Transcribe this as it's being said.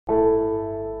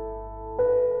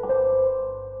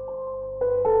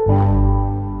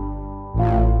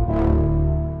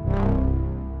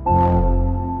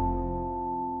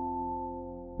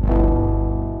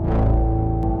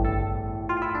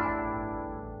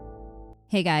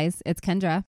Hey guys, it's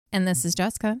Kendra. And this is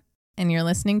Jessica. And you're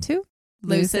listening to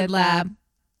Lucid Lab.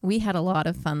 We had a lot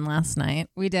of fun last night.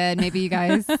 We did. Maybe you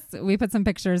guys, we put some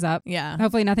pictures up. Yeah.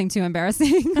 Hopefully nothing too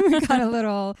embarrassing. We got a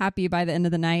little happy by the end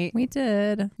of the night. We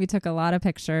did. We took a lot of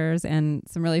pictures and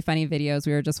some really funny videos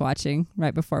we were just watching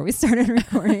right before we started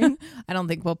recording. I don't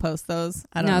think we'll post those.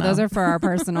 I don't know. No, those are for our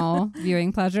personal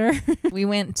viewing pleasure. We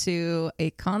went to a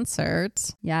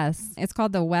concert. Yes. It's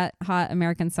called the Wet Hot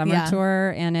American Summer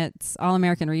Tour, and it's All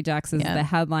American Rejects is the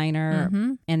headliner,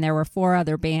 and there were 4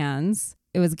 other bands.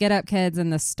 It was Get Up Kids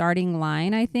and the Starting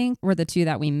Line, I think, were the 2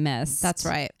 that we missed. That's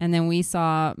right. And then we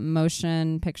saw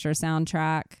Motion Picture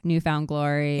Soundtrack, Newfound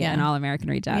Glory, and All American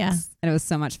Rejects. Yeah. And it was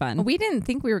so much fun. We didn't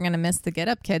think we were going to miss the Get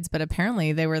Up Kids, but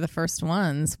apparently they were the first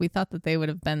ones. We thought that they would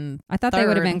have been I thought third. They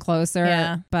would have been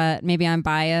closer, but maybe I'm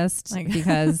biased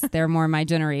because they're more my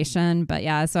generation. But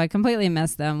yeah, so I completely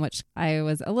missed them, which I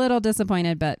was a little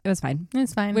disappointed, but it was fine. It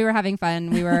was fine. We were having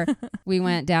fun. We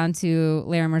went down to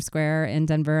Larimer Square in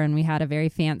Denver, and we had a very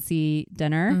fancy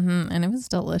dinner. And it was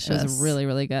delicious. It was really,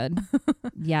 really good.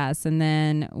 Yes. And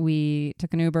then we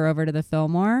took an Uber over to the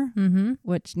Fillmore,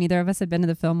 which neither of us had been to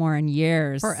the Fillmore in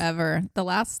years. Forever. The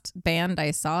last band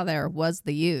I saw there was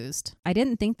The Used. I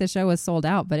didn't think the show was sold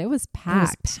out, but it was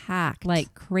packed. It was packed.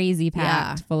 Like crazy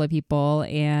packed, full of people.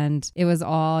 And it was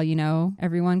all,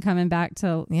 everyone coming back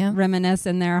to reminisce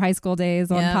in their high school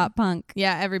days on pop punk.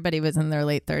 Yeah, everybody was in their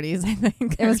late 30s, I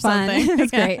think. It was fun. It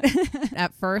was great.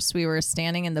 At first, we were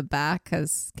standing in the back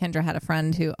because Kendra had a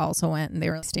friend who also went, and they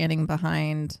were standing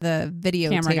behind the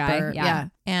camera videotaper. Guy, yeah.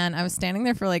 And I was standing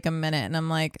there for like a minute, and I'm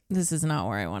like, this is not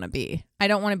where I want to be. I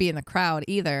don't want to be in the crowd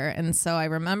either. And so I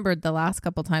remembered the last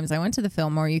couple times I went to the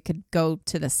Fillmore, you could go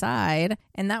to the side,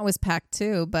 and that was packed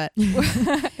too. But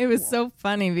it was so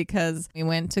funny because we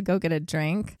went to go get a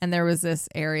drink, and there was this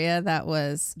area that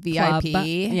was VIP.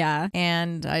 Yeah.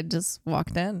 And I just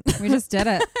walked in. We just did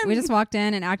it. We just walked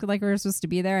in and acted like we were supposed to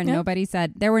be there, and nobody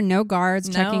said, there were no guards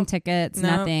checking tickets,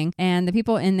 nothing. And the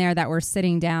people in there that were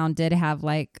sitting down did have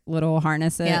like little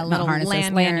harnesses,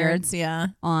 lanyards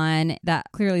on that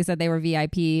clearly said they were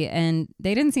VIP, and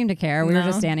they didn't seem to care. We were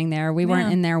just standing there. We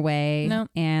weren't in their way.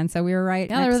 And so we were right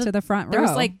next to the front row. There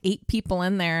was like 8 people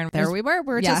in there, and there we were.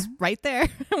 We were just right there.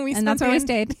 And that's where we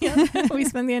stayed. We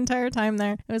spent the entire time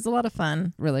there. It was a lot of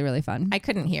fun. Really, really fun. I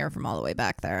couldn't hear from all the way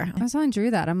back there. I was telling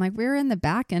Drew that. I'm like, we were in the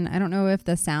back, and I don't know if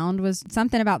the sound was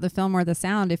something about the film or the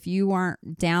sound. If you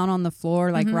weren't down on the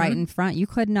floor, like right in front, you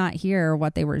could not hear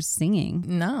what they were singing.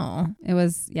 No. It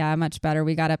was, much better.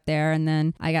 We got up there, and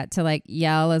then I got to like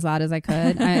yell as loud as I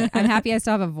could. I'm happy I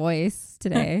still have a voice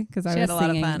today because I was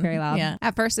singing very loud. Yeah.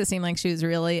 At first, it seemed like she was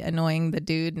really annoying the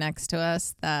dude next to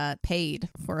us that paid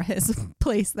for his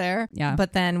place there. Yeah.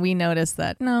 But then we noticed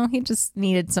that, no, he just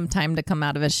needed some time to come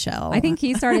out of his shell. I think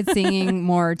he started singing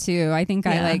more too. I think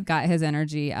I got his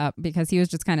energy up because he was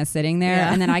just kind of sitting there.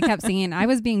 Yeah. And then I kept singing. I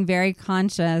was being very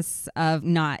conscious of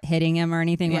not hitting him or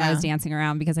anything when I was dancing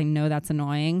around because I know that's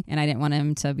annoying. And I didn't want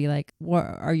him to be like, what,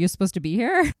 are you supposed to be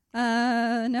here?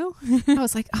 No. I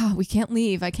was like, oh, we can't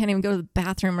leave. I can't even go to the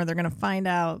bathroom or they're going to find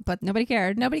out. But nobody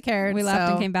cared. We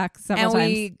left and came back several times.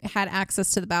 And we had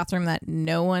access to the bathroom that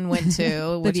no one went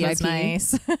to, which VIP. was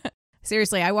nice.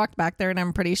 Seriously, I walked back there and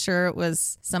I'm pretty sure it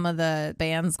was some of the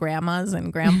band's grandmas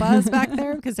and grandpas back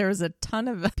there because there was a ton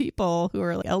of people who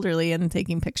were like elderly and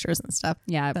taking pictures and stuff.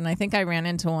 Yeah. And I think I ran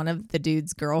into one of the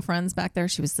dude's girlfriends back there.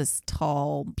 She was this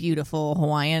tall, beautiful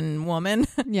Hawaiian woman.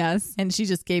 Yes. And she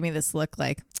just gave me this look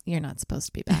like, you're not supposed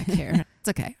to be back here. It's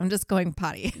okay. I'm just going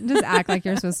potty. Just act like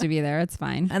you're supposed to be there. It's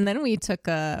fine. And then we took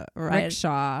a ride.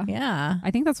 Rickshaw. Yeah. I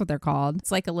think that's what they're called.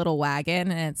 It's like a little wagon,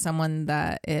 and it's someone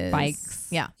that is... Bikes.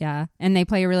 Yeah. Yeah. And they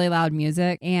play really loud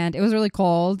music, and it was really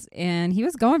cold, and he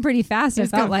was going pretty fast. It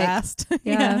felt like fast.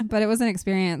 Yeah. But it was an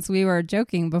experience. We were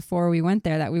joking before we went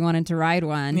there that we wanted to ride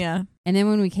one. Yeah. And then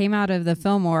when we came out of the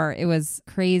Fillmore, it was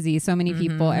crazy. So many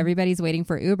people, everybody's waiting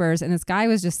for Ubers. And this guy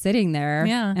was just sitting there.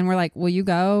 Yeah. And we're like, will you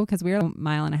go? Because we were a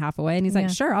mile and a half away. And he's like,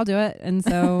 sure, I'll do it. And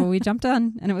so we jumped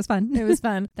on, and it was fun. It was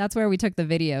fun. That's where we took the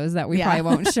videos that we probably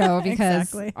won't show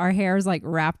because our hair's like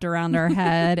wrapped around our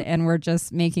head and we're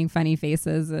just making funny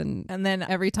faces. And then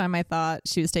every time I thought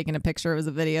she was taking a picture, it was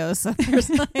a video. So there's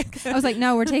like... I was like,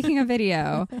 no, we're taking a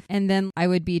video. And then I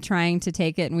would be trying to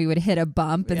take it and we would hit a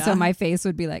bump. And so my face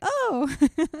would be like, oh.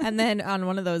 And then on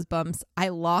one of those bumps, I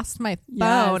lost my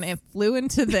phone. It flew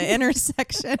into the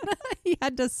intersection. He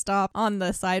had to stop on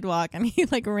the sidewalk and he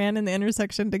like ran in the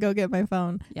intersection to go get my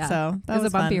phone. Yeah. So that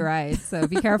was a bumpy ride. So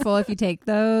be careful if you take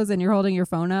those and you're holding your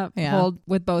phone up. Hold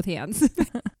with both hands.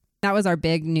 That was our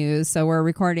big news. So we're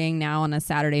recording now on a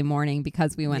Saturday morning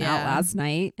because we went out last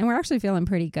night and we're actually feeling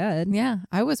pretty good. Yeah.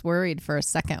 I was worried for a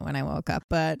second when I woke up,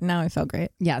 but now I feel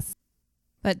great. Yes.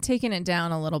 But taking it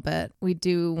down a little bit, we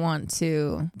do want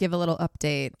to give a little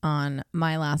update on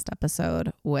my last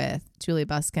episode with Julie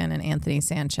Buskin and Anthony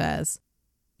Sanchez.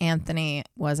 Anthony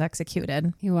was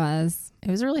executed. He was. It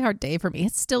was a really hard day for me.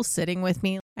 It's still sitting with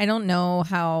me. I don't know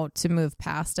how to move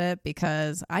past it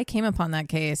because I came upon that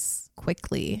case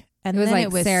quickly. And it was then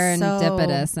like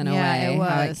serendipitous in a way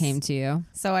how it came to you.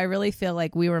 So I really feel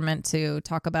like we were meant to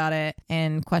talk about it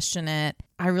and question it.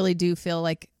 I really do feel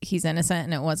like he's innocent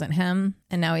and it wasn't him.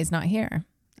 And now he's not here.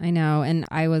 I know. And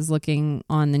I was looking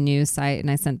on the news site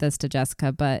and I sent this to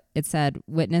Jessica, but it said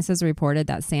witnesses reported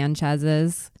that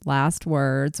Sanchez's last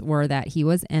words were that he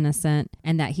was innocent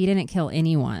and that he didn't kill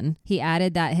anyone. He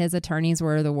added that his attorneys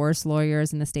were the worst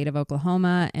lawyers in the state of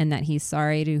Oklahoma and that he's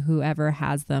sorry to whoever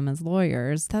has them as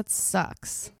lawyers. That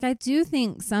sucks. I do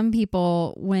think some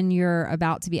people, when you're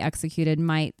about to be executed,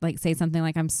 might like say something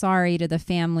like, I'm sorry to the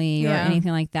family or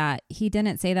anything like that. He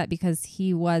didn't say that because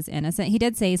he was innocent. He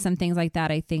did say some things like that,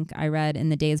 I think I read in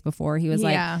the days before. He was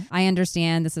like, I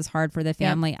understand this is hard for the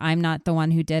family. I'm not the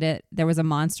one who did it. There was a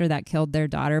monster that killed their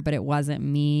daughter, but it wasn't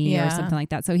me or something like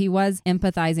that. So he was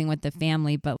empathizing with the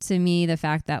family. But to me, the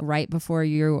fact that right before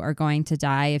you are going to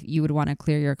die, if you would want to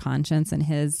clear your conscience, and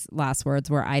his last words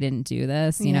were, I didn't do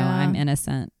this, you know, I'm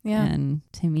innocent. Yeah. And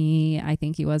to me, I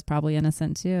think he was probably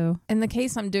innocent too. In the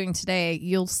case I'm doing today,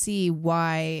 you'll see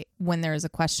why when there's a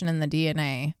question in the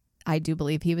DNA, I do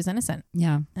believe he was innocent.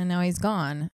 Yeah. And now he's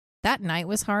gone. That night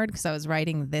was hard because I was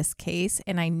writing this case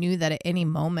and I knew that at any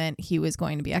moment he was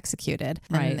going to be executed.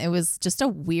 And it was just a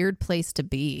weird place to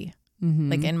be,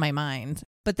 like in my mind.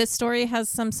 But this story has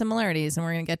some similarities and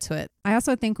we're going to get to it. I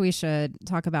also think we should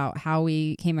talk about how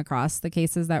we came across the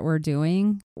cases that we're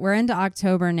doing. We're into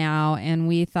October now and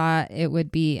we thought it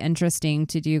would be interesting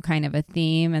to do kind of a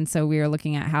theme. And so we were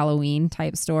looking at Halloween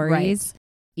type stories. Right.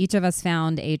 Each of us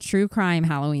found a true crime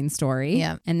Halloween story.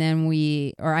 Yeah. And then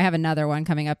I have another one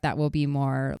coming up that will be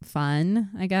more fun,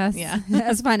 I guess. Yeah.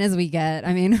 As fun as we get.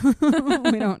 I mean,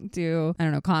 we don't do,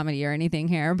 comedy or anything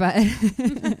here, but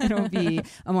it'll be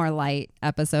a more light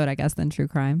episode, I guess, than true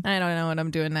crime. I don't know what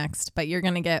I'm doing next, but you're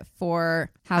going to get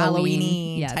 4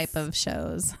 Halloween-y type of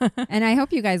shows. And I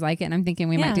hope you guys like it. And I'm thinking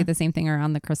we might do the same thing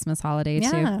around the Christmas holiday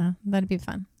too. Yeah, that'd be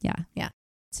fun. Yeah. Yeah.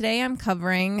 Today I'm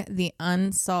covering the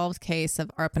unsolved case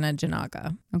of Arpana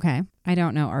Jinaga. Okay. I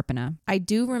don't know Arpana. I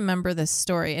do remember this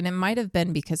story, and it might have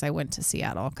been because I went to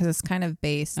Seattle, because it's kind of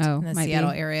based in the Seattle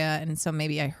area, and so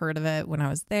maybe I heard of it when I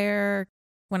was there.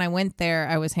 When I went there,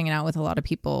 I was hanging out with a lot of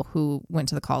people who went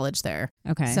to the college there.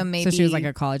 Okay. So she was like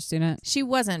a college student? She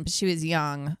wasn't, but she was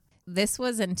young. This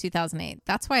was in 2008.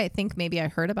 That's why I think maybe I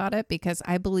heard about it, because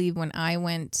I believe when I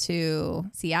went to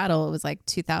Seattle, it was like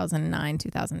 2009,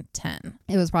 2010.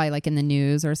 It was probably like in the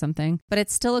news or something. But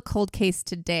it's still a cold case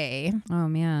today. Oh,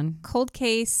 man. Cold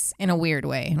case in a weird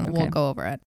way, and we'll go over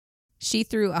it. She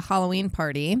threw a Halloween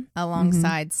party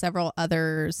alongside several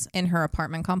others in her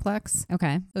apartment complex.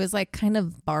 Okay. It was like kind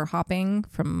of bar hopping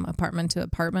from apartment to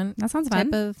apartment. That sounds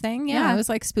fun. Type of thing. Yeah. It was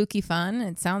like spooky fun.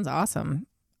 It sounds awesome.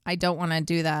 I don't want to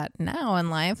do that now in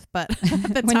life, but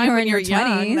at the time when you're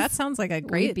young, that sounds like a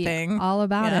great thing. All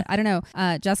about it. I don't know.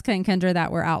 Jessica and Kendra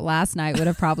that were out last night would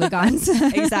have probably gone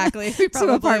to exactly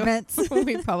to apartments.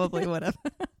 We probably would have,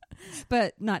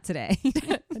 but not today.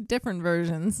 Different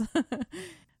versions.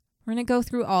 We're going to go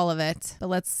through all of it, but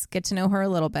let's get to know her a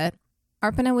little bit.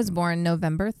 Arpana was born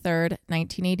November 3rd,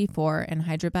 1984 in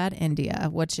Hyderabad, India,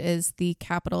 which is the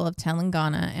capital of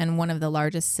Telangana and one of the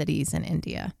largest cities in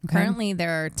India. Okay. Currently,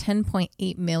 there are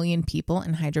 10.8 million people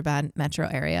in Hyderabad metro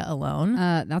area alone.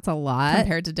 That's a lot.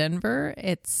 Compared to Denver,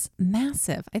 it's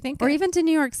massive. I think. Or even to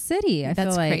New York City. I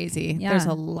feel like. Crazy. Yeah. There's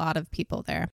a lot of people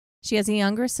there. She has a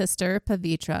younger sister,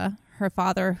 Pavitra. Her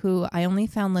father, who I only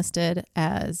found listed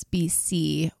as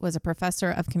BC, was a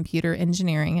professor of computer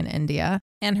engineering in India,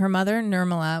 and her mother,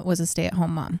 Nirmala, was a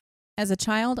stay-at-home mom. As a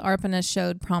child, Arpana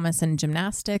showed promise in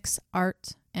gymnastics,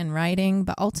 art, and writing,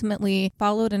 but ultimately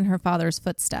followed in her father's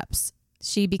footsteps.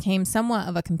 She became somewhat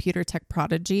of a computer tech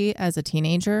prodigy as a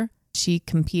teenager. She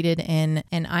competed in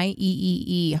an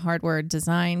IEEE hardware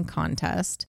design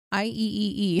contest.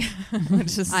 IEEE,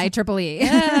 which is IEEE.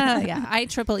 Yeah,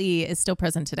 IEEE is still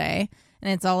present today,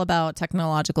 and it's all about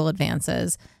technological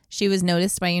advances. She was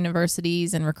noticed by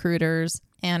universities and recruiters,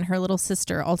 and her little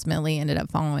sister ultimately ended up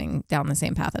following down the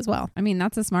same path as well. I mean,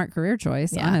 that's a smart career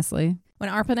choice, honestly. When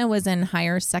Arpana was in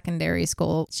higher secondary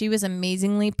school, she was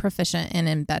amazingly proficient in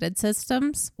embedded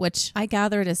systems, which I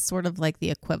gathered is sort of like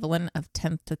the equivalent of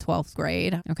 10th to 12th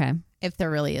grade. Okay. If there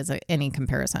really is any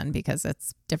comparison, because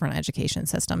it's different education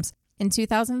systems. In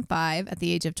 2005, at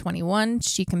the age of 21,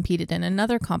 she competed in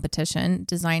another competition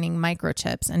designing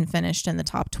microchips and finished in the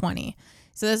top 20.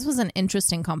 So this was an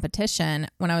interesting competition.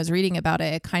 When I was reading about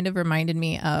it, it kind of reminded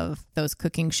me of those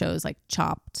cooking shows like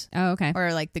Chopped. Oh, okay.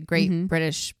 Or like the Great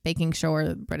British Baking Show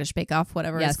or British Bake Off,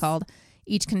 whatever it's called.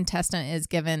 Each contestant is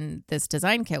given this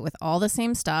design kit with all the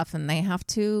same stuff and they have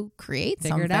to create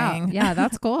Figure something. it out. Yeah,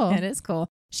 that's cool. It is cool.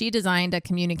 She designed a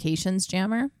communications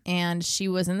jammer and she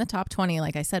was in the top 20,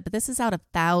 like I said, but this is out of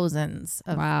thousands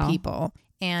of people.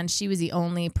 And she was the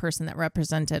only person that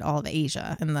represented all of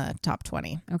Asia in the top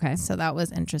 20. Okay. So that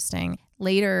was interesting.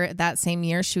 Later that same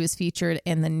year, she was featured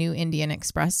in the New Indian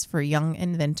Express for young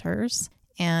inventors.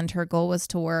 And her goal was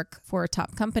to work for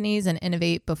top companies and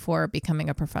innovate before becoming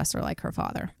a professor like her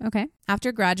father. Okay.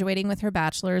 After graduating with her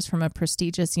bachelor's from a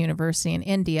prestigious university in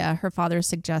India, her father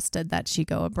suggested that she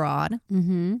go abroad.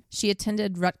 Mm-hmm. She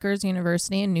attended Rutgers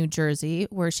University in New Jersey,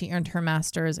 where she earned her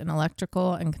master's in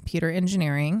electrical and computer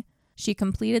engineering. She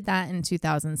completed that in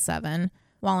 2007.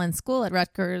 While in school at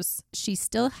Rutgers, she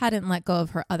still hadn't let go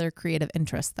of her other creative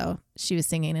interests, though. She was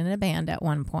singing in a band at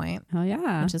one point. Oh,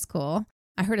 yeah. Which is cool.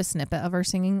 I heard a snippet of her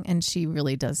singing, and she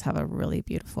really does have a really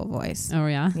beautiful voice. Oh,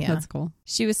 yeah? That's cool.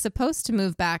 She was supposed to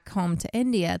move back home to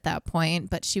India at that point,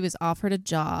 but she was offered a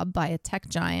job by a tech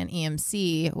giant,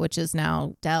 EMC, which is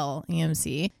now Dell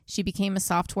EMC. She became a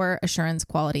software assurance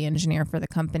quality engineer for the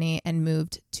company and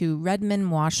moved to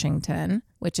Redmond, Washington,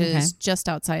 which is just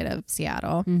outside of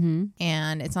Seattle. Mm-hmm.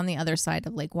 And it's on the other side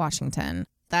of Lake Washington.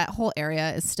 That whole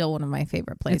area is still one of my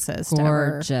favorite places. It's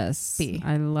gorgeous. To ever be.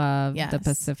 I love the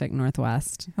Pacific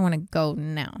Northwest. I want to go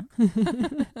now.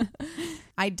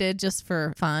 I did just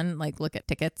for fun, like look at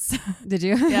tickets. Did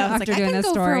you? Yeah, I was after like, doing I can this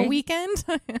go story for a weekend.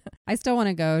 I still want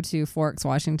to go to Forks,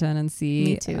 Washington, and see.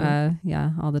 Me too.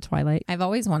 All the twilight. I've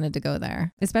always wanted to go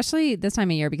there, especially this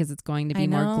time of year because it's going to be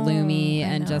more gloomy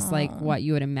and just like what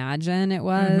you would imagine it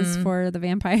was for the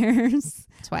vampires.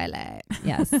 Twilight.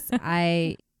 Yes,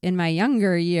 in my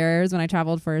younger years, when I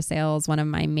traveled for sales, one of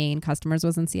my main customers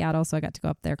was in Seattle, so I got to go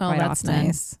up there quite often.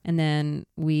 Nice. And then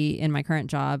in my current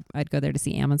job, I'd go there to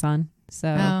see Amazon.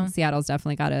 So Seattle's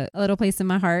definitely got a little place in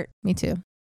my heart. Me too.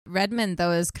 Redmond,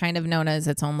 though, is kind of known as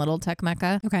its own little tech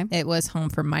mecca. Okay. It was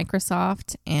home for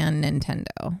Microsoft and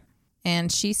Nintendo.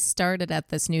 And she started at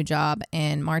this new job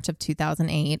in March of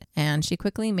 2008, and she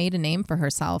quickly made a name for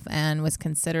herself and was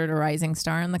considered a rising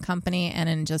star in the company. And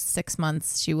in just 6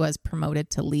 months, she was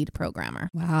promoted to lead programmer.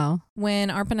 Wow. When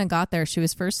Arpana got there, she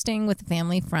was first staying with a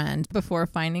family friend before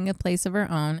finding a place of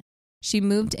her own. She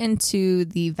moved into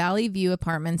the Valley View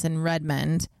Apartments in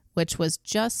Redmond, which was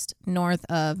just north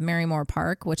of Marymore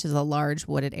Park, which is a large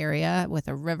wooded area with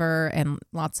a river and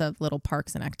lots of little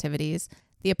parks and activities.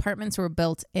 The apartments were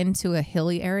built into a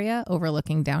hilly area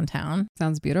overlooking downtown.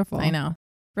 Sounds beautiful. I know.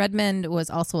 Redmond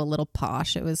was also a little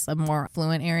posh. It was a more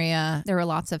affluent area. There were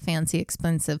lots of fancy,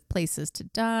 expensive places to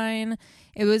dine.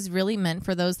 It was really meant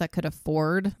for those that could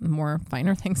afford more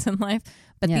finer things in life.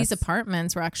 But these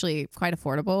apartments were actually quite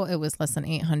affordable. It was less than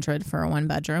 $800 for a one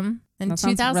bedroom. In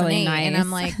 2008, really nice. And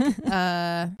I'm like,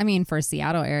 I mean, for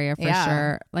Seattle area, for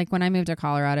sure. Like when I moved to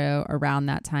Colorado around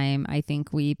that time, I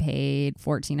think we paid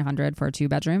 $1,400 for a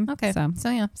 2-bedroom. Okay. So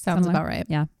yeah, sounds about right.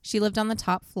 Yeah. She lived on the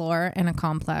top floor in a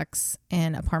complex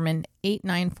in apartment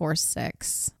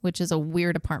 8946, which is a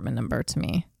weird apartment number to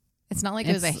me. It's not like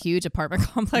it was a huge apartment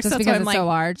complex. Just because it's so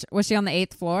large. Was she on the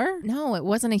 8th floor? No, it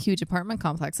wasn't a huge apartment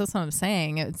complex. That's what I'm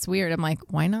saying. It's weird. I'm like,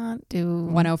 why not do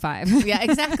 105? Yeah,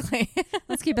 exactly.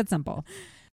 Let's keep it simple.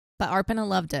 But Arpana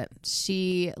loved it.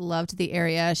 She loved the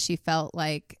area. She felt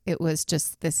like it was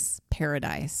just this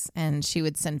paradise. And she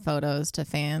would send photos to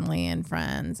family and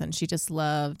friends. And she just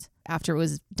loved, after it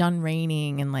was done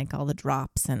raining and like all the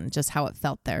drops and just how it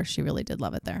felt there. She really did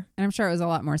love it there. And I'm sure it was a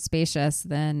lot more spacious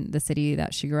than the city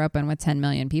that she grew up in with 10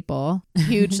 million people.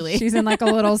 Hugely. She's in like a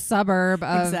little suburb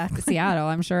of Seattle.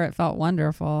 I'm sure it felt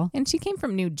wonderful. And she came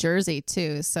from New Jersey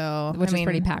too. So, which is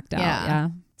pretty packed out. Yeah.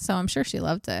 So I'm sure she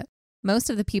loved it.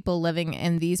 Most of the people living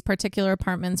in these particular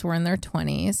apartments were in their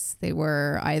 20s. They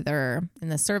were either in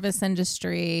the service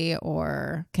industry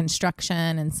or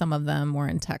construction, and some of them were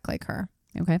in tech like her.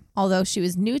 Okay. Although she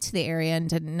was new to the area and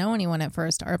didn't know anyone at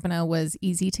first, Arpana was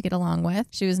easy to get along with.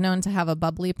 She was known to have a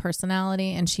bubbly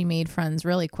personality, and she made friends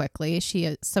really quickly.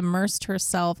 She submersed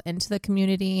herself into the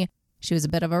community. She was a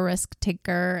bit of a risk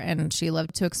taker, and she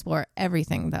loved to explore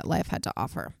everything that life had to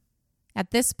offer.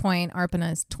 At this point,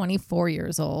 Arpana is 24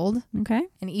 years old. Okay.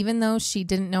 And even though she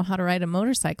didn't know how to ride a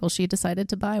motorcycle, she decided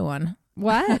to buy one.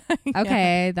 What? Yeah.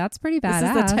 Okay, that's pretty badass.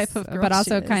 This is the type of girl but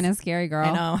also she is. kind of scary, girl.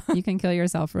 I know. You can kill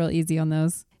yourself real easy on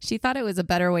those. She thought it was a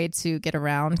better way to get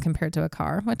around compared to a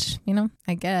car, which,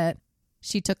 I get.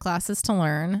 She took classes to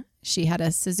learn. She had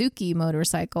a Suzuki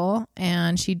motorcycle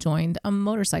and she joined a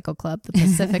motorcycle club, the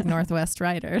Pacific Northwest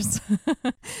Riders.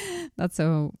 That's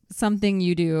something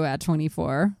you do at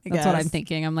 24. That's what I'm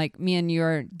thinking. I'm like, me and you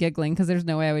are giggling because there's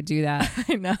no way I would do that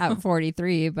I know. at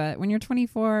 43. But when you're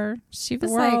 24, she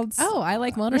was like, oh, I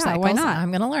like motorcycles. Yeah, why not? I'm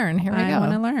going to learn. Here we go. I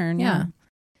want to learn. Yeah.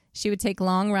 She would take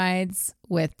long rides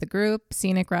with the group,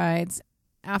 scenic rides.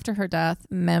 After her death,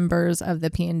 members of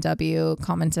the P&W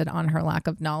commented on her lack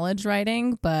of knowledge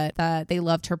riding, but that they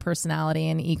loved her personality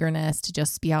and eagerness to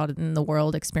just be out in the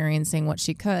world experiencing what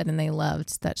she could, and they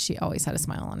loved that she always had a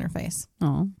smile on her face.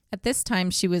 Oh. At this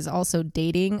time, she was also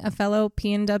dating a fellow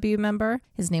P&W member.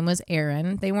 His name was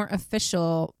Aaron. They weren't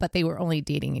official, but they were only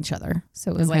dating each other. So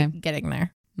it was like getting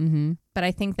there. Mm-hmm. But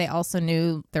I think they also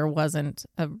knew there wasn't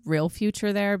a real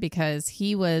future there because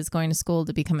he was going to school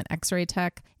to become an x-ray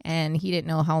tech and he didn't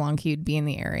know how long he'd be in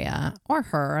the area, or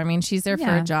her. I mean, she's there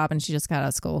for a job and she just got out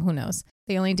of school. Who knows?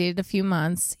 They only dated a few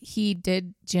months. He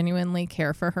did genuinely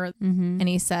care for her. Mm-hmm. And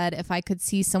he said, if I could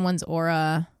see someone's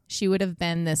aura, she would have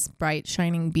been this bright,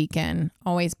 shining beacon,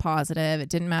 always positive. It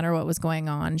didn't matter what was going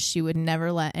on. She would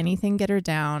never let anything get her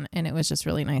down. And it was just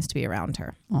really nice to be around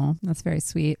her. Oh, that's very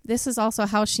sweet. This is also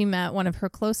how she met one of her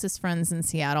closest friends in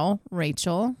Seattle,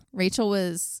 Rachel. Rachel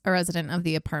was a resident of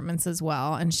the apartments as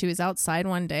well. And she was outside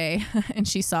one day and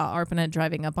she saw Arpana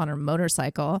driving up on her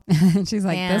motorcycle. And she's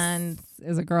like, this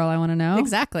is a girl I want to know.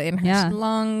 Exactly. And her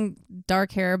long,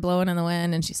 dark hair blowing in the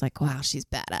wind. And she's like, wow, she's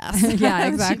badass. Yeah,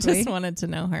 exactly. She just wanted to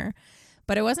know her.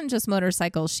 But it wasn't just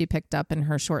motorcycles she picked up in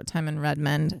her short time in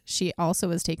Redmond. She also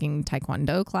was taking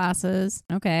Taekwondo classes.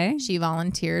 Okay. She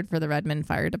volunteered for the Redmond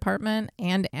Fire Department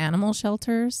and animal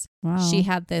shelters. Wow. She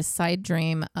had this side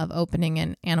dream of opening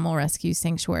an animal rescue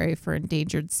sanctuary for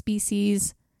endangered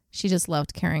species. She just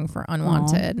loved caring for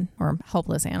unwanted or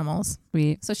helpless animals.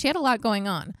 Sweet. So she had a lot going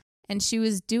on. And she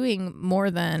was doing more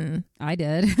than I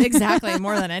did. Exactly.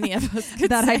 More than any of us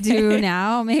could that say. I do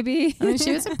now, maybe. I mean,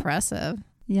 she was impressive.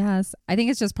 Yes. I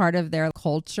think it's just part of their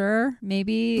culture,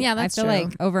 maybe. Yeah, that's I feel true.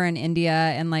 like over in India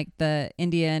and like the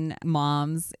Indian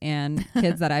moms and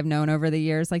kids that I've known over the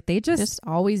years, like they just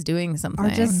always doing something. are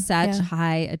just such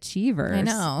high achievers. I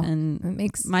know. And it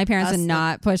makes my parents did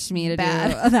not push me to do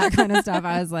that kind of stuff.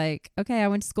 I was like, okay, I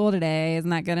went to school today. Isn't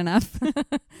that good enough?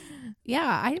 Yeah,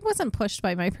 I wasn't pushed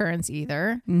by my parents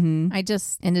either. Mm-hmm. I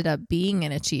just ended up being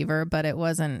an achiever, but it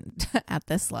wasn't at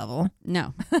this level.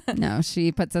 No,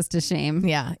 she puts us to shame.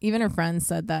 Yeah, even her friends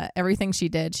said that everything she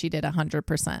did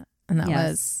 100%. And that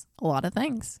was a lot of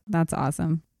things. That's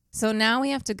awesome. So now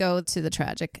we have to go to the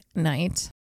tragic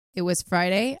night. It was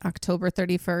Friday, October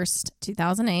 31st,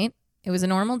 2008. It was a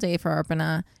normal day for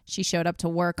Arpana. She showed up to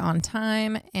work on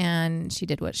time and she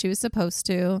did what she was supposed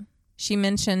to. She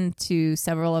mentioned to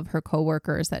several of her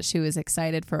coworkers that she was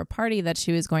excited for a party that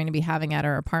she was going to be having at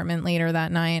her apartment later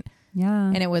that night. Yeah.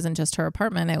 And it wasn't just her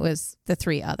apartment. It was the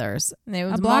three others. It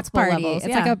was a block party. Levels.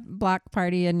 It's like a block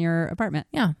party in your apartment.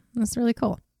 Yeah. That's really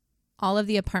cool. All of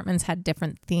the apartments had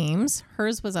different themes.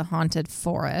 Hers was a haunted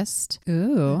forest.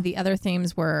 Ooh. The other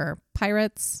themes were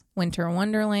pirates, winter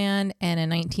wonderland, and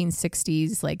a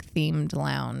 1960s like themed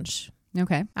lounge.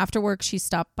 Okay. After work, she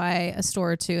stopped by a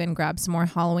store or two and grabbed some more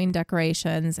Halloween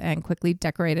decorations and quickly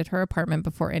decorated her apartment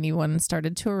before anyone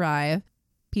started to arrive.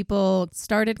 People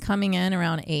started coming in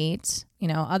around 8. You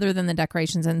know, other than the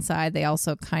decorations inside, they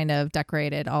also kind of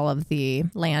decorated all of the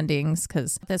landings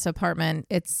because this apartment,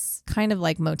 it's kind of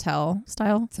like motel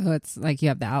style. So it's like you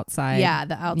have the outside. Yeah,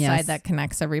 the outside that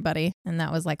connects everybody. And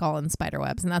that was like all in spider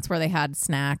webs. And that's where they had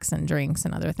snacks and drinks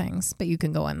and other things. But you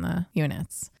can go in the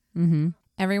units. Mm-hmm.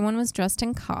 Everyone was dressed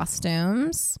in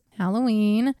costumes.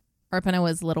 Halloween. Arpana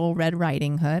was Little Red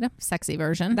Riding Hood, sexy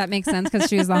version. That makes sense because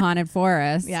she was the haunted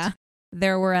forest. Yeah.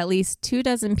 There were at least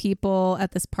 24 people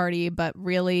at this party, but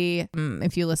really,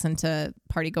 if you listen to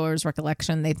partygoers'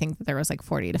 recollection, they think that there was like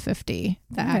 40 to 50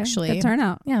 that actually... Good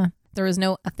turnout. Yeah. There was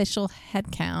no official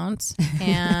head count,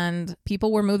 and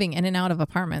people were moving in and out of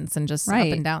apartments and just up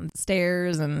and down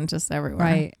stairs and just everywhere.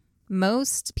 Right.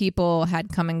 Most people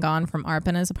had come and gone from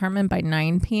Arpana's apartment by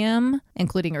 9 p.m.,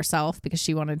 including herself, because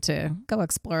she wanted to go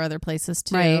explore other places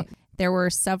too. Right. There were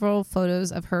several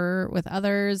photos of her with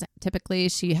others. Typically,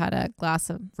 she had a glass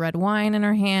of red wine in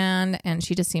her hand, and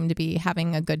she just seemed to be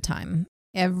having a good time.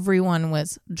 Everyone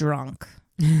was drunk.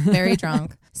 very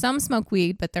drunk. Some smoked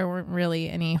weed, but there weren't really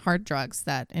any hard drugs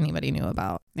that anybody knew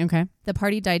about. Okay. The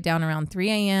party died down around 3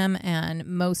 a.m. and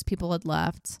most people had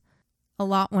left. A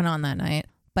lot went on that night,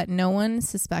 but no one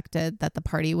suspected that the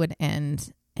party would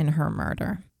end in her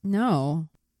murder. No.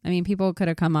 I mean, people could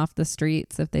have come off the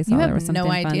streets if they saw there was something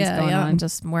fun going on.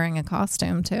 Just wearing a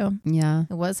costume too. Yeah.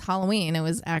 It was Halloween. It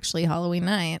was actually Halloween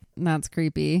night. That's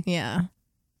creepy. Yeah.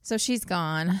 So she's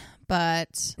gone,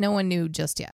 but no one knew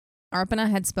just yet. Arpana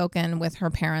had spoken with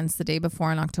her parents the day before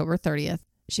on October 30th.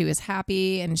 She was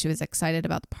happy and she was excited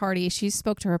about the party. She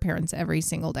spoke to her parents every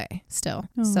single day still.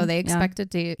 So they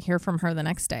expected to hear from her the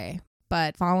next day.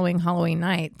 But following Halloween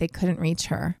night, they couldn't reach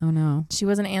her. Oh, no. She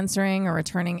wasn't answering or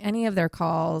returning any of their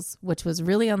calls, which was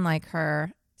really unlike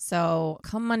her. So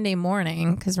come Monday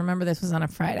morning, because remember this was on a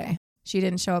Friday, she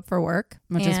didn't show up for work.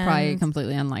 Which is probably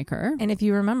completely unlike her. And if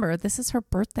you remember, this is her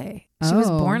birthday. She was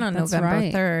born on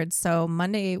November 3rd. So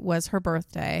Monday was her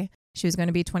birthday. She was going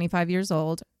to be 25 years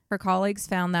old. Her colleagues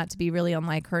found that to be really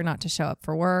unlike her not to show up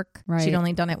for work. Right. She'd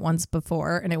only done it once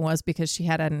before, and it was because she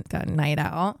had a night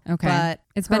out. Okay. But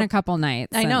it's been a couple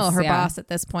nights. I know. Her boss at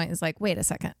this point is like, wait a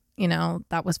second.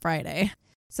 That was Friday.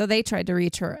 So they tried to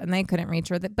reach her, and they couldn't reach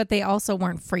her. But they also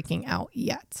weren't freaking out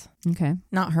yet. Okay.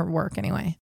 Not her work,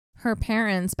 anyway. Her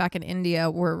parents back in India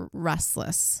were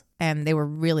restless. And they were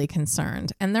really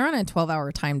concerned. And they're on a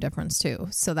 12-hour time difference, too.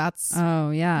 So that's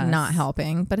not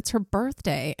helping. But it's her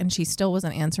birthday, and she still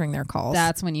wasn't answering their calls.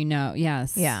 That's when you know.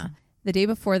 Yes. Yeah. The day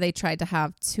before, they tried to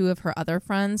have two of her other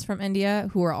friends from India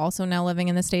who are also now living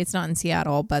in the States, not in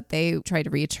Seattle, but they tried to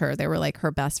reach her. They were like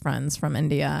her best friends from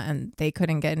India, and they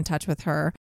couldn't get in touch with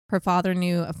her. Her father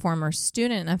knew a former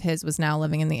student of his was now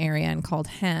living in the area and called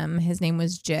him. His name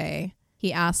was Jay.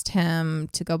 He asked him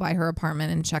to go by her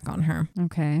apartment and check on her.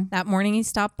 Okay. That morning, he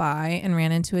stopped by and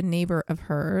ran into a neighbor of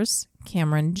hers,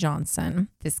 Cameron Johnson.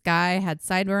 This guy had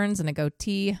sideburns and a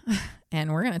goatee,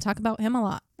 and we're going to talk about him a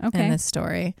lot in this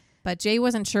story. But Jay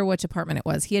wasn't sure which apartment it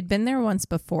was. He had been there once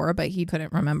before, but he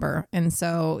couldn't remember. And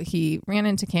so he ran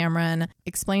into Cameron,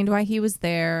 explained why he was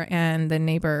there, and the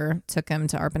neighbor took him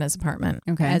to Arpana's apartment.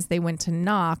 Okay. As they went to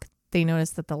knock, they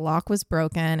noticed that the lock was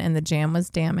broken and the jamb was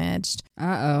damaged.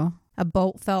 Uh-oh. A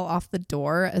bolt fell off the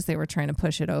door as they were trying to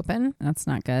push it open. That's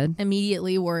not good.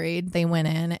 Immediately worried, they went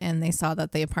in and they saw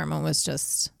that the apartment was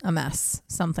just a mess.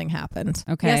 Something happened.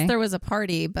 Okay. Yes, there was a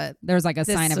party, but there's like a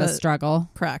sign of a struggle.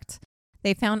 Correct.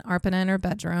 They found Arpana in her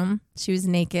bedroom. She was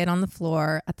naked on the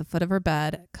floor at the foot of her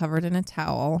bed, covered in a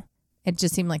towel. It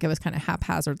just seemed like it was kind of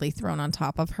haphazardly thrown on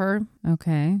top of her.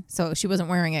 Okay. So she wasn't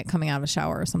wearing it coming out of a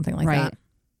shower or something like that.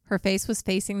 Her face was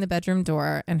facing the bedroom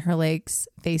door and her legs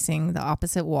facing the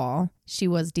opposite wall. She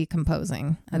was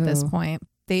decomposing at this point.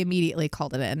 They immediately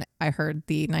called it in. I heard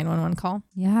the 911 call.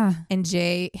 Yeah. And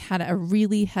Jay had a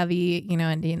really heavy,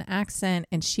 Indian accent,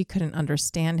 and she couldn't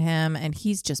understand him. And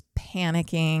he's just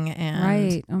panicking. And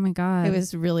right. Oh my God. It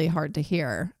was really hard to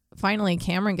hear. Finally,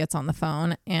 Cameron gets on the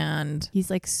phone and he's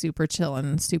like super chill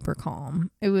and super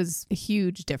calm. It was a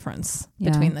huge difference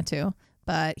between the two.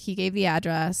 But he gave the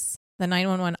address. The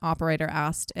 911 operator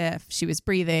asked if she was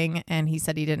breathing, and he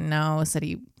said he didn't know, said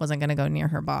he wasn't going to go near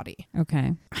her body.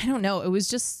 Okay. I don't know. It was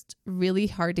just really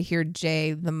hard to hear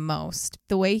Jay the most.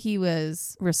 The way he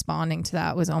was responding to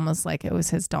that was almost like it was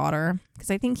his daughter,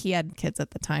 because I think he had kids at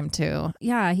the time too.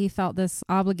 Yeah, he felt this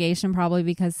obligation probably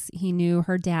because he knew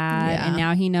her dad, and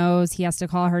now he knows he has to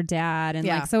call her dad.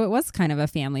 And so it was kind of a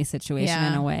family situation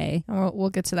in a way. And we'll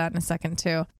get to that in a second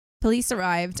too. Police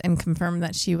arrived and confirmed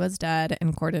that she was dead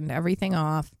and cordoned everything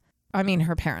off. I mean,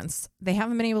 her parents, they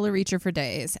haven't been able to reach her for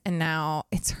days. And now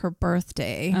it's her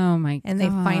birthday. Oh my God. And they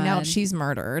find out she's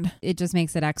murdered. It just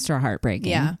makes it extra heartbreaking.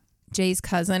 Yeah. Jay's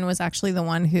cousin was actually the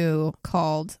one who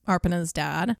called Arpana's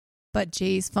dad. But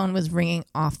Jay's phone was ringing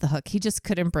off the hook. He just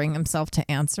couldn't bring himself to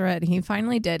answer it. He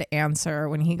finally did answer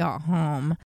when he got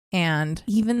home. And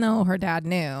even though her dad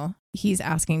knew, he's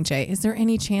asking Jay, is there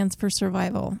any chance for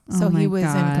survival? So he was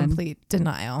in complete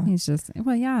denial. He's just,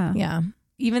 yeah. Yeah.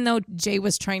 Even though Jay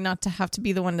was trying not to have to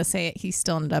be the one to say it, he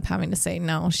still ended up having to say,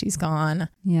 no, she's gone.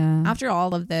 Yeah. After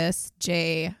all of this,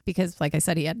 Jay, because like I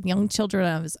said, he had young children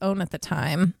of his own at the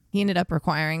time, he ended up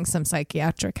requiring some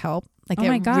psychiatric help. Like oh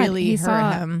my God, really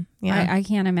hurt him. Yeah. I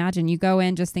can't imagine. You go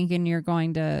in just thinking you're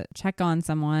going to check on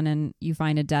someone and you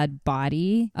find a dead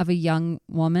body of a young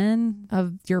woman.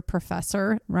 Of your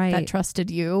professor that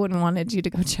trusted you and wanted you to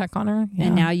go check on her. Yeah.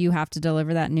 And now you have to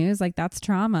deliver that news. Like that's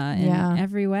trauma in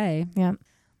every way. Yeah.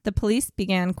 The police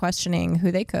began questioning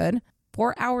who they could.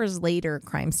 4 hours later,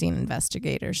 crime scene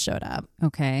investigators showed up.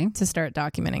 Okay. To start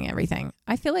documenting everything.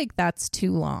 I feel like that's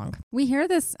too long. We hear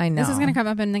this. I know. This is going to come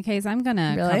up in the case I'm going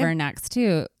to cover next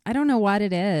too. I don't know what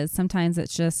it is. Sometimes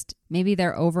it's just maybe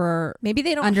they're maybe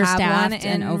they don't understaffed have one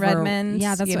in Redmond.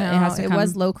 Yeah, that's what it has to come. It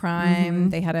was low crime.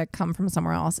 They had to come from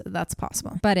somewhere else. That's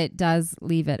possible. But it does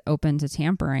leave it open to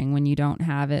tampering when you don't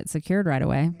have it secured right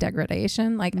away.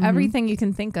 Degradation, like everything you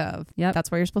can think of. Yep.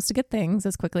 That's where you're supposed to get things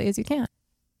as quickly as you can.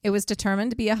 It was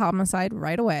determined to be a homicide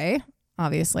right away,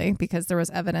 obviously, because there was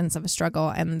evidence of a struggle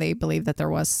and they believed that there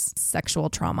was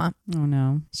sexual trauma. Oh,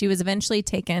 no. She was eventually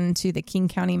taken to the King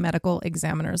County Medical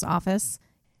Examiner's office.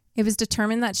 It was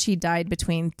determined that she died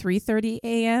between 3:30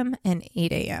 a.m. and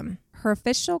 8 a.m. Her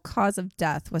official cause of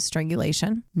death was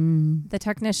strangulation. The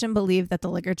technician believed that the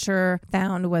ligature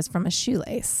found was from a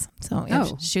shoelace.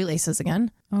 So, shoelaces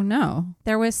again. Oh, no.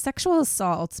 There was sexual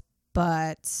assault,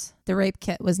 but the rape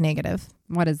kit was negative.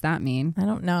 What does that mean? I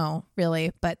don't know,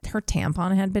 really, but her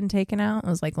tampon had been taken out. It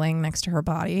was like laying next to her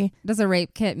body. Does a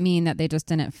rape kit mean that they just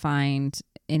didn't find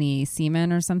any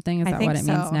semen or something? Is that what it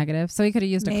means, negative? So he could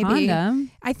have used a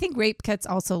condom. I think rape kits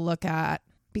also look at,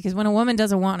 because when a woman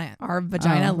doesn't want it, our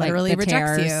vagina literally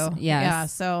rejects you. Yes. Yeah.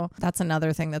 So that's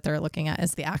another thing that they're looking at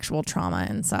is the actual trauma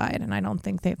inside. And I don't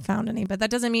think they've found any, but that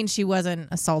doesn't mean she wasn't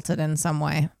assaulted in some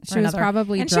way. She was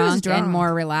probably drunk and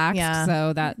more relaxed. Yeah.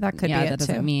 So that could be it that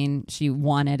doesn't mean she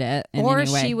wanted it in any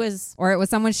way. Or it was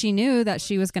someone she knew that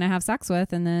she was going to have sex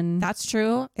with. And then that's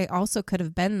true. It also could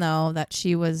have been though that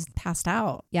she was passed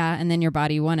out. Yeah. And then your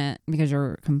body won it because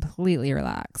you're completely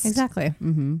relaxed. Exactly.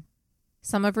 Mm-hmm.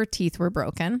 Some of her teeth were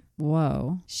broken.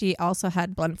 Whoa. She also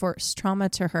had blunt force trauma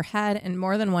to her head in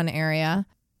more than one area.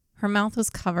 Her mouth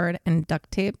was covered in duct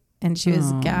tape and she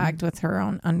was gagged with her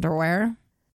own underwear.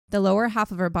 The lower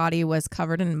half of her body was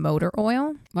covered in motor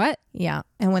oil. What? Yeah.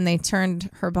 And when they turned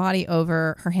her body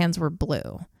over, her hands were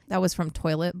blue. That was from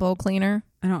toilet bowl cleaner.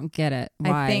 I don't get it.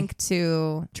 Why? I think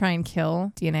to try and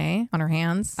kill DNA on her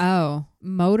hands. Oh,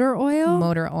 motor oil?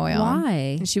 Motor oil.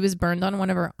 Why? And she was burned on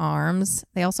one of her arms.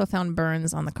 They also found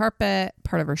burns on the carpet,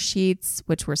 part of her sheets,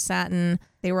 which were satin.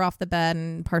 They were off the bed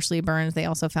and partially burned. They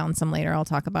also found some later I'll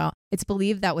talk about. It's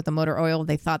believed that with the motor oil,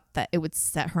 they thought that it would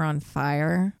set her on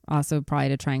fire. Also probably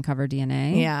to try and cover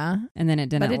DNA. Yeah. And then it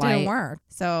didn't But it didn't work.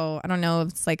 So I don't know if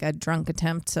it's like a drunk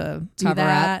attempt to do cover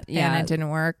that. Up. Yeah. And it didn't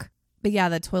work. But yeah,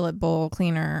 the toilet bowl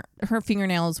cleaner, her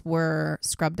fingernails were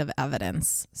scrubbed of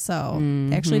evidence. So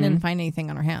they actually didn't find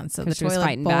anything on her hands. So the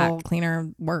toilet bowl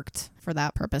cleaner worked for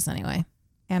that purpose anyway.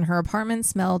 And her apartment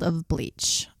smelled of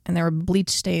bleach. And there were bleach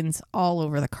stains all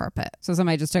over the carpet. So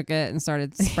somebody just took it and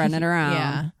started spreading it around.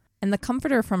 Yeah. And the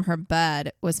comforter from her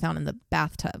bed was found in the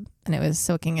bathtub. And it was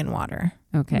soaking in water.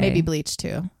 Okay. Maybe bleach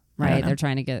too. Right. They're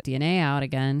trying to get DNA out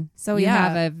again. So you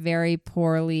have a very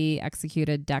poorly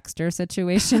executed Dexter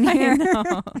situation here. I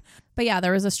know. But yeah,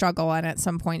 there was a struggle. And at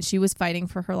some point she was fighting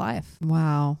for her life.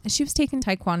 Wow. And she was taking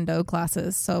Taekwondo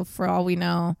classes. So for all we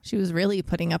know, she was really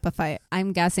putting up a fight.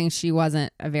 I'm guessing she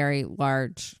wasn't a very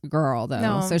large girl though.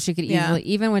 No. So she could easily,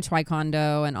 even with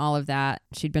Taekwondo and all of that,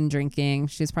 she'd been drinking.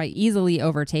 She's probably easily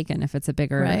overtaken if it's a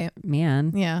bigger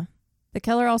man. Yeah. The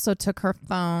killer also took her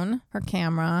phone, her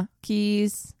camera,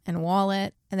 keys, and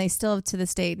wallet, and they still to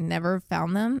this date never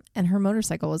found them. And her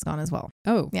motorcycle was gone as well.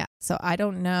 Oh. Yeah. So I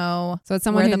don't know so it's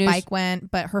someone where who the bike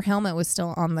went, but her helmet was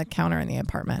still on the counter in the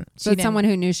apartment. So it's someone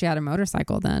who knew she had a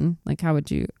motorcycle then. Like how would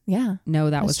you know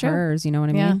that was hers? You know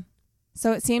what I mean?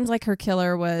 So it seems like her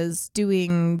killer was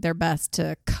doing their best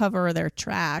to cover their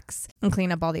tracks and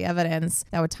clean up all the evidence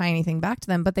that would tie anything back to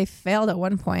them. But they failed at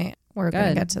one point. We're going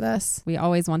to get to this. We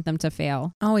always want them to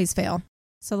fail. Always fail.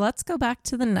 So let's go back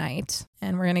to the night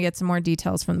and we're going to get some more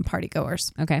details from the party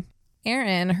goers. Okay.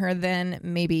 Aaron, her then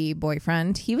maybe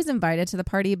boyfriend, he was invited to the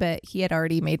party, but he had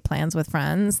already made plans with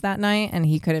friends that night and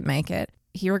he couldn't make it.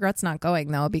 He regrets not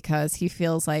going though, because he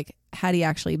feels like had he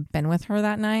actually been with her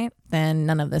that night, then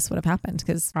none of this would have happened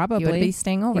because he would be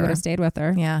staying over. He would have stayed with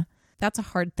her. Yeah. That's a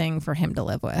hard thing for him to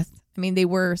live with. I mean, they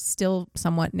were still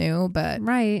somewhat new, but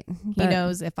he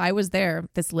knows if I was there,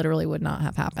 this literally would not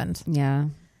have happened. Yeah.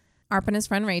 Arpana's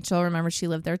friend Rachel, remember she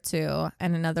lived there too,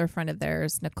 and another friend of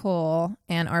theirs, Nicole,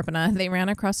 and Arpana, they ran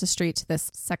across the street to this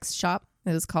sex shop.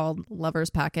 It was called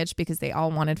Lover's Package because they all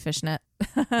wanted fishnet.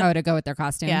 To go with their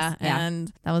costumes. Yeah,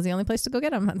 and that was the only place to go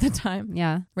get them at the time.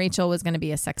 Yeah. Rachel was going to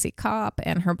be a sexy cop,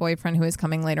 and her boyfriend, who was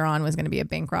coming later on, was going to be a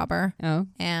bank robber. Oh.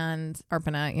 And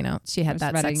Arpana, she had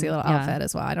that sexy little outfit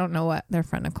as well. I don't know what their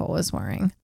friend Nicole was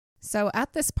wearing. So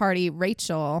at this party,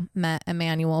 Rachel met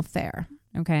Emmanuel Fair.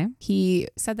 Okay. He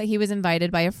said that he was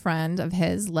invited by a friend of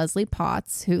his, Leslie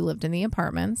Potts, who lived in the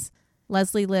apartments.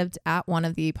 Leslie lived at one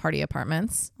of the party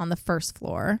apartments on the first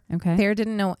floor. Okay. Thayer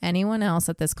didn't know anyone else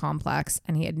at this complex,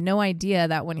 and he had no idea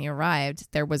that when he arrived,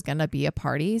 there was going to be a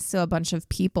party. So a bunch of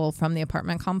people from the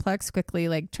apartment complex quickly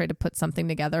like tried to put something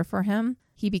together for him.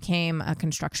 He became a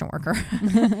construction worker.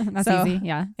 That's easy.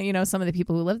 Yeah. You know, some of the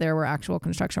people who lived there were actual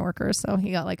construction workers. So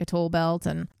he got like a tool belt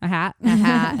and a hat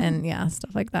and yeah,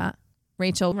 stuff like that.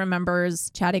 Rachel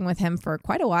remembers chatting with him for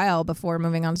quite a while before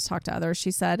moving on to talk to others. She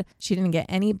said she didn't get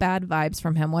any bad vibes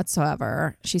from him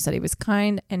whatsoever. She said he was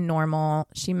kind and normal.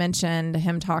 She mentioned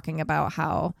him talking about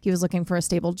how he was looking for a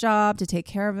stable job to take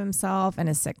care of himself and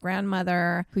his sick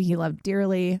grandmother, who he loved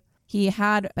dearly. He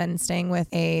had been staying with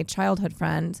a childhood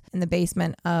friend in the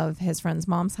basement of his friend's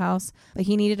mom's house, but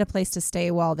he needed a place to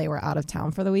stay while they were out of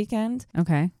town for the weekend.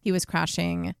 Okay. He was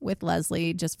crashing with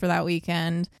Leslie just for that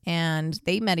weekend, and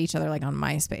they met each other like on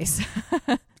MySpace.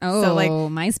 Oh, so like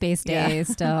MySpace days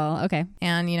still. Okay.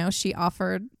 And, you know, she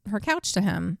offered her couch to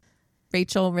him.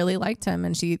 Rachel really liked him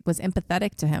and she was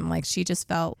empathetic to him. Like she just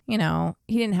felt, you know,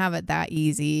 he didn't have it that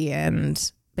easy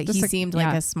but just he seemed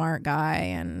like a smart guy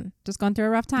and just going through a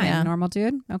rough time. Yeah. Normal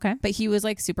dude. Okay. But he was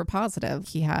like super positive.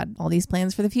 He had all these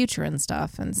plans for the future and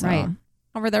stuff. And so,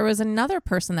 However, there was another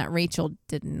person that Rachel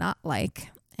did not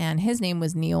like, and his name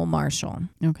was Neil Marshall.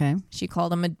 Okay. She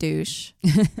called him a douche.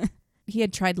 He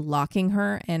had tried locking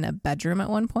her in a bedroom at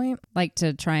one point. Like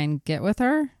to try and get with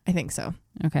her? I think so.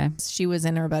 Okay. She was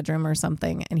in her bedroom or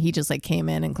something, and he just like came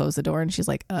in and closed the door, and she's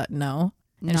like, no.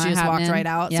 And she just walked right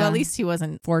out. Yeah. So at least he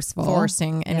wasn't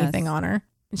forcing anything on her.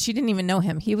 And she didn't even know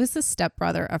him. He was the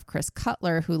stepbrother of Chris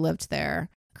Cutler, who lived there.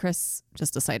 Chris,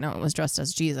 just a side note, was dressed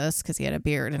as Jesus because he had a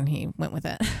beard and he went with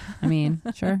it. I mean,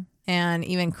 sure. And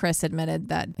even Chris admitted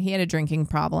that he had a drinking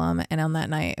problem. And on that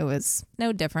night, it was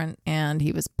no different. And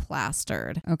he was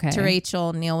plastered. Okay. To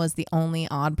Rachel, Neil was the only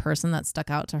odd person that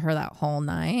stuck out to her that whole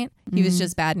night. He was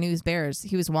just bad news bears.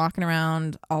 He was walking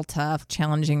around all tough,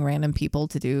 challenging random people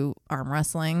to do arm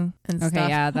wrestling and stuff. Okay,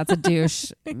 yeah, that's a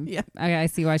douche. Yeah. I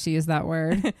see why she used that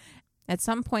word. At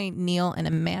some point, Neil and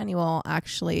Emmanuel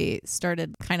actually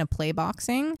started kind of play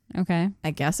boxing. Okay.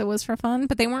 I guess it was for fun,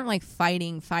 but they weren't like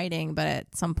fighting. But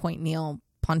at some point, Neil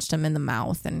punched him in the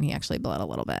mouth and he actually bled a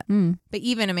little bit. But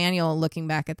even Emmanuel, looking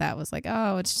back at that, was like,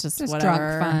 oh, it's just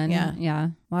whatever. Drunk fun. Yeah. Yeah.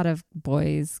 A lot of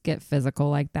boys get physical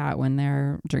like that when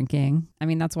they're drinking. I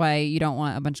mean, that's why you don't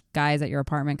want a bunch of guys at your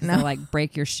apartment because they'll like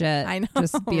break your shit. I know.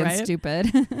 Just being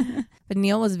stupid. But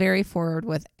Neil was very forward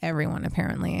with everyone,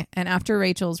 apparently. And after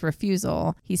Rachel's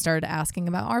refusal, he started asking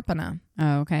about Arpana.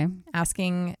 Oh, okay.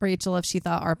 Asking Rachel if she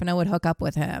thought Arpana would hook up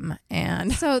with him.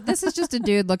 And so this is just a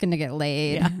dude looking to get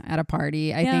laid at a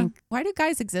party, I think. Why do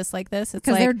guys exist like this? It's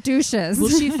because they're douches. Will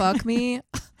she fuck me?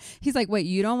 He's like, wait,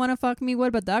 you don't want to fuck me? What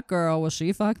about that girl? Will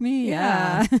she fuck me?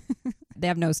 Yeah. They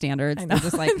have no standards. They're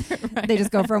just like, they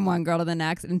just go from one girl to the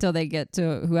next until they get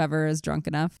to whoever is drunk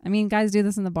enough. I mean, guys do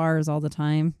this in the bars all the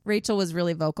time. Rachel was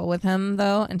really vocal with him,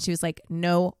 though. And she was like,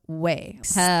 no way.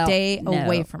 Stay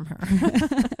away from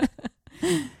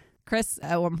her. Chris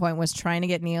at one point was trying to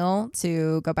get Neil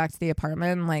to go back to the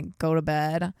apartment and like go to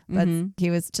bed, but he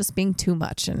was just being too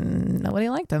much and nobody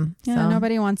liked him. Yeah, so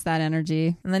nobody wants that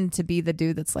energy. And then to be the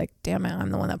dude that's like, damn it, I'm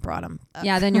the one that brought him up.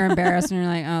 Yeah, then you're embarrassed and you're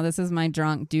like, oh, this is my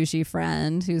drunk douchey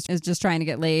friend who is just trying to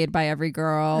get laid by every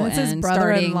girl. And it's his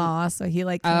brother-in-law, so he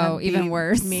like even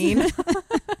worse. Mean.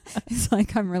 He's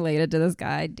like, I'm related to this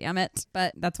guy, damn it.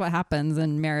 But that's what happens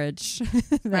in marriage,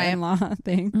 the in-law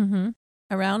thing.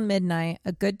 Around midnight,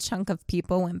 a good chunk of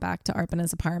people went back to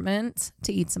Arpana's apartment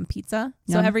to eat some pizza.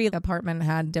 So every apartment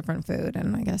had different food,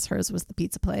 and I guess hers was the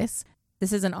pizza place.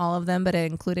 This isn't all of them, but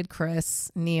it included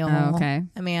Chris, Neil,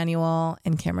 Emmanuel,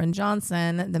 and Cameron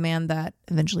Johnson, the man that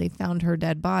eventually found her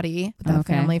dead body with a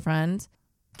family friend.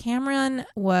 Cameron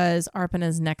was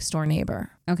Arpana's next door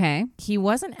neighbor. Okay. He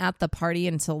wasn't at the party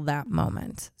until that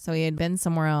moment. So he had been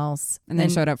somewhere else. And then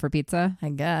showed up for pizza?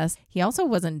 I guess. He also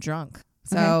wasn't drunk.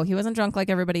 So he wasn't drunk like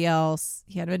everybody else.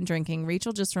 He had been drinking.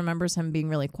 Rachel just remembers him being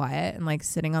really quiet and like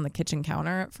sitting on the kitchen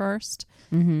counter at first.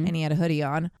 And he had a hoodie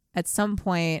on. At some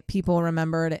point, people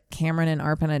remembered Cameron and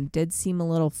Arpana did seem a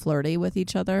little flirty with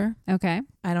each other. Okay.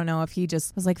 I don't know if he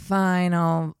just was like, fine,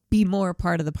 I'll be more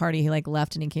part of the party. He like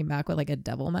left and he came back with like a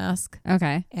devil mask.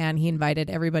 Okay. And he invited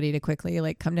everybody to quickly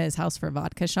like come to his house for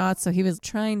vodka shots. So he was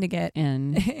trying to get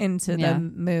into the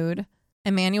mood.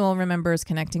 Emmanuel remembers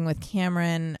connecting with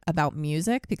Cameron about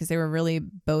music because they were really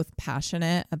both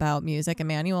passionate about music.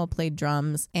 Emmanuel played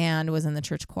drums and was in the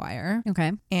church choir.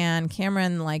 Okay. And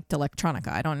Cameron liked electronica.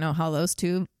 I don't know how those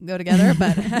two go together,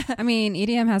 but I mean,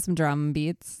 EDM has some drum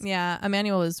beats. Yeah.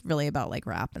 Emmanuel was really about like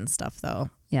rap and stuff though.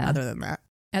 Yeah. Other than that.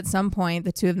 At some point,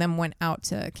 the two of them went out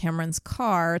to Cameron's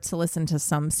car to listen to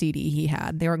some CD he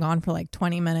had. They were gone for like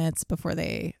 20 minutes before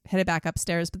they headed back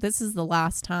upstairs. But this is the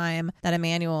last time that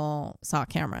Emmanuel saw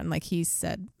Cameron. Like he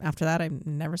said, after that, I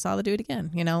never saw the dude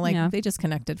again. You know, like they just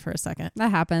connected for a second.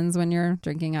 That happens when you're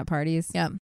drinking at parties. Yeah.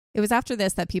 It was after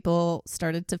this that people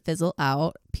started to fizzle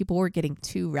out. People were getting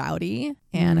too rowdy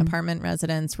and apartment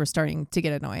residents were starting to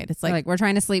get annoyed. It's like we're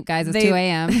trying to sleep, guys. It's 2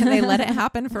 a.m. They let it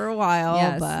happen for a while.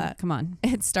 Yes, but come on.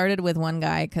 It started with one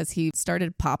guy because he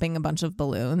started popping a bunch of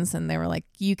balloons and they were like,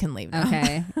 you can leave now.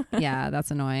 Okay. Yeah,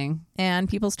 that's annoying. And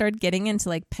people started getting into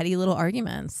like petty little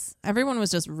arguments. Everyone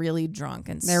was just really drunk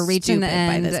and they're reaching the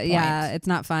end. By this point. Yeah, it's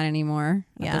not fun anymore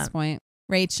at this point.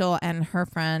 Rachel and her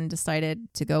friend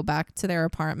decided to go back to their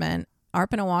apartment.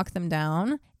 Arpana walked them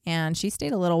down and she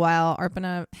stayed a little while.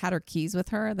 Arpana had her keys with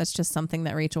her. That's just something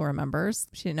that Rachel remembers.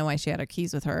 She didn't know why she had her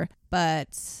keys with her. But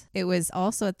it was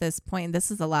also at this point,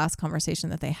 this is the last conversation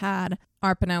that they had.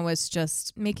 Arpana was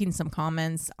just making some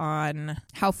comments on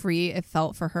how free it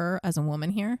felt for her as a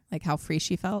woman here, like how free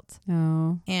she felt.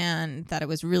 Oh. And that it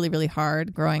was really, really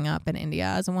hard growing up in India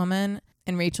as a woman.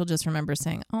 And Rachel just remembers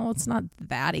saying, oh, it's not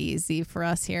that easy for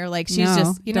us here. Like she's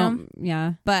just, you know.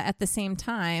 Yeah. But at the same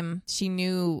time, she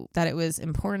knew that it was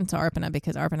important to Arpana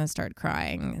because Arpana started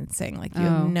crying and saying like, you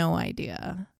have no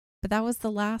idea. But that was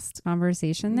the last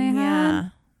conversation they had. Yeah.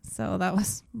 So that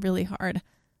was really hard.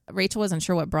 Rachel wasn't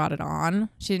sure what brought it on.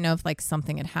 She didn't know if like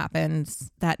something had happened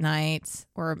that night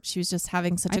or she was just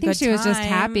having such a good time. I think she was just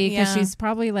happy because she's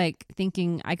probably like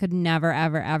thinking I could never,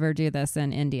 ever, ever do this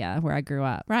in India where I grew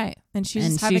up. Right. And she's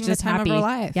just having the time of her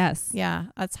life. Yes. Yeah.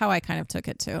 That's how I kind of took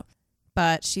it too.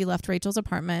 But she left Rachel's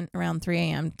apartment around 3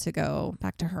 a.m. to go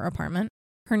back to her apartment.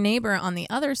 Her neighbor on the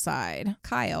other side,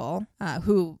 Kyle,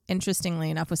 who interestingly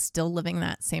enough was still living in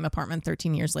that same apartment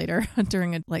 13 years later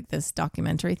during this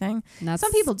documentary thing.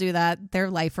 Some people do that. They're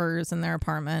lifers in their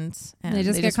apartment. And they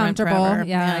just get comfortable.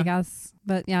 Yeah, I guess.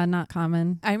 But yeah, not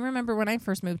common. I remember when I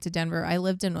first moved to Denver, I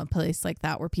lived in a place like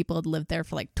that where people had lived there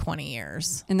for like 20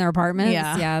 years. In their apartments?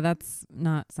 Yeah. Yeah, that's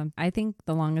not something. I think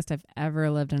the longest I've ever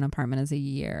lived in an apartment is a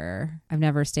year. I've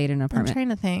never stayed in an apartment. I'm trying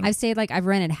to think. I've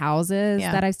rented houses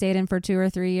that I've stayed in for 2 or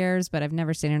 3 years, but I've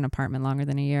never stayed in an apartment longer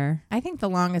than a year. I think the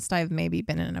longest I've maybe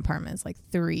been in an apartment is like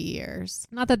 3 years.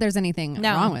 Not that there's anything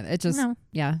wrong with it. It just,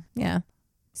 yeah. Yeah.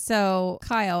 So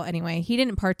Kyle, anyway, he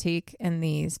didn't partake in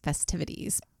these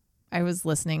festivities. I was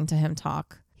listening to him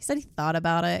talk. He said he thought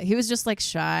about it. He was just like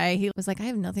shy. He was like, I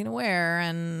have nothing to wear.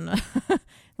 And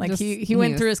like he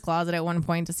went through his closet at one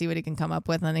point to see what he can come up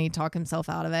with. And then he talked himself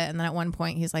out of it. And then at one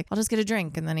point he's like, I'll just get a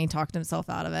drink. And then he talked himself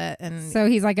out of it. And so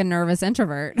he's like a nervous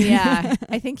introvert. Yeah.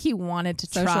 I think he wanted to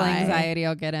try. Social anxiety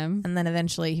will get him. And then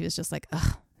eventually he was just like,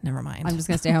 ugh, never mind. I'm just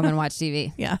going to stay home and watch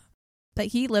TV. Yeah. But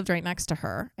he lived right next to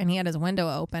her and he had his window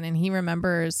open and he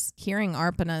remembers hearing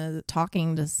Arpana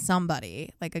talking to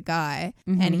somebody, like a guy,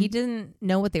 and he didn't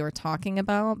know what they were talking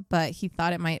about, but he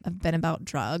thought it might have been about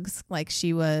drugs. Like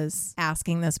she was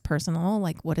asking this person, oh,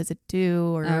 like, what does it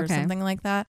do? Or something like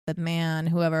that. The man,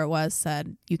 whoever it was,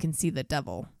 said, you can see the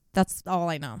devil. That's all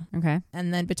I know. Okay.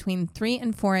 And then between 3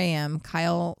 and 4 a.m.,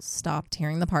 Kyle stopped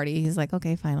hearing the party. He's like,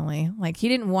 okay, finally. Like he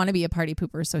didn't want to be a party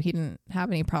pooper, so he didn't have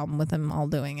any problem with them all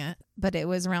doing it. But it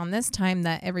was around this time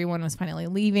that everyone was finally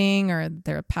leaving or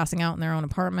they're passing out in their own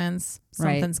apartments.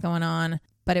 Something's going on.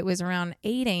 But it was around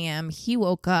 8 a.m. He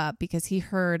woke up because he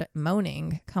heard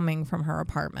moaning coming from her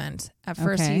apartment. At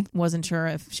first, he wasn't sure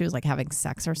if she was like having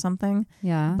sex or something.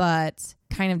 Yeah. But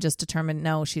kind of just determined,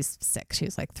 no, she's sick. She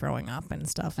was like throwing up and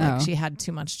stuff. Like she had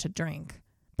too much to drink.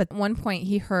 But at one point,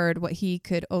 he heard what he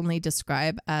could only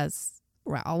describe as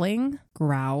growling.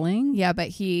 Growling? Yeah, but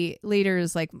he later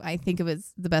is like, I think it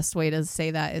was the best way to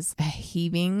say that is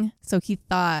heaving. So he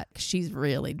thought she's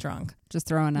really drunk. Just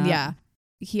throwing up. Yeah.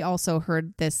 He also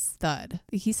heard this thud.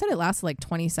 He said it lasted like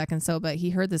 20 seconds, but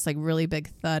he heard this like really big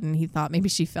thud and he thought maybe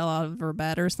she fell out of her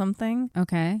bed or something.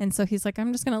 Okay. And so he's like,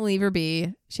 I'm just going to leave her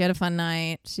be. She had a fun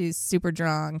night. She's super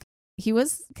drunk. He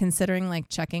was considering like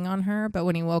checking on her, but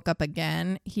when he woke up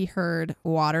again, he heard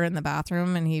water in the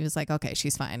bathroom and he was like, okay,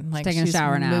 she's fine. Like she's taking a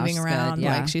shower now. Moving around. Good.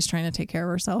 Yeah. Like she's trying to take care of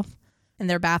herself. And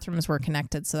their bathrooms were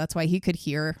connected. So that's why he could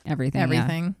hear everything.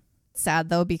 Yeah. Sad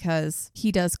though, because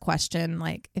he does question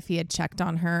like if he had checked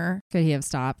on her, could he have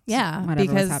stopped? Yeah, whatever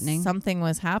because was happening. Something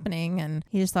was happening and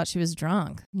he just thought she was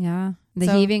drunk. Yeah, the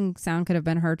heaving sound could have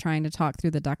been her trying to talk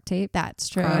through the duct tape. That's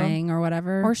true. Crying or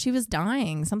whatever, or she was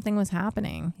dying. Something was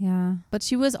happening. Yeah, but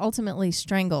she was ultimately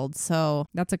strangled. So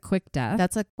that's a quick death.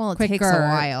 It takes a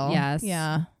while. Yes.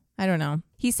 Yeah. I don't know.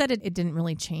 He said it didn't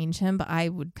really change him, but I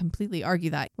would completely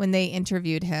argue that. When they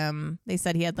interviewed him, they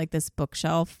said he had like this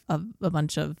bookshelf of a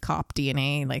bunch of cop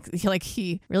DNA. Like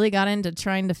he really got into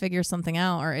trying to figure something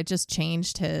out, or it just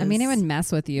changed his... I mean, it would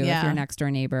mess with you if your next door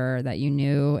neighbor that you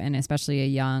knew, and especially a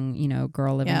young,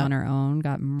 girl living on her own,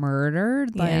 got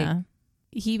murdered.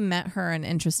 He met her an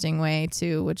interesting way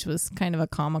too, which was kind of a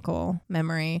comical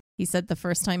memory. He said the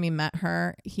first time he met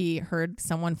her, he heard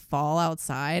someone fall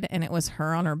outside, and it was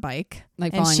her on her bike.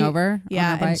 Like falling over?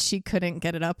 Yeah, and she couldn't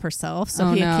get it up herself.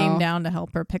 So he came down to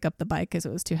help her pick up the bike because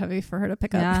it was too heavy for her to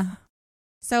pick up.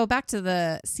 So back to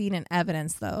the scene and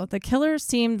evidence, though. The killers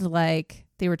seemed like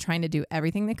they were trying to do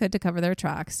everything they could to cover their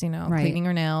tracks, cleaning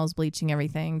her nails, bleaching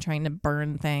everything, trying to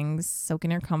burn things,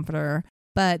 soaking her comforter.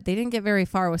 But they didn't get very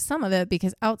far with some of it,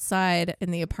 because outside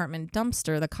in the apartment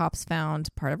dumpster, the cops found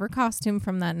part of her costume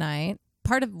from that night,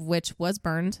 part of which was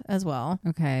burned as well.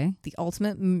 Okay. The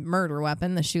ultimate murder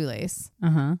weapon, the shoelace,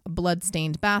 a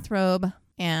blood-stained bathrobe,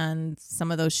 and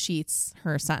some of those sheets,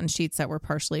 her satin sheets that were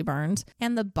partially burned,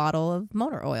 and the bottle of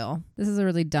motor oil. This is a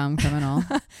really dumb criminal.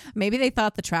 Maybe they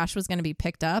thought the trash was going to be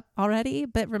picked up already,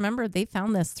 but remember, they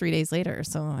found this 3 days later,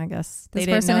 so I guess this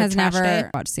person has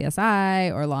never watched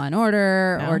CSI or Law and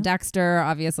Order or Dexter,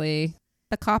 obviously.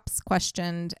 The cops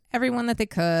questioned everyone that they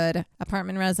could,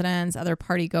 apartment residents, other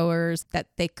party goers that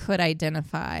they could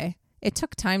identify. It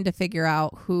took time to figure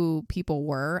out who people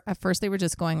were. At first, they were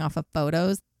just going off of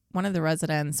photos. One of the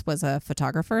residents was a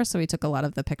photographer, so he took a lot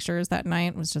of the pictures that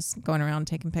night, was just going around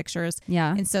taking pictures.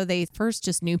 Yeah. And so they first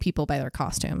just knew people by their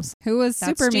costumes. Who was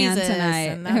Superman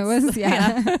tonight? Who was,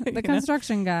 the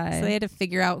construction guy. So they had to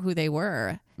figure out who they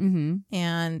were. Mm-hmm.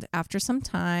 And after some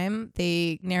time,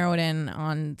 they narrowed in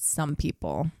on some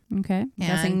people. Okay. I'm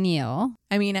guessing Neil.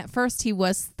 I mean, at first he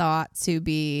was thought to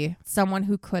be someone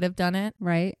who could have done it.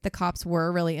 Right. The cops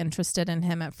were really interested in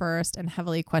him at first and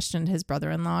heavily questioned his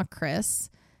brother-in-law, Chris.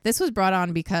 This was brought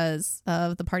on because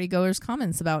of the partygoers'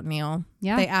 comments about Neil.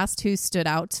 Yeah. They asked who stood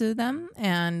out to them,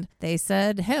 and they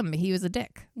said him. He was a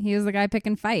dick. He was the guy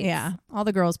picking fights. Yeah. All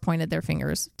the girls pointed their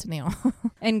fingers to Neil.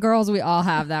 And girls, we all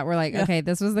have that. We're like, okay,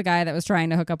 this was the guy that was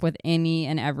trying to hook up with any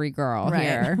and every girl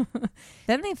here.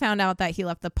 Then they found out that he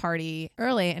left the party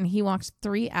early, and he walked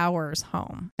 3 hours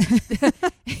home.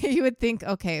 You would think,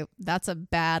 okay, that's a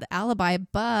bad alibi,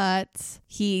 but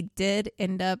he did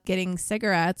end up getting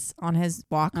cigarettes on his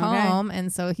walk home,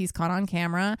 and so he's caught on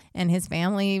camera, and his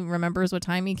family remembers what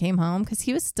time he came home because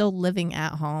he was still living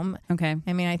at home. Okay.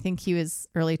 I mean, I think he was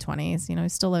early 20s.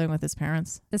 He's still living with his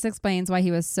parents. This explains why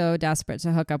he was so desperate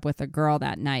to hook up with a girl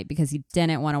that night, because he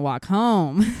didn't want to walk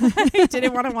home. He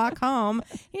didn't want to walk home.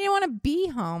 He didn't want to be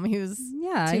home. He was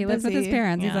he lives with his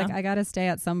parents. He's like, I got to stay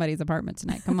at somebody's apartment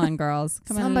tonight. Come on, girls.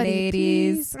 Come on,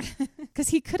 ladies. Because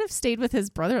he could have stayed with his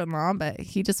brother-in-law, but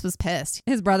he just was pissed.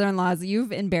 His brother-in-law's,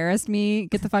 you've embarrassed me.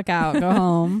 Get the fuck out. Go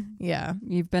home. Yeah.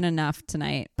 You've been enough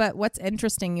tonight. But what's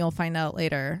interesting, you'll find out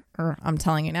later, or I'm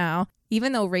telling you now,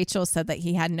 even though Rachel said that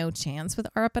he had no chance with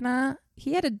Arpana,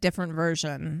 he had a different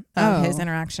version of his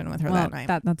interaction with her that night.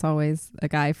 That's always a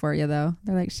guy for you, though.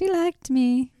 They're like, she liked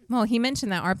me. Well, he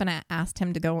mentioned that Arpana asked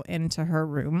him to go into her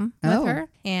room with her,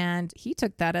 and he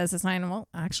took that as a sign, well,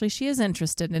 actually, she is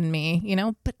interested in me,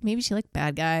 but maybe she liked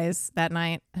bad guys that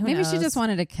night. Who knows? She just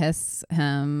wanted to kiss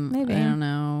him. Maybe. I don't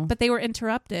know. But they were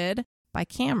interrupted by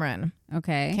Cameron.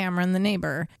 Okay. Cameron, the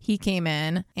neighbor. He came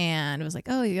in and was like,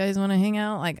 oh, you guys want to hang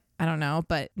out? Like, I don't know.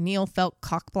 But Neil felt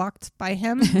cock-blocked by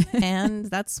him. And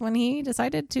that's when he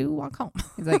decided to walk home.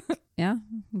 He's like, yeah,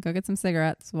 go get some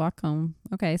cigarettes, walk home.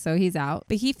 Okay, so he's out.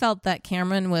 But he felt that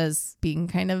Cameron was being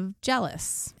kind of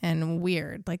jealous and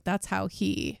weird. Like, that's how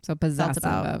he possessive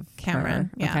felt about of Cameron.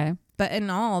 Her. Yeah. Okay. But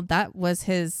in all, that was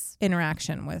his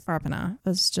interaction with Arpana. It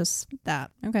was just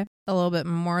that. Okay. A little bit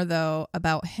more, though,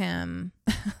 about him.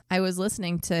 I was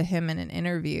listening to him in an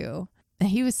interview, and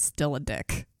he was still a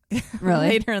dick. Really?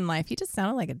 Later in life, he just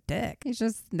sounded like a dick. He's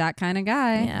just that kind of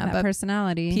guy. Yeah, that but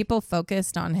personality. People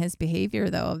focused on his behavior,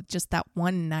 though, of just that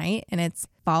one night, and it's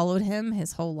followed him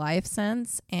his whole life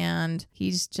since, and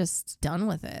he's just done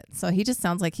with it. So he just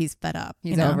sounds like he's fed up.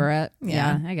 He's over it.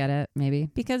 Yeah, I get it. Maybe.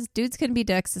 Because dudes can be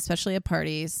dicks, especially at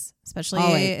parties,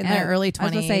 especially in their early 20s. I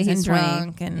was gonna say he's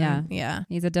drunk. And yeah.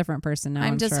 He's a different person now.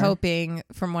 I'm just hoping,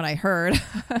 from what I heard,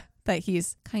 that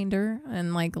he's kinder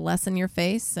and like less in your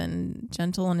face and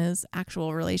gentle in his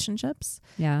actual relationships.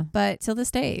 Yeah. But till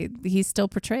this day, he's still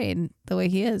portrayed the way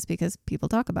he is because people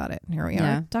talk about it. Here we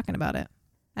are talking about it.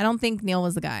 I don't think Neil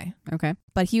was the guy. Okay.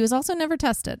 But he was also never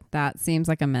tested. That seems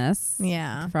like a miss.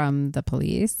 Yeah. From the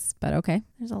police, but okay.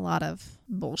 There's a lot of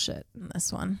bullshit in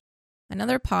this one.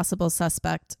 Another possible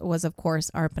suspect was, of course,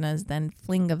 Arpana's then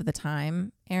fling of the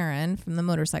time, Aaron, from the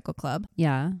motorcycle club.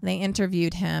 Yeah. They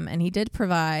interviewed him, and he did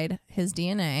provide his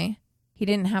DNA. He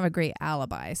didn't have a great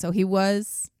alibi, so he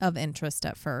was of interest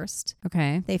at first.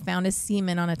 Okay. They found his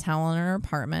semen on a towel in her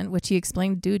apartment, which he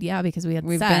explained, dude, yeah, because we've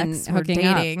sex, been we're hooking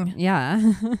dating. Up.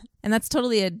 Yeah. And that's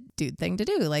totally a dude thing to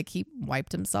do. Like, he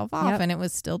wiped himself off, and it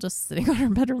was still just sitting on her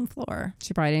bedroom floor.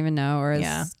 She probably didn't even know, or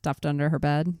is stuffed under her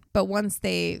bed. But once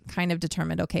they kind of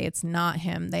determined, okay, it's not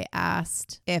him, they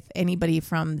asked if anybody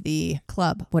from the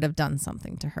club would have done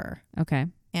something to her. Okay.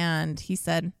 And he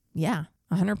said, yeah,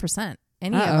 100%.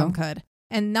 Any of them could.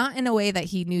 And not in a way that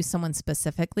he knew someone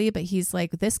specifically, but he's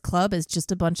like, this club is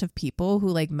just a bunch of people who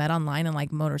like met online and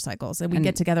like motorcycles, and we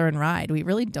get together and ride. We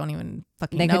really don't even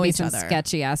fucking know each other. They could be some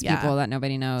sketchy ass people that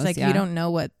nobody knows. It's like you don't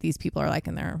know what these people are like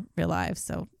in their real lives,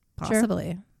 so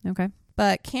possibly. Sure. Okay.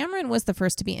 But Cameron was the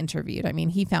first to be interviewed. I mean,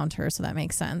 he found her, so that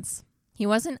makes sense. He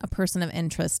wasn't a person of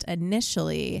interest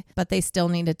initially, but they still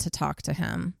needed to talk to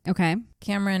him. Okay.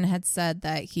 Cameron had said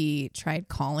that he tried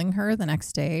calling her the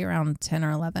next day around 10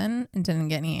 or 11 and didn't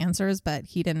get any answers, but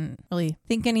he didn't really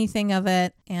think anything of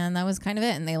it. And that was kind of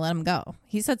it. And they let him go.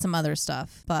 He said some other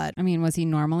stuff, but... I mean, was he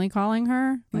normally calling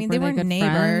her? I mean, they were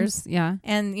neighbors. Friends? Yeah.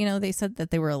 And, you know, they said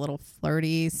that they were a little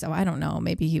flirty. So I don't know.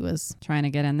 Maybe he was... trying to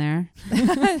get in there.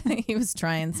 He was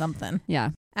trying something.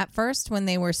 Yeah. At first, when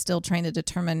they were still trying to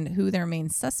determine who their main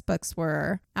suspects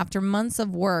were, after months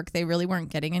of work, they really weren't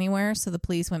getting anywhere. So the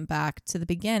police went back to the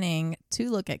beginning to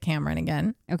look at Cameron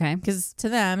again. Okay. Because to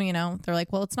them, you know, they're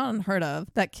like, well, it's not unheard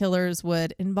of that killers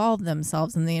would involve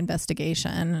themselves in the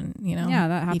investigation. And, you know, yeah,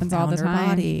 that happens all the time. Her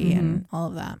body and all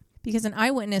of that. Because an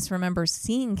eyewitness remembers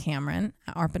seeing Cameron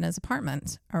at Arpana's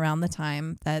apartment around the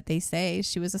time that they say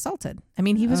she was assaulted. I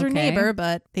mean, he was her neighbor,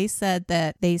 but they said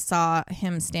that they saw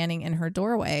him standing in her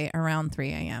doorway around 3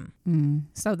 a.m.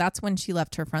 So that's when she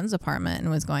left her friend's apartment and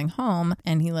was going home,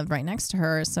 and he lived right next to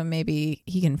her. So maybe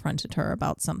he confronted her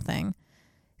about something.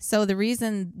 So the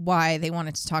reason why they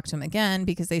wanted to talk to him again,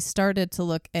 because they started to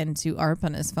look into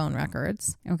Arpana's phone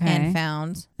records and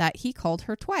found that he called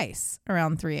her twice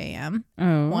around 3 a.m.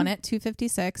 One at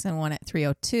 2:56 and one at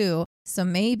 3:02. So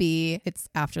maybe it's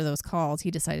after those calls,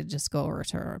 he decided to just go over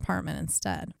to her apartment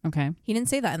instead. Okay. He didn't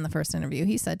say that in the first interview.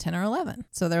 He said 10 or 11.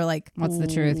 So they're like, what's the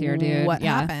truth here, dude? What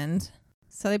happened?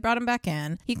 So they brought him back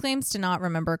in. He claims to not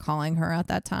remember calling her at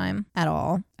that time at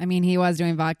all. I mean, he was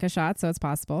doing vodka shots, so it's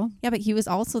possible. Yeah, but he was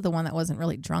also the one that wasn't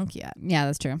really drunk yet. Yeah,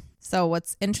 that's true. So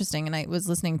what's interesting, and I was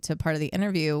listening to part of the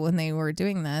interview when they were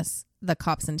doing this, the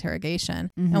cop's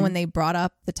interrogation. And when they brought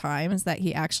up the times that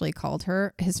he actually called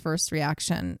her, his first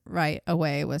reaction right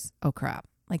away was, oh, crap.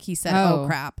 Like he said, oh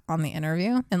crap, on the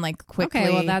interview, and like quickly.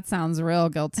 Okay, well, that sounds real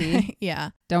guilty. Yeah.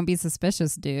 Don't be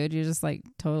suspicious, dude. You're just like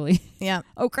totally. Yeah.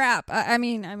 Oh crap. I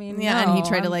mean. Yeah, no, and he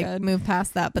tried to move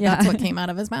past that, but that's what came out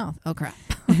of his mouth. Oh crap.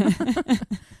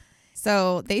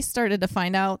 So they started to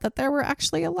find out that there were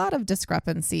actually a lot of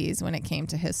discrepancies when it came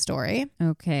to his story.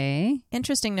 Okay.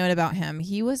 Interesting note about him.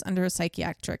 He was under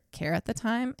psychiatric care at the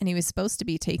time, and he was supposed to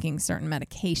be taking certain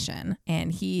medication,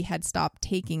 and he had stopped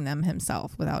taking them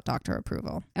himself without doctor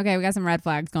approval. Okay, we got some red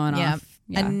flags going off.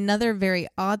 Yeah. Another very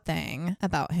odd thing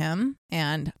about him,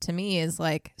 and to me is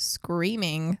like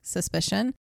screaming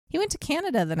suspicion. He went to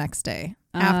Canada the next day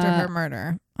after her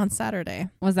murder on Saturday.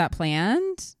 Was that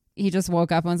planned? He just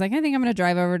woke up and was like, I think I'm going to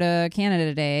drive over to Canada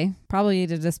today, probably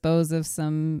to dispose of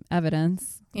some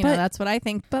evidence. You know, that's what I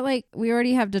think. But like, we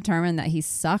already have determined that he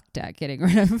sucked at getting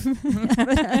rid of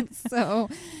evidence. So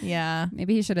yeah,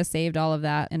 maybe he should have saved all of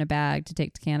that in a bag to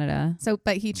take to Canada. So,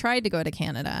 but he tried to go to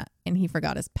Canada and he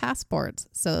forgot his passport.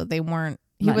 So he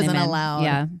wasn't allowed.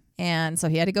 Yeah. And so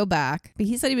he had to go back. But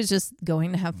he said he was just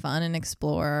going to have fun and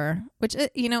explore, which,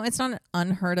 you know, it's not an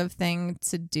unheard of thing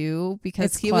to do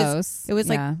because it was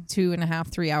like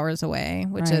 2.5, 3 hours away,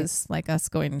 which is like us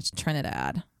going to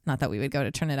Trinidad. Not that we would go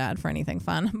to Trinidad for anything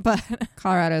fun, but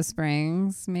Colorado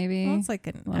Springs, maybe. Well, it's like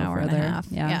an hour and a half.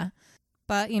 Yeah.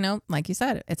 But, you know, like you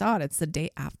said, it's odd. It's the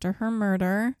day after her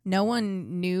murder. No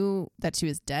one knew that she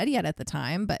was dead yet at the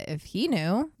time. But if he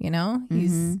knew, you know,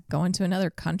 he's going to another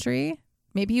country.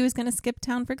 Maybe he was going to skip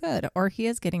town for good, or he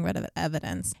is getting rid of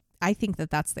evidence. I think that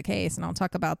that's the case, and I'll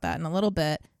talk about that in a little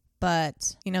bit.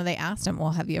 But, you know, they asked him,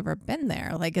 well, have you ever been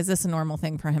there? Like, is this a normal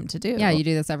thing for him to do? Yeah, you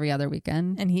do this every other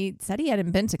weekend. And he said he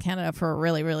hadn't been to Canada for a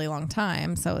really, really long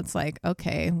time. So it's like,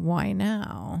 okay, why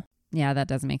now? Yeah, that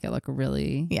does make it look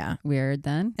really weird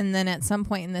then. And then at some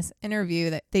point in this interview,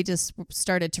 that they just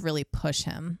started to really push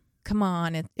him. Come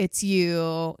on, it's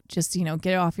you. Just, you know,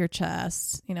 get it off your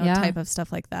chest, you know, type of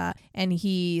stuff like that. And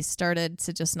he started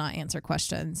to just not answer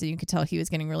questions. And you could tell he was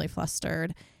getting really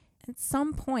flustered. At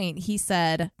some point, he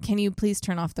said, "Can you please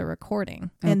turn off the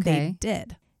recording?" And they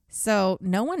did. So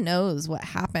no one knows what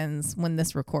happens when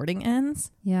this recording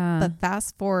ends. Yeah. But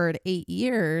fast forward 8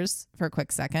 years for a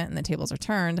quick second and the tables are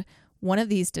turned. One of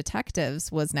these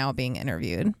detectives was now being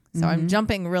interviewed. So I'm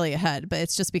jumping really ahead, but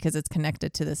it's just because it's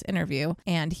connected to this interview.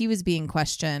 And he was being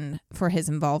questioned for his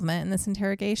involvement in this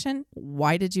interrogation.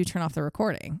 Why did you turn off the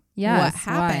recording? Yes, what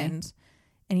happened? Why?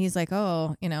 And he's like,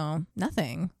 oh,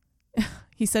 nothing.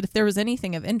 He said if there was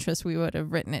anything of interest, we would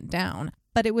have written it down.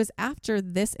 But it was after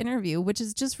this interview, which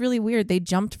is just really weird. They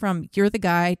jumped from, you're the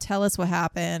guy, tell us what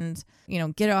happened,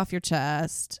 get it off your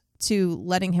chest, to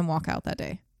letting him walk out that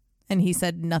day. And he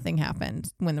said nothing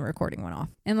happened when the recording went off.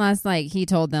 Unless he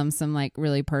told them some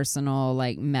really personal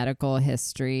medical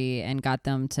history and got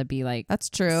them to be that's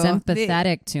true,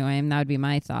 sympathetic to him. That would be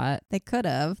my thought. They could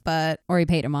have, but or he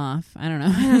paid him off. I don't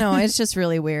know. I don't know. It's just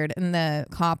really weird. And the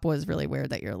cop was really weird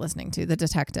that you're listening to. The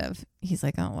detective, he's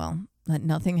like, oh well,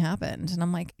 nothing happened. And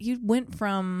I'm like, you went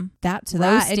from that to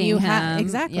that, and you had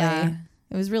exactly. Yeah.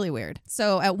 It was really weird.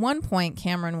 So at one point,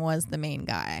 Cameron was the main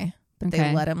guy. But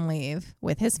they let him leave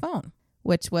with his phone,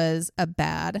 which was a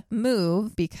bad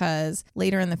move because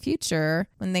later in the future,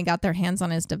 when they got their hands on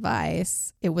his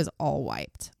device, it was all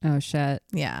wiped. Oh, shit.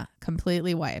 Yeah,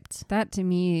 completely wiped. That to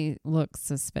me looks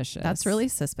suspicious. That's really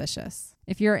suspicious.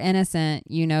 If you're innocent,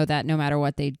 you know that no matter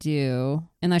what they do,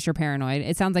 unless you're paranoid,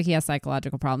 it sounds like he has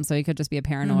psychological problems. So he could just be a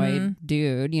paranoid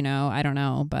dude, I don't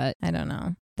know, but I don't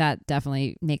know. That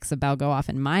definitely makes a bell go off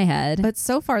in my head. But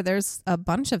so far, there's a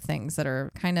bunch of things that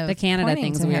are kind of the Canada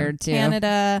thing's weird too.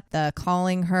 Canada, the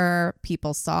calling her,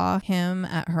 people saw him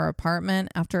at her apartment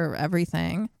after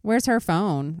everything. Where's her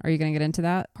phone? Are you going to get into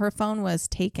that? Her phone was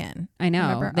taken. I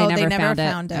know. Remember? They never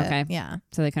found it. Okay. Yeah.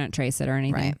 So they couldn't trace it or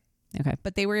anything. Right. Okay.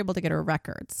 But they were able to get her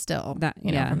records still,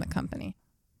 from the company.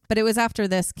 But it was after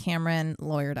this, Cameron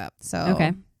lawyered up. So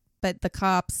okay. But the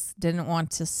cops didn't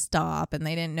want to stop and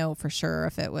they didn't know for sure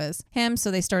if it was him. So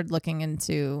they started looking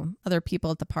into other people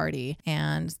at the party.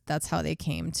 And that's how they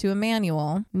came to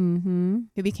Emmanuel, who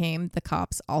became the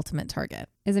cops' ultimate target.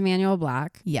 Is Emmanuel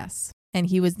black? Yes. And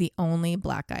he was the only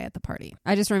black guy at the party.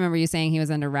 I just remember you saying he was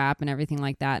into rap and everything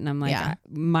like that. And I'm like,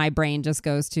 my brain just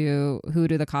goes to who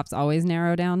do the cops always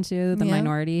narrow down to? The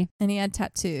minority. And he had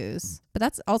tattoos. But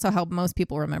that's also how most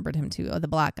people remembered him too. Oh, the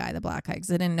black guy, because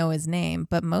they didn't know his name.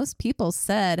 But most people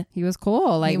said he was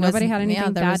cool. Nobody had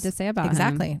anything bad to say about him.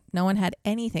 Exactly. No one had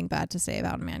anything bad to say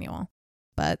about Emmanuel.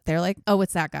 But they're like, oh,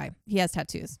 it's that guy. He has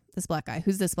tattoos. This black guy.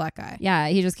 Who's this black guy? Yeah,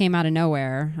 he just came out of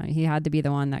nowhere. He had to be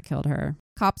the one that killed her.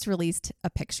 Cops released a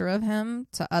picture of him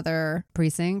to other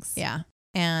precincts. Yeah.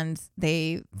 And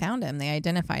they found him. They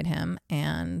identified him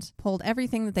and pulled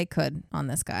everything that they could on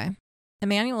this guy.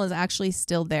 Emmanuel is actually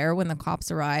still there when the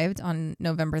cops arrived on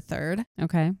November 3rd.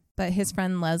 Okay. But his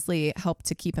friend Leslie helped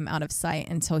to keep him out of sight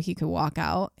until he could walk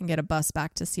out and get a bus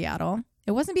back to Seattle.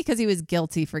 It wasn't because he was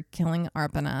guilty for killing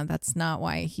Arpana. That's not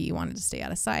why he wanted to stay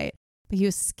out of sight. But he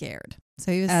was scared.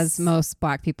 So he was, as most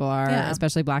black people are,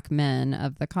 especially black men,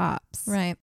 of the cops.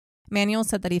 Right. Emmanuel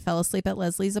said that he fell asleep at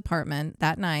Leslie's apartment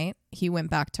that night. He went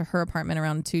back to her apartment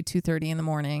around 2:30 in the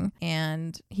morning.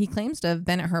 And he claims to have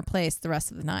been at her place the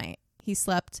rest of the night. He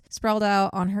slept sprawled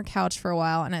out on her couch for a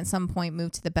while and at some point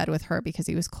moved to the bed with her because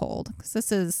he was cold. Because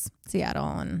this is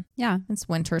Seattle and it's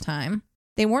winter time.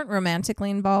 They weren't romantically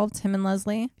involved, him and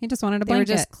Leslie. He just wanted a blanket.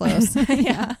 They were just close.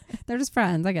 Yeah. They're just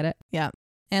friends. I get it. Yeah.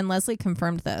 And Leslie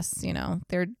confirmed this,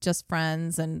 they're just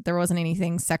friends and there wasn't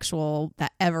anything sexual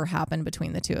that ever happened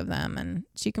between the two of them. And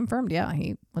she confirmed,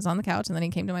 he was on the couch and then he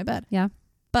came to my bed. Yeah.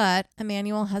 But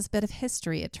Emmanuel has a bit of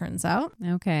history, it turns out.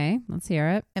 Okay, let's hear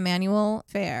it. Emmanuel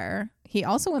Fair. He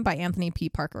also went by Anthony P.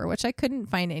 Parker, which I couldn't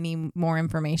find any more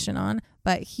information on.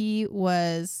 But he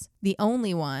was the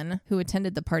only one who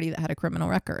attended the party that had a criminal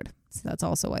record. So that's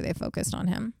also why they focused on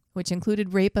him, which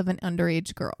included rape of an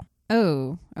underage girl.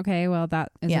 Oh, okay. Well,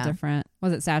 that is different.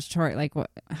 Was it statutory?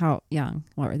 How young?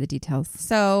 What were the details?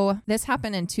 So this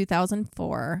happened in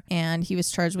 2004 and he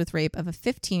was charged with rape of a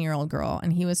 15-year-old girl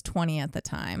and he was 20 at the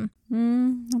time.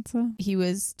 He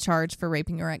was charged for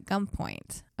raping her at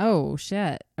gunpoint. Oh,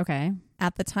 shit. Okay.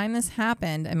 At the time this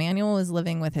happened, Emmanuel was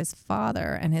living with his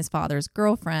father and his father's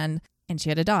girlfriend and she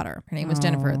had a daughter. Her name was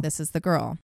Jennifer. This is the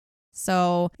girl.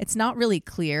 So it's not really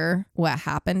clear what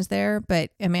happened there,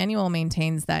 but Emmanuel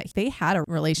maintains that they had a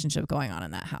relationship going on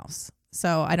in that house.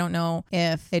 So I don't know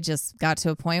if it just got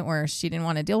to a point where she didn't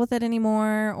want to deal with it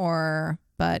anymore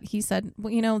but he said,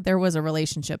 well, there was a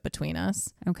relationship between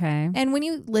us. Okay. And when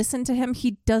you listen to him,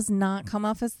 he does not come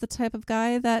off as the type of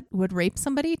guy that would rape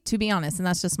somebody, to be honest. And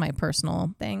that's just my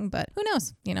personal thing, but who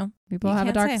knows, People have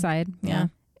a dark side. Yeah.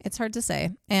 It's hard to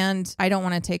say. And I don't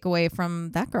want to take away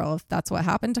from that girl. If that's what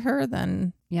happened to her,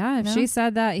 then... Yeah, if she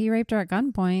said that he raped her at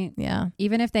gunpoint. Yeah.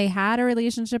 Even if they had a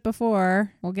relationship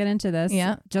before, we'll get into this.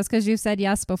 Yeah. Just because you said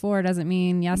yes before doesn't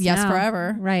mean yes now.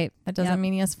 Forever. Right. That doesn't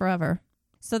mean yes forever.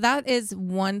 So that is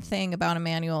one thing about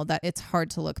Emmanuel that it's hard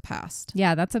to look past.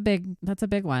 Yeah, that's a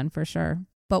big one for sure.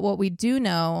 But what we do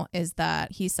know is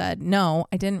that he said, no,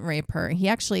 I didn't rape her. He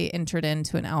actually entered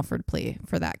into an Alford plea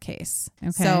for that case.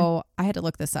 Okay. So I had to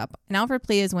look this up. An Alford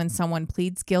plea is when someone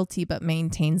pleads guilty but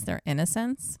maintains their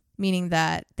innocence, meaning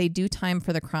that they do time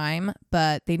for the crime,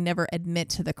 but they never admit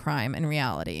to the crime in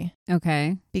reality.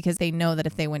 Okay. Because they know that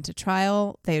if they went to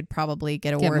trial, they would probably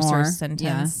get a worse sentence.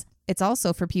 Yeah. It's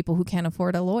also for people who can't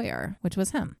afford a lawyer, which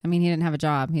was him. I mean, he didn't have a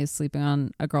job. He was sleeping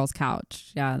on a girl's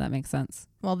couch. Yeah, that makes sense.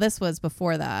 Well, this was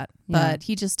before that, but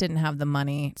he just didn't have the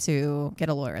money to get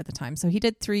a lawyer at the time. So he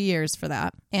did 3 years for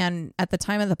that. And at the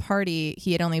time of the party,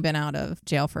 he had only been out of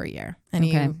jail for a year. And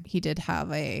he did have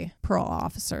a parole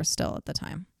officer still at the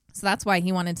time. So that's why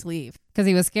he wanted to leave. Because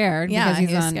he was scared. Yeah, because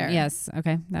he was scared. Yes.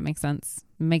 Okay. That makes sense.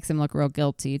 Makes him look real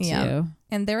guilty too. Yeah.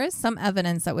 And there is some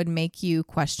evidence that would make you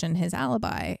question his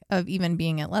alibi of even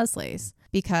being at Leslie's.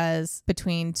 Because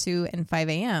between 2 and 5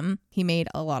 a.m., he made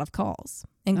a lot of calls,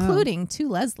 including to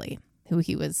Leslie, who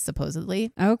he was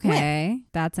supposedly with.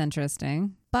 That's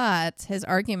interesting. But his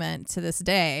argument to this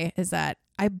day is that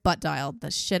I butt dialed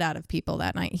the shit out of people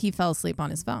that night. He fell asleep on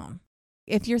his phone.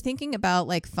 If you're thinking about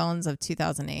like phones of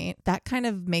 2008, that kind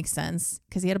of makes sense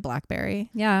because he had a BlackBerry.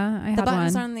 Yeah, I had the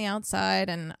buttons one. are on the outside,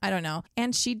 and I don't know.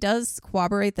 And she does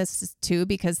corroborate this too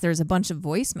because there's a bunch of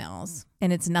voicemails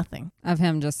and it's nothing of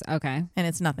him. Just okay, and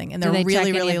it's nothing, and they're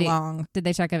really long. Did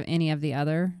they check of any of the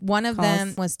other? One of calls?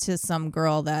 them was to some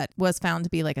girl that was found to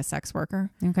be like a sex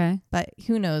worker. Okay, but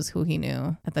who knows who he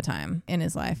knew at the time in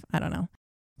his life? I don't know.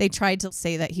 They tried to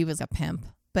say that he was a pimp,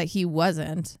 but he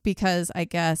wasn't, because I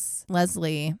guess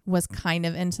Leslie was kind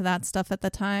of into that stuff at the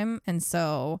time. And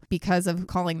so because of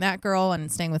calling that girl and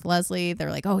staying with Leslie,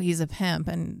 they're like, oh, he's a pimp.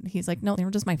 And he's like, no, they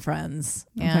were just my friends.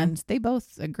 Okay. And they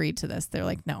both agreed to this. They're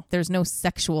like, no, there's no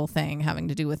sexual thing having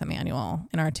to do with Emmanuel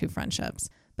in our two friendships.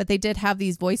 But they did have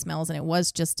these voicemails, and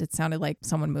it sounded like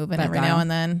someone moving every now and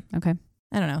then. Okay.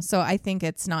 I don't know. So I think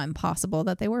it's not impossible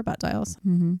that they were butt dials,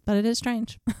 but it is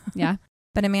strange. Yeah.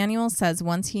 But Emmanuel says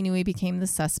once he knew he became the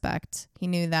suspect, he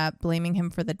knew that blaming him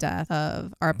for the death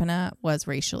of Arpana was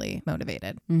racially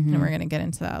motivated. And we're going to get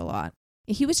into that a lot.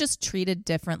 He was just treated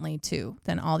differently, too,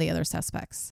 than all the other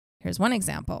suspects. Here's one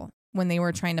example. When they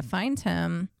were trying to find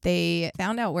him, they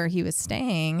found out where he was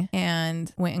staying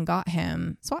and went and got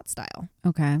him SWAT style.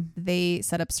 Okay. They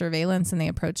set up surveillance and they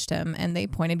approached him and they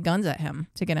pointed guns at him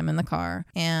to get him in the car.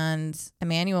 And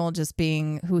Emmanuel, just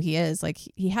being who he is, like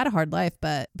he had a hard life,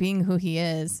 but being who he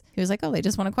is, he was like, oh, they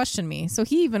just want to question me. So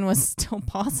he even was still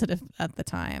positive at the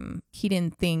time. He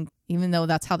didn't think, even though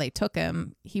that's how they took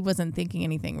him, he wasn't thinking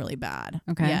anything really bad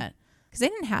yet. Because they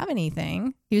didn't have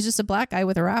anything. He was just a black guy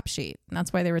with a rap sheet. And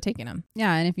that's why they were taking him.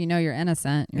 Yeah. And if you know you're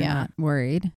innocent, you're not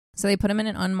worried. So they put him in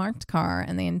an unmarked car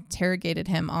and they interrogated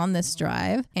him on this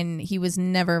drive. And he was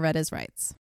never read his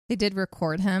rights. They did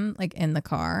record him like in the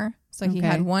car. So he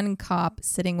had one cop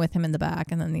sitting with him in the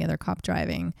back and then the other cop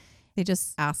driving. They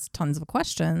just asked tons of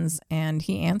questions and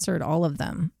he answered all of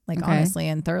them, like honestly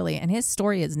and thoroughly. And his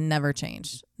story has never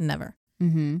changed. Never.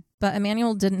 But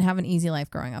Emmanuel didn't have an easy life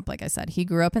growing up. Like I said, he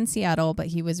grew up in Seattle, but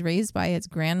he was raised by his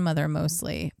grandmother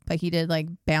mostly. But he did like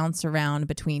bounce around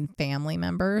between family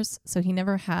members. So he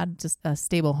never had just a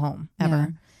stable home ever. Yeah.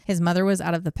 His mother was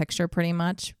out of the picture pretty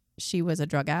much. She was a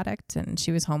drug addict and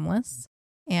she was homeless.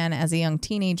 And as a young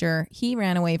teenager, he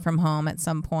ran away from home at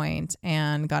some point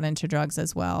and got into drugs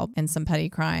as well and some petty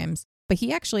crimes. But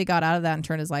he actually got out of that and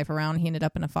turned his life around. He ended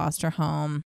up in a foster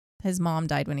home. His mom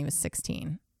died when he was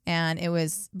 16. And it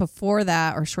was before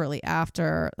that or shortly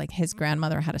after, like his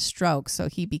grandmother had a stroke. So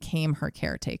he became her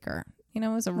caretaker. You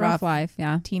know, it was a rough life,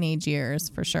 teenage years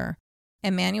for sure.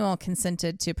 Emmanuel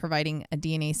consented to providing a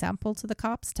DNA sample to the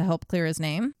cops to help clear his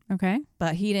name. Okay.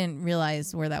 But he didn't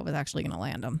realize where that was actually going to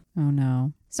land him. Oh,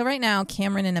 no. So right now,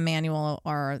 Cameron and Emmanuel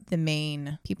are the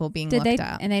main people being looked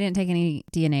at. And they didn't take any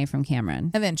DNA from Cameron?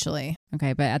 Eventually.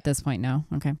 Okay, but at this point, no.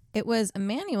 Okay. It was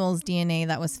Emmanuel's DNA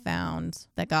that was found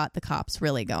that got the cops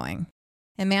really going.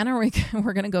 And man,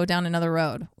 we're going to go down another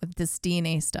road with this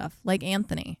DNA stuff, like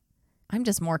Anthony. I'm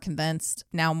just more convinced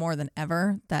now more than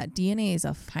ever that DNA is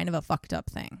a kind of a fucked up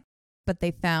thing. But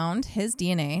they found his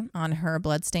DNA on her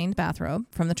bloodstained bathrobe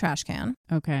from the trash can.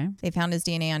 Okay. They found his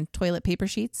DNA on toilet paper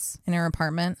sheets in her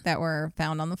apartment that were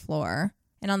found on the floor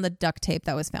and on the duct tape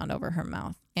that was found over her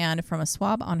mouth. and from a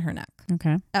swab on her neck.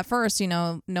 Okay. At first,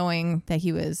 knowing that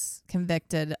he was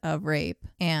convicted of rape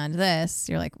and this,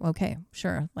 you're like, okay,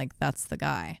 sure, like that's the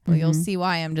guy. Well, you'll see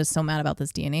why I'm just so mad about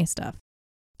this DNA stuff.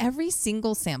 Every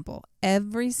single sample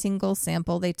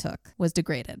they took was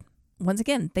degraded. Once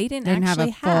again, they didn't actually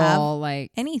have full,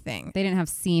 anything. They didn't have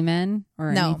semen or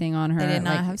anything on her. They did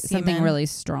not have semen. Something really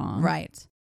strong. Right.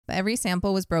 But every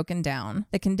sample was broken down.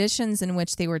 The conditions in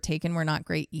which they were taken were not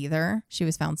great either. She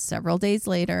was found several days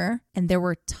later, and there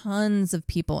were tons of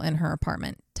people in her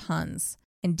apartment. Tons.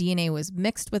 And DNA was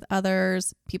mixed with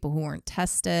others, people who weren't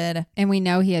tested. And we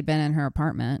know he had been in her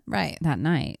apartment that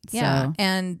night. Yeah. So.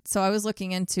 And so I was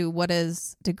looking into what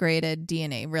is degraded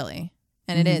DNA really.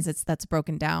 And that's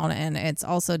broken down. And it's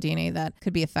also DNA that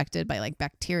could be affected by like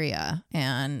bacteria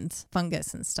and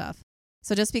fungus and stuff.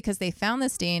 So just because they found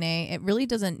this DNA, it really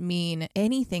doesn't mean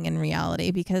anything in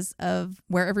reality because of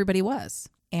where everybody was.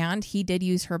 And he did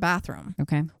use her bathroom.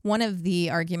 Okay. One of the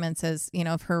arguments is,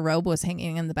 if her robe was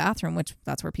hanging in the bathroom, which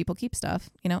that's where people keep stuff,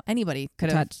 anybody could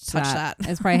have touched that.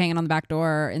 It's probably hanging on the back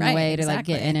door in the way to like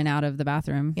get in and out of the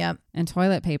bathroom. Yep. And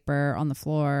toilet paper on the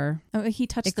floor. Oh, he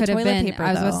touched the toilet paper.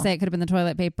 I was supposed to say it could have been the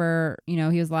toilet paper. He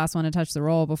was the last one to touch the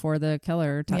roll before the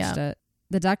killer touched it.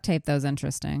 The duct tape, though, is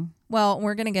interesting. Well,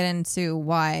 we're going to get into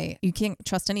why you can't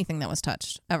trust anything that was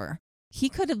touched ever. He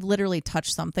could have literally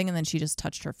touched something and then she just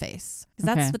touched her face.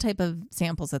 Because that's the type of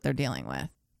samples that they're dealing with.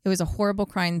 It was a horrible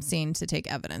crime scene to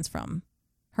take evidence from.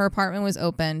 Her apartment was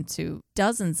open to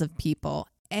dozens of people.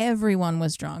 Everyone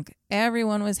was drunk.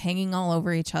 Everyone was hanging all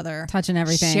over each other. Touching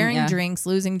everything. Sharing drinks,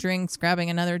 losing drinks, grabbing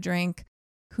another drink.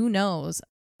 Who knows?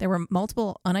 There were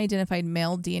multiple unidentified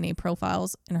male DNA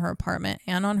profiles in her apartment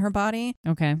and on her body.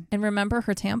 Okay. And remember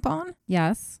her tampon?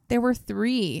 Yes. There were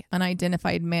 3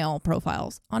 unidentified male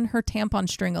profiles on her tampon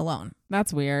string alone.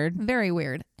 That's weird. Very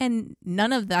weird. And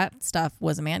none of that stuff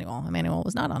was a manual. A manual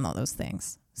was not on all those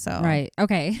things. So right.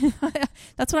 Okay.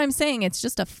 That's what I'm saying. It's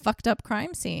just a fucked up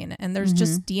crime scene and there's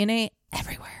just DNA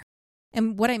everywhere.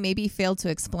 And what I maybe failed to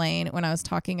explain when I was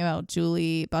talking about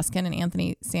Julie Buskin and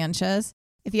Anthony Sanchez,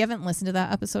 if you haven't listened to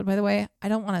that episode, by the way, I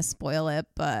don't want to spoil it,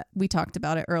 but we talked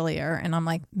about it earlier and I'm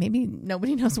like, maybe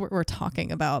nobody knows what we're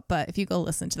talking about. But if you go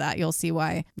listen to that, you'll see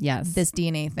why this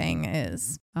DNA thing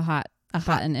is a hot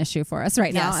an issue for us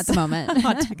right now at the moment.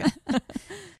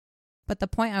 But the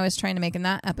point I was trying to make in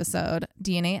that episode,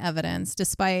 DNA evidence,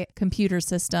 despite computer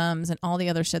systems and all the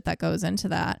other shit that goes into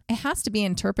that, it has to be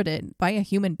interpreted by a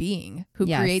human being who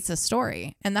creates a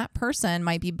story. And that person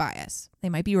might be biased. They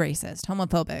might be racist,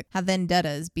 homophobic, have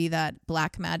vendettas, be that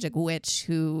black magic witch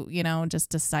who, just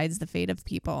decides the fate of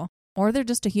people. Or they're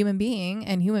just a human being,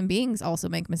 and human beings also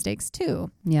make mistakes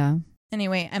too. Yeah.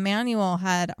 Anyway, Emmanuel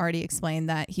had already explained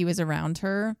that he was around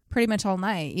her pretty much all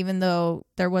night, even though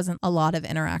there wasn't a lot of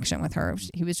interaction with her.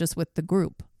 He was just with the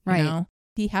group, right?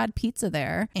 He had pizza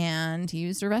there and he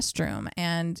used a restroom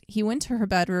and he went to her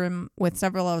bedroom with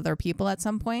several other people at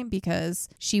some point because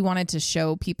she wanted to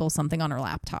show people something on her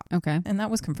laptop. Okay. And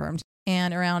that was confirmed.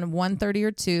 And around 1:30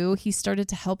 or 2, he started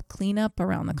to help clean up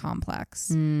around the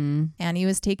complex. And he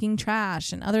was taking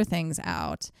trash and other things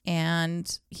out.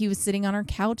 And he was sitting on her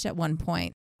couch at one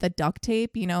point. The duct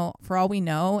tape, for all we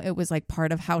know, it was like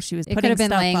part of how she was putting stuff up. It could have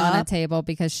been laying on a table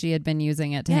because she had been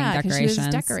using it to hang decorations. She was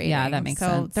decorating. Yeah, that makes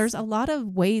sense. So there's a lot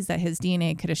of ways that his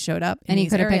DNA could have showed up. And he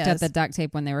could have picked up the duct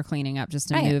tape when they were cleaning up just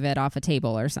to move it off a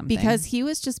table or something. Because he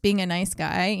was just being a nice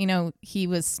guy. He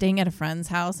was staying at a friend's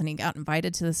house and he got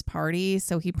invited to this party.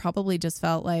 So he probably just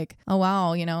felt like, oh,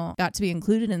 wow, got to be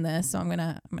included in this. So I'm going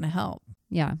to help.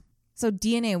 Yeah. So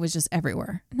DNA was just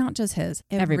everywhere, not just his,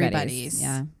 everybody's.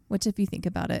 Yeah. Which if you think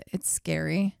about it, it's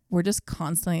scary. We're just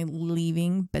constantly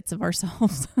leaving bits of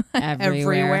ourselves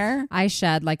everywhere. I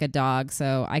shed like a dog,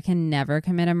 so I can never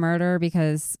commit a murder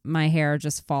because my hair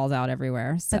just falls out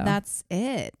everywhere. So. But that's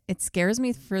it. It scares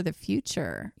me for the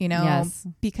future,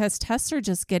 because tests are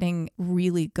just getting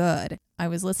really good. I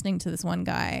was listening to this one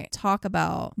guy talk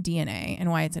about DNA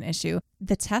and why it's an issue.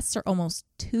 The tests are almost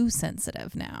too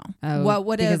sensitive now. Oh,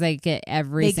 because they get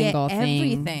every single thing.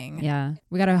 Everything. Yeah.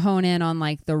 We got to hone in on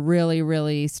like the really,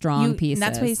 really strong pieces. And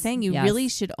that's what he's saying. You really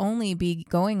should only be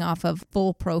going off of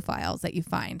full profiles that you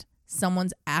find.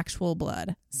 Someone's actual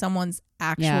blood, someone's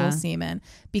actual semen,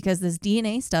 because this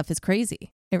DNA stuff is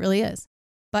crazy. It really is.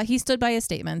 But he stood by his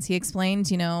statements. He explained,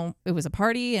 it was a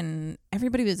party and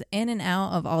everybody was in and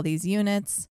out of all these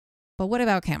units. But what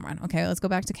about Cameron? Okay, let's go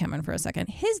back to Cameron for a second.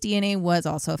 His DNA was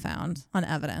also found on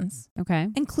evidence. Okay.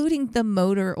 Including the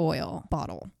motor oil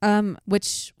bottle,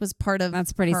 which was part of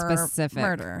that's pretty her specific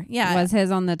murder. Yeah. Was his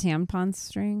on the tampon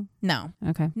string? No.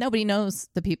 Okay. Nobody knows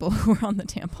the people who were on the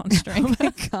tampon string. Oh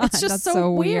my God. It's just that's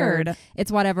so weird.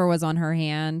 It's whatever was on her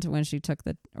hand when she took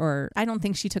I don't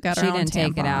think she took out her own tampon. She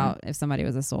didn't take it out if somebody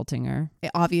was assaulting her.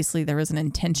 Obviously, there was an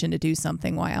intention to do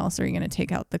something. Why else are you going to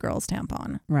take out the girl's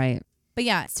tampon? Right. But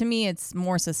yeah, to me, it's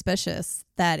more suspicious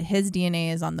that his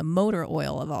DNA is on the motor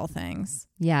oil of all things.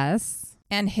 Yes.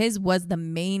 And his was the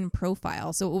main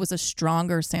profile. So it was a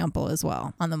stronger sample as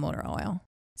well on the motor oil.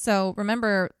 So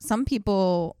remember, some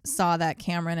people saw that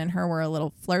Cameron and her were a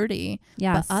little flirty.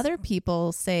 Yes. But other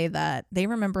people say that they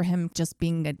remember him just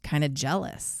being kind of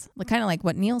jealous. Kind of like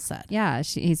what Neil said. Yeah,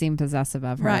 he seemed possessive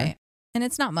of her. Right. And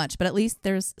it's not much, but at least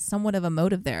there's somewhat of a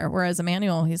motive there. Whereas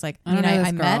Emmanuel, he's like,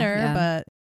 I met her,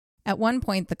 but at one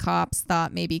point the cops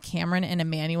thought maybe Cameron and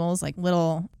Emmanuel's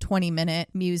little 20-minute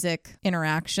music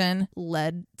interaction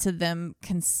led to them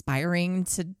conspiring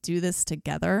to do this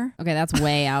together. Okay, that's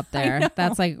way out there.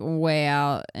 That's way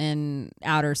out in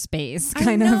outer space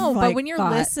kind I know, of but when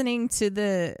you're listening to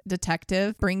the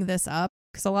detective bring this up,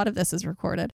 because a lot of this is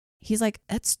recorded, he's like,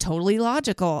 that's totally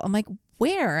logical. I'm like,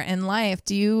 where in life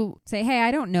do you say, hey, I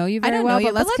don't know you very well,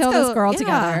 but let's kill this girl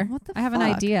together. What the fuck? I have an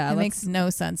idea. It makes no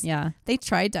sense. Yeah. They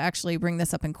tried to actually bring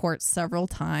this up in court several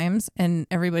times, and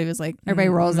everybody was like, everybody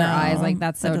rolls their eyes like,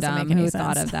 that's so dumb. Who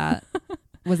thought of that?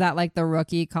 Was that the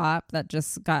rookie cop that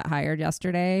just got hired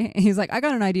yesterday? He's like, I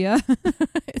got an idea.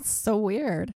 It's so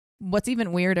weird. What's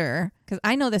even weirder, because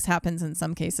I know this happens in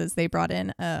some cases, they brought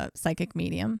in a psychic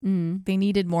medium. They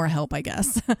needed more help, I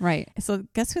guess. Right. So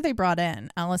guess who they brought in?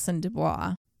 Alison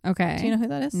Dubois. Okay. Do you know who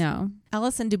that is? No.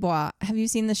 Alison Dubois. Have you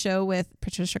seen the show with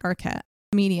Patricia Arquette?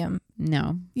 Medium.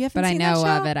 No. You haven't seen that show? But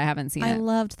I know of it. I haven't seen it. I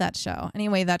loved that show.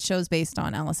 Anyway, that show's based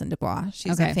on Alison Dubois.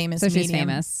 She's a famous medium. So she's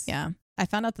famous. Yeah. I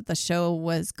found out that the show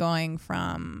was going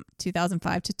from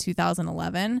 2005 to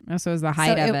 2011. Oh, so it was the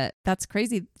height of it. That's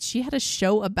crazy. She had a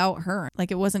show about her.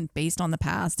 It wasn't based on the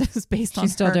past. It was based on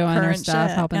She's still doing her stuff,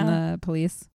 shit. helping the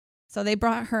police. So they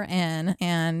brought her in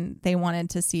and they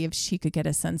wanted to see if she could get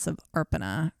a sense of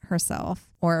Arpana herself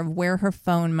or of where her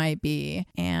phone might be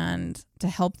and to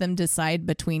help them decide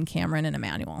between Cameron and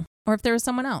Emmanuel or if there was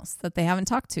someone else that they haven't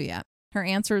talked to yet. Her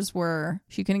answers were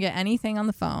she couldn't get anything on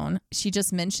the phone. She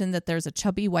just mentioned that there's a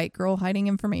chubby white girl hiding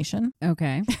information.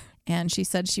 Okay. And she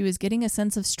said she was getting a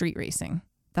sense of street racing.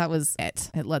 That was it.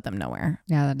 It led them nowhere.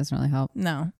 Yeah, that doesn't really help.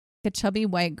 No. A chubby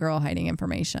white girl hiding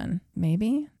information.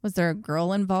 Maybe? Was there a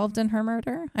girl involved in her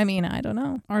murder? I mean, I don't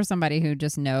know. Or somebody who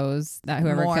just knows that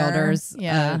whoever killed her's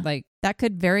that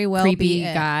could very well creepy be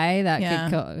it. Guy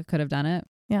that could have done it.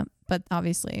 Yeah, but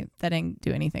obviously that didn't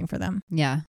do anything for them.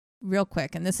 Yeah. Real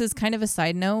quick, and this is kind of a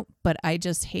side note, but I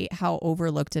just hate how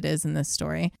overlooked it is in this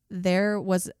story. There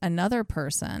was another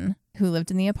person who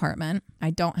lived in the apartment. I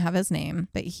don't have his name,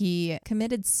 but he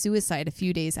committed suicide a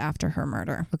few days after her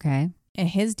murder. Okay. And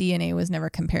his DNA was never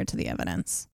compared to the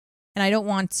evidence. And I don't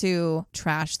want to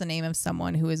trash the name of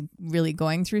someone who is really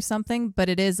going through something, but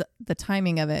the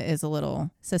timing of it is a little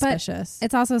suspicious. But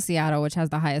it's also Seattle, which has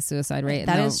the highest suicide rate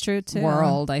that in is true too.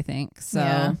 World, I think. So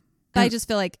yeah. I just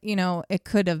feel like, it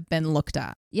could have been looked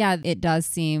at. Yeah, it does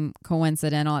seem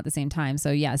coincidental at the same time.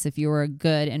 So yes, if you were a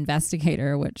good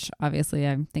investigator, which obviously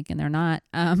I'm thinking they're not,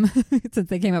 since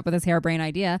they came up with this harebrained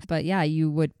idea. But yeah,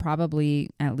 you would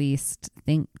probably at least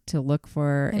think to look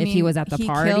for if he was at the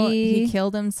party. He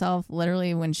killed himself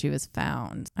literally when she was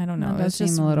found. I don't know. It was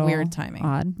just a little weird timing.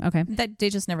 Odd. Okay. That they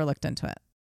just never looked into it.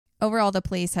 Overall, the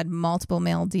police had multiple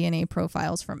male DNA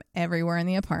profiles from everywhere in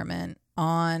the apartment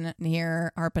on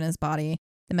near Arpana's body.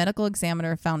 The medical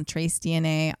examiner found trace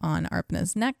DNA on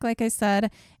Arpana's neck, like I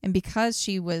said. And because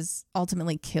she was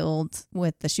ultimately killed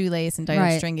with the shoelace and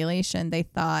died of strangulation, they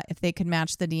thought if they could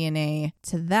match the DNA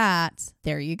to that,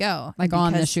 there you go.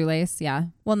 On the shoelace, yeah.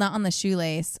 Well, not on the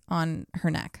shoelace, on her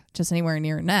neck, just anywhere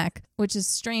near her neck, which is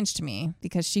strange to me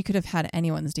because she could have had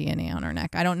anyone's DNA on her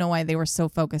neck. I don't know why they were so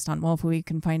focused on, well, if we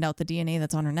can find out the DNA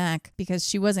that's on her neck, because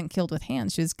she wasn't killed with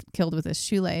hands. She was killed with a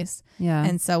shoelace. Yeah.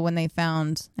 And so when they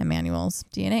found Emmanuel's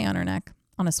DNA on her neck,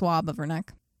 on a swab of her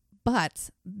neck. But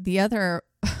the other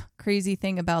crazy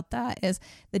thing about that is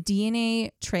the DNA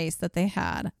trace that they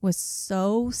had was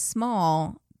so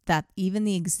small that even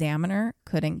the examiner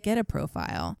couldn't get a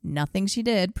profile. Nothing she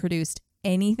did produced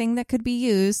anything that could be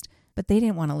used, but they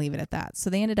didn't want to leave it at that. So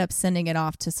they ended up sending it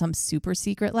off to some super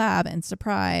secret lab, and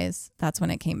surprise, that's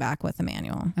when it came back with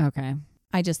Emmanuel. Okay.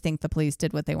 I just think the police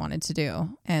did what they wanted to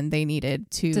do, and they needed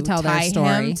to tell tie their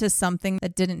story him to something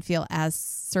that didn't feel as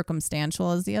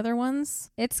circumstantial as the other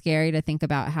ones. It's scary to think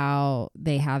about how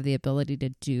they have the ability to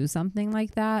do something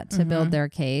like that to build their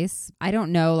case. I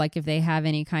don't know, like, if they have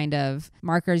any kind of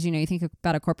markers. You know, you think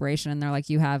about a corporation and they're like,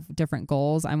 you have different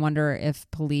goals. I wonder if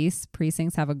police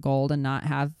precincts have a goal to not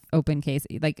have open case,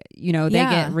 like, you know, they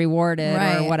get rewarded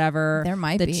or whatever. There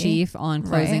might be the chief on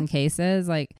closing cases,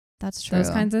 like. That's true. Those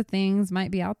kinds of things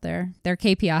might be out there. They're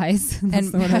KPIs.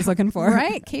 That's what I was looking for.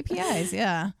 Right. KPIs.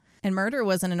 Yeah. And murder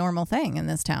wasn't a normal thing in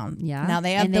this town. Yeah. Now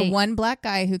they have the one black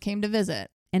guy who came to visit.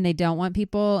 And they don't want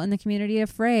people in the community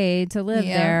afraid to live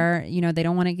there. You know, they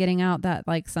don't want it getting out that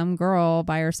like some girl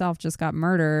by herself just got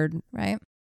murdered. Right.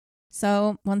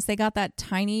 So once they got that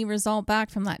tiny result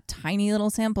back from that tiny little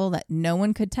sample that no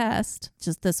one could test,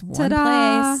 just this one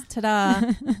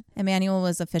place, Emmanuel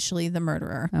was officially the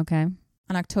murderer. Okay.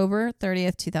 On October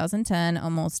 30th, 2010,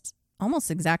 almost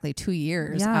exactly 2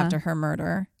 years after her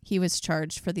murder, he was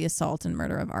charged for the assault and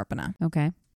murder of Arpana.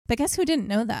 Okay. But guess who didn't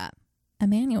know that?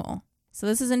 Emmanuel. So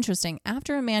this is interesting.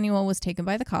 After Emmanuel was taken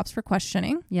by the cops for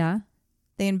questioning,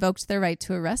 they invoked their right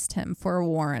to arrest him for a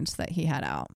warrant that he had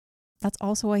out. That's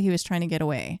also why he was trying to get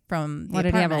away from the What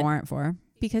did he have a warrant for?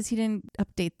 Because he didn't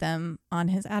update them on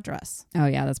his address. Oh,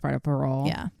 yeah. That's part of parole.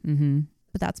 Yeah.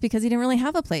 But that's because he didn't really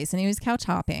have a place and he was couch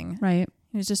hopping. Right.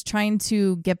 He was just trying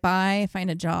to get by,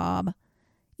 find a job.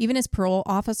 Even his parole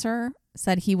officer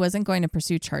said he wasn't going to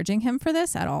pursue charging him for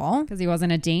this at all. Because he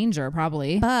wasn't a danger,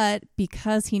 probably. But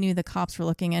because he knew the cops were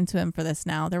looking into him for this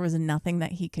now, there was nothing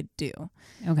that he could do.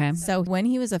 Okay. So when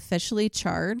he was officially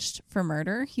charged for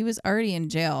murder, he was already in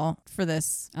jail for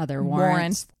this other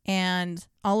warrant. And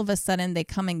all of a sudden, they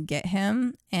come and get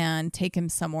him and take him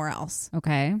somewhere else.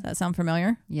 Okay. Does that sound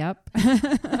familiar? Yep.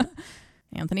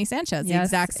 Anthony Sanchez. The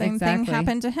exact same thing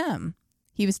happened to him.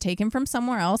 He was taken from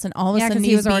somewhere else, and all of a sudden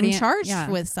he was being charged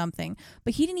with something.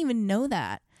 But he didn't even know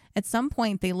that. At some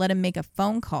point, they let him make a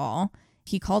phone call.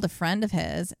 He called a friend of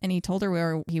his, and he told her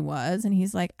where he was. And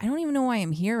he's like, I don't even know why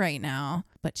I'm here right now.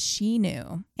 But she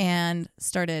knew and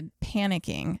started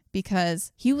panicking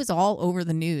because he was all over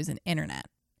the news and internet.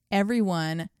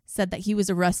 Everyone said that he was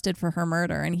arrested for her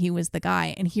murder, and he was the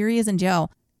guy. And here he is in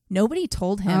jail. Nobody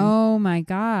told him. Oh, my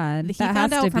God. He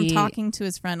found out from talking to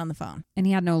his friend on the phone. And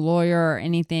he had no lawyer or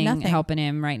anything helping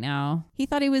him right now. He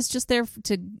thought he was just there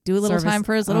to do a little time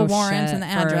for his little warrant and the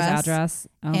address.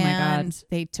 Oh, my God. And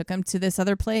they took him to this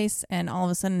other place. And all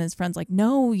of a sudden his friend's like,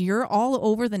 no, you're all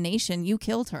over the nation. You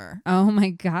killed her. Oh, my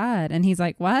God. And he's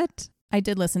like, what? I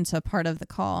did listen to part of the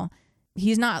call.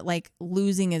 He's not like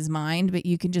losing his mind, but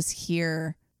you can just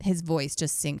hear his voice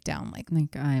just sink down.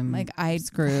 I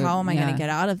screwed. How am I going to get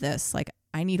out of this? Like,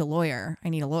 I need a lawyer.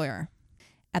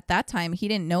 At that time, he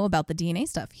didn't know about the DNA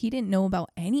stuff. He didn't know about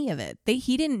any of it.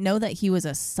 He didn't know that he was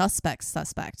a suspect.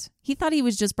 He thought he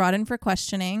was just brought in for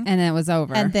questioning. And it was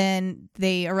over. And then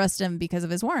they arrested him because of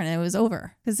his warrant. And it was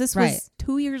over. Because this was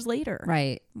 2 years later.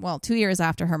 Right. Well, 2 years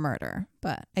after her murder.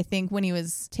 But I think when he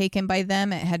was taken by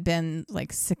them, it had been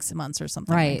like 6 months or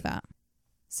something like that.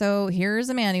 So here's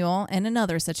Emmanuel in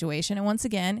another situation. And once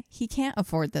again, he can't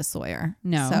afford this lawyer.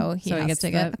 No. So he has to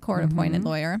get a court-appointed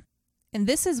lawyer. And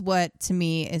this is what, to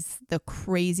me, is the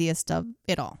craziest of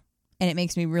it all. And it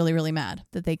makes me really, really mad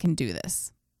that they can do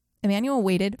this. Emmanuel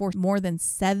waited for more than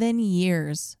 7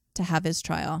 years to have his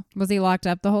trial. Was he locked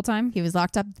up the whole time? He was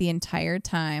locked up the entire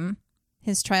time.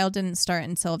 His trial didn't start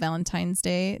until Valentine's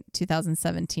Day,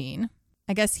 2017.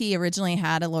 I guess he originally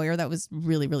had a lawyer that was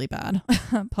really, really bad,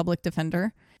 public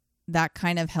defender. That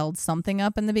kind of held something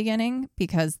up in the beginning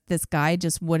because this guy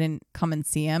just wouldn't come and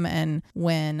see him. And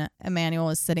when Emmanuel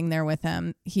was sitting there with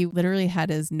him, he literally had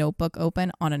his notebook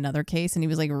open on another case and he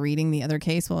was like reading the other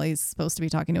case while he's supposed to be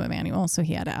talking to Emmanuel. So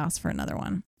he had to ask for another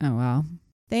one. Oh, wow.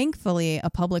 Thankfully, a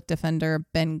public defender,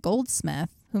 Ben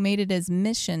Goldsmith, who made it his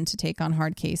mission to take on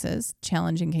hard cases,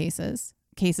 challenging cases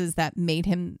that made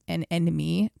him an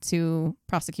enemy to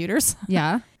prosecutors.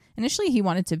 Yeah. Initially, he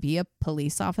wanted to be a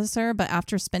police officer, but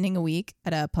after spending a week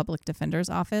at a public defender's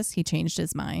office, he changed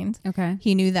his mind. Okay.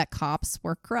 He knew that cops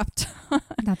were corrupt.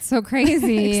 That's so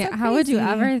crazy. How would you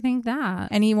ever think that?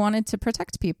 And he wanted to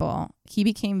protect people. He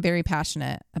became very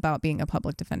passionate about being a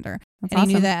public defender. That's and awesome.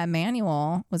 He knew that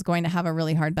Emmanuel was going to have a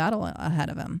really hard battle ahead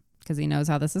of him. Because he knows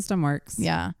how the system works.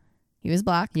 Yeah. He was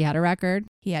black. He had a record.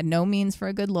 He had no means for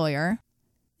a good lawyer.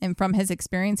 And from his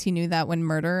experience, he knew that when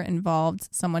murder involved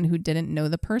someone who didn't know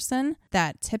the person,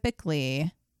 that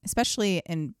typically, especially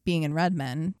in being in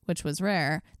Redmond, which was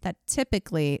rare, that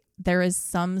typically there is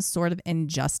some sort of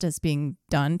injustice being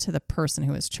done to the person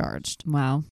who is charged.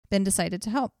 Wow. Ben decided to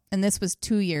help. And this was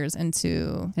 2 years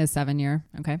into his 7 year.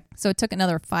 Okay. So it took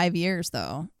another 5 years,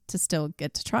 though, to still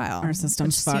get to trial. Our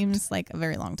system's fucked. Seems like a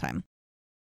very long time.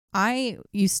 I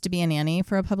used to be a nanny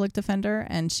for a public defender,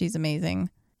 and she's amazing.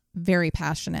 Very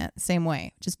passionate, same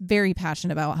way. Just very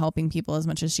passionate about helping people as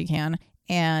much as she can.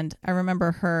 And I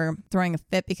remember her throwing a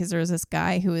fit because there was this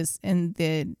guy who was in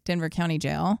the Denver County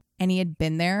Jail, and he had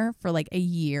been there for like a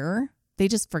year. They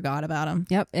just forgot about him.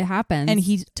 Yep, it happens. And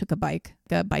he took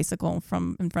a bicycle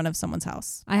from in front of someone's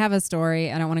house. I have a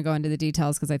story. I don't want to go into the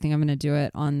details because I think I'm going to do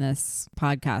it on this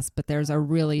podcast. But there's a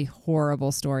really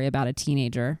horrible story about a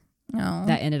teenager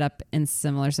that ended up in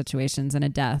similar situations and a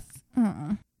death.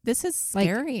 This is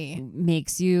scary. Like,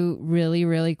 makes you really,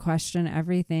 really question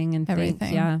everything and think,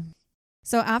 yeah.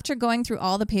 So after going through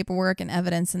all the paperwork and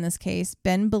evidence in this case,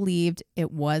 Ben believed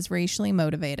it was racially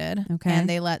motivated. Okay. And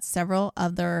they let several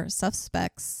other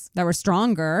suspects that were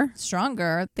stronger,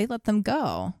 they let them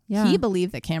go. Yeah. He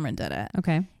believed that Cameron did it.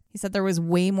 Okay. He said there was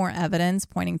way more evidence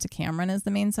pointing to Cameron as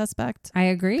the main suspect. I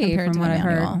agree. Compared from to what I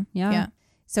Emmanuel. heard. Yeah.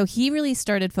 So he really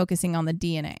started focusing on the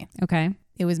DNA. Okay.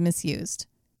 It was misused.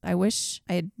 I wish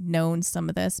I had known some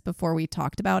of this before we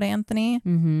talked about Anthony.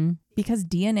 Mm-hmm. Because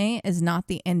DNA is not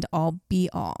the end all be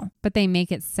all. But they make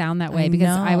it sound that way because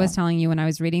I was telling you when I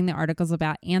was reading the articles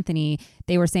about Anthony,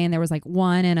 they were saying there was like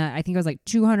 1 in I think it was like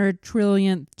 200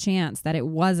 trillionth chance that it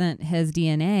wasn't his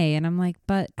DNA. And I'm like,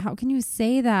 but how can you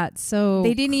say that? So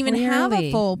they didn't even have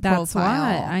a full profile. That's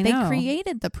why I know. They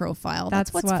created the profile.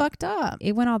 That's what's fucked up.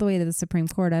 It went all the way to the Supreme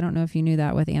Court. I don't know if you knew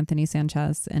that with Anthony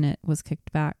Sanchez, and it was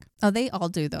kicked back. Oh, they all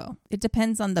do though. It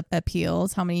depends on the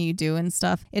appeals, how many you do and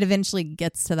stuff. It eventually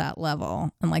gets to that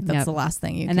level. And like, that's the last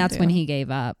thing you can do. And that's when he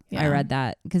gave up. Yeah. I read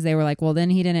that because they were like, well, then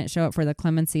he didn't show up for the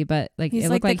clemency, but like, he's it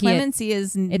looked like the clemency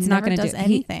it's not going to do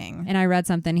anything. And I read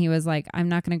something. He was like, I'm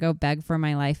not going to go beg for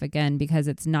my life again because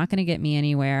it's not going to get me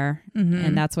anywhere. Mm-hmm.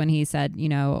 And that's when he said, you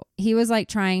know, he was like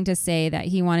trying to say that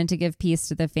he wanted to give peace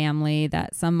to the family,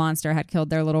 that some monster had killed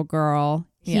their little girl.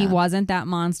 He wasn't that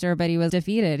monster, but he was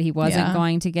defeated. He wasn't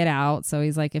going to get out. So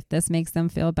he's like, if this makes them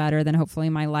feel better, then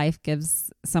hopefully my life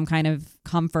gives some kind of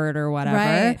comfort or whatever.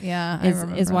 Right. Yeah.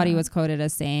 Is what he was quoted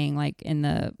as saying like in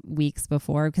the weeks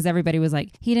before. Because everybody was like,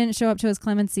 he didn't show up to his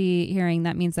clemency hearing.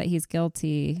 That means that he's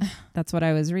guilty. That's what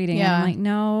I was reading. Yeah. And I'm like,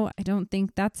 no, I don't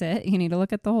think that's it. You need to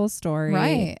look at the whole story.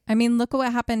 Right. I mean, look at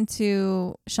what happened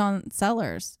to Sean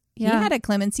Sellers. He had a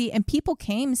clemency and people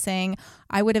came saying,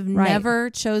 I would have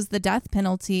never chose the death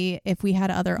penalty if we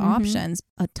had other options.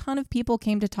 A ton of people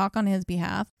came to talk on his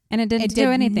behalf. And it did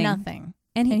anything. Nothing.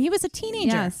 And he was a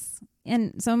teenager. Yes.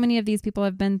 And so many of these people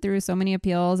have been through so many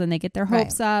appeals and they get their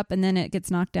hopes up and then it gets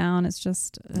knocked down. It's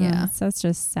just, that's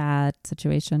just sad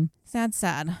situation.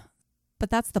 Sad. But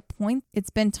that's the point.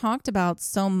 It's been talked about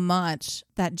so much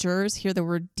that jurors hear the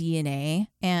word DNA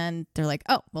and they're like,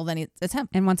 oh, well, then it's him.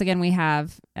 And once again, we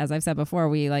have, as I've said before,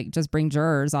 we like just bring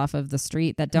jurors off of the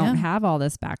street that don't have all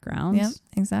this background. Yeah,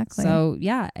 exactly. So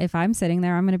if I'm sitting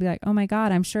there, I'm going to be like, oh my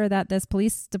God, I'm sure that this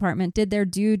police department did their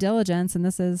due diligence and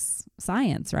this is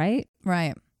science, right?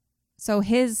 Right. So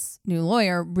his new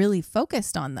lawyer really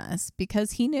focused on this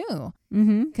because he knew.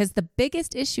 Because the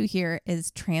biggest issue here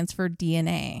is transferred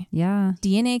DNA. Yeah.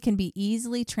 DNA can be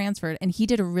easily transferred. And he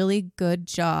did a really good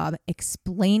job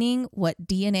explaining what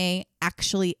DNA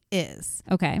actually is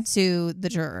to the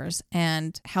jurors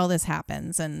and how this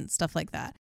happens and stuff like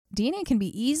that. DNA can be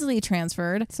easily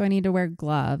transferred. So I need to wear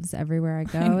gloves everywhere I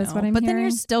go is what I'm But hearing. then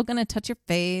you're still going to touch your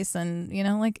face and, you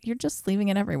know, like you're just leaving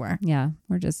it everywhere. Yeah.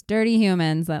 We're just dirty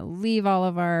humans that leave all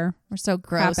of our We're so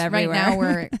gross. crap everywhere. Right now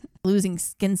we're losing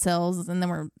skin cells and then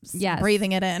we're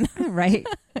breathing it in. Right.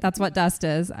 That's what dust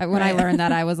is. When I learned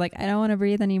that, I was like, I don't want to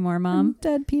breathe anymore, Mom.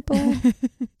 Dead people.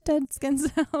 Dead skin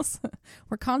cells.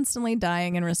 We're constantly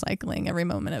dying and recycling every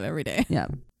moment of every day. Yeah.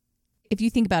 If you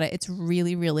think about it, it's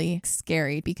really, really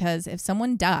scary because if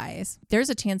someone dies, there's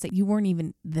a chance that you weren't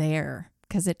even there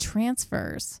because it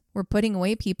transfers. We're putting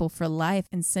away people for life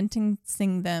and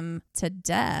sentencing them to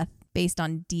death based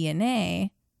on DNA.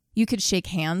 You could shake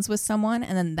hands with someone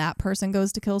and then that person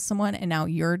goes to kill someone and now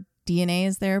your DNA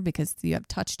is there because you have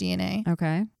touch DNA.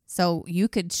 Okay. So you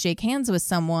could shake hands with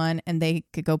someone and they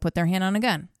could go put their hand on a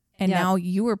gun. And now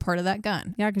you were part of that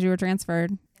gun. Yeah, because you were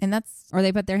transferred. And or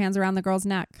they put their hands around the girl's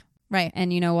neck. Right.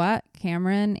 And you know what?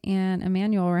 Cameron and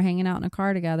Emmanuel were hanging out in a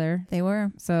car together. They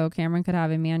were. So Cameron could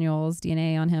have Emmanuel's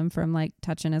DNA on him from like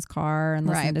touching his car and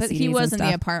listening to CDs. But he was in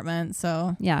the apartment.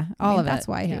 So yeah, all of it. That's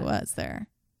why he was there.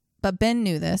 But Ben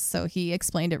knew this. So he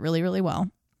explained it really, really well.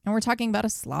 And we're talking about a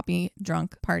sloppy,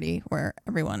 drunk party where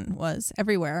everyone was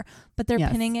everywhere. But they're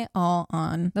pinning it all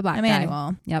on the black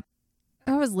Emmanuel. Guy. Yep.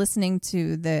 I was listening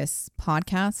to this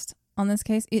podcast on this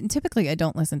case. Typically, I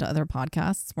don't listen to other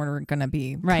podcasts where we're going to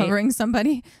be covering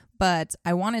somebody, but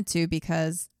I wanted to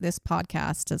because this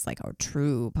podcast is like a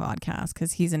true podcast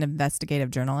because he's an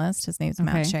investigative journalist. His name's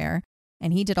Matt Scher,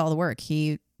 and he did all the work.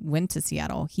 He went to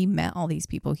Seattle. He met all these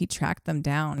people. He tracked them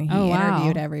down. He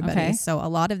interviewed everybody. Okay. So a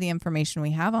lot of the information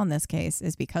we have on this case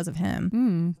is because of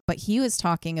him. But he was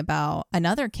talking about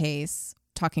another case,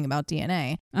 talking about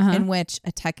DNA, in which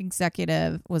a tech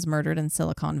executive was murdered in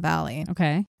Silicon Valley.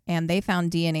 Okay. And they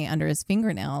found DNA under his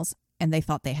fingernails and they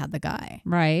thought they had the guy.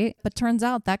 Right. But turns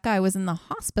out that guy was in the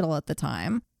hospital at the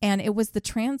time. And it was the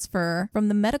transfer from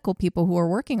the medical people who were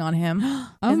working on him.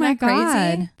 Oh my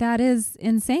God. That is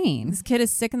insane. This kid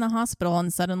is sick in the hospital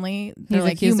and suddenly they're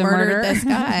like, you murdered this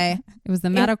guy. It was the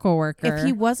medical worker. If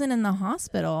he wasn't in the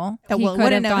hospital, he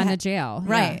could have gone to jail.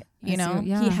 Right. Yeah. You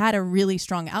know, he had a really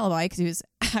strong alibi because he was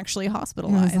actually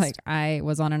hospitalized. He was like, I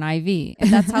was on an IV.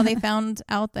 And that's how they found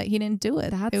out that he didn't do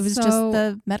it. It was just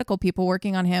the medical people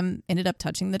working on him ended up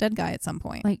touching the dead guy at some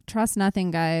point. Like, trust nothing,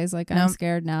 guys. Like, I'm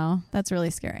scared now. That's really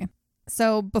scary.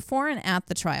 So before and at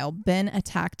the trial, Ben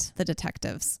attacked the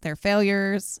detectives, their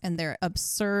failures and their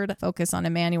absurd focus on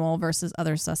Emmanuel versus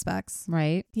other suspects.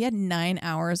 Right. He had 9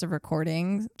 hours of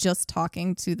recording just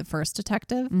talking to the first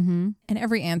detective, and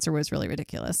every answer was really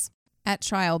ridiculous. At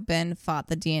trial, Ben fought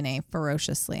the DNA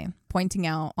ferociously, pointing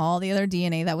out all the other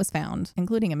DNA that was found,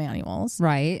 including Emmanuel's.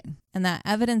 Right. And that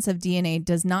evidence of DNA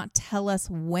does not tell us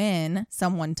when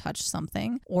someone touched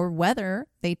something or whether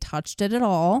they touched it at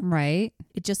all. Right.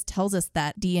 It just tells us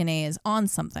that DNA is on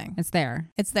something. It's there.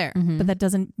 It's there. But that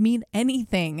doesn't mean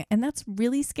anything. And that's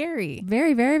really scary.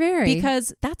 Very, very, very.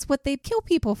 Because that's what they kill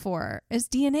people for, is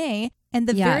DNA. And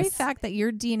the very fact that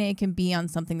your DNA can be on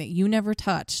something that you never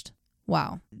touched.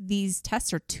 Wow. These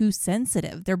tests are too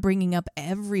sensitive. They're bringing up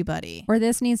everybody. Or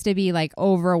this needs to be like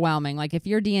overwhelming. Like if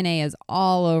your DNA is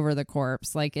all over the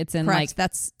corpse, like it's in like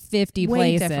that's 50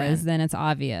 places, then it's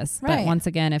obvious. Right. But once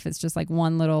again, if it's just like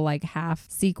one little like half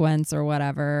sequence or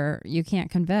whatever, you can't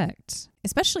convict.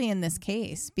 Especially in this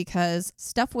case, because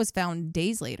stuff was found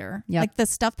days later. Yep. Like the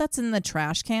stuff that's in the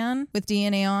trash can with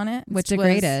DNA on it, which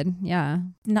degraded. Was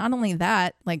not only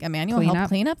that, like Emmanuel helped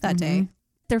clean up that day.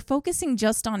 They're focusing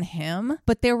just on him,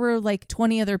 but there were like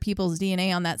 20 other people's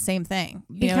DNA on that same thing.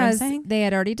 You know what I'm saying? They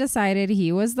had already decided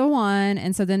he was the one.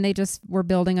 And so then they just were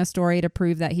building a story to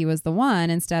prove that he was the one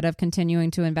instead of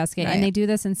continuing to investigate. Right. And they do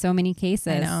this in so many cases.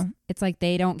 I know. It's like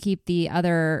they don't keep the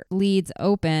other leads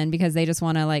open because they just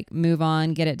want to like move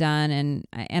on, get it done.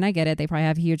 And I get it. They probably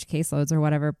have huge caseloads or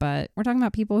whatever, but we're talking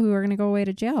about people who are going to go away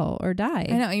to jail or die.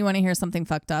 I know. You want to hear something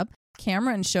fucked up?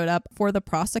 Cameron showed up for the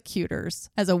prosecutors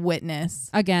as a witness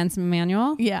against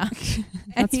Emmanuel. Yeah.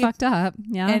 That's fucked up.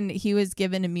 Yeah. And he was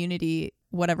given immunity,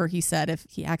 whatever he said, if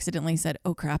he accidentally said,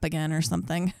 oh crap again or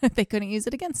something, they couldn't use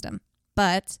it against him.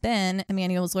 But Ben,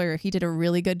 Emmanuel's lawyer, he did a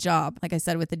really good job, like I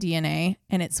said, with the DNA,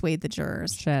 and it swayed the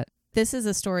jurors. Shit. This is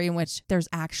a story in which there's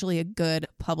actually a good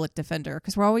public defender,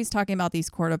 because we're always talking about these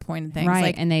court-appointed things. Right,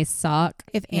 like, and they suck.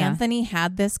 If Anthony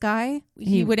had this guy,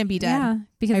 he wouldn't be dead. Yeah,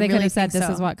 because they could have said this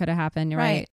is what could have happened. You're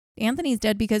right. Anthony's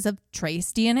dead because of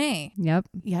trace DNA. Yep.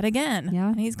 Yet again. Yeah.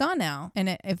 And he's gone now.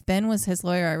 And if Ben was his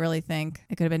lawyer, I really think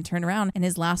it could have been turned around. And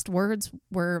his last words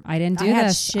were, I didn't do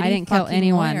this. I didn't kill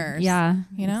anyone. Lawyers. Yeah.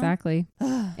 You know? Exactly.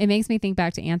 It makes me think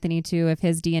back to Anthony too. If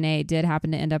his DNA did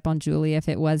happen to end up on Julie, if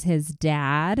it was his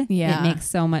dad, it makes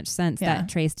so much sense that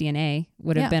trace DNA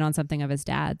would have been on something of his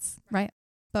dad's. Right.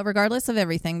 But regardless of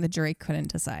everything, the jury couldn't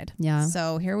decide. Yeah.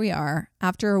 So here we are.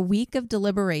 After a week of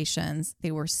deliberations,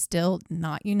 they were still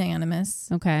not unanimous.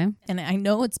 Okay. And I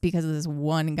know it's because of this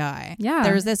one guy. Yeah.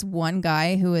 There was this one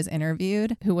guy who was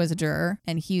interviewed who was a juror,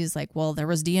 and he was like, well, there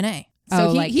was DNA.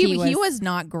 So he was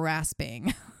not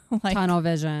grasping. Like, tunnel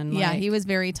vision. Yeah, he was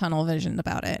very tunnel visioned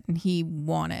about it, and he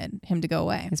wanted him to go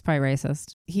away. He's probably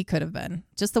racist. He could have been.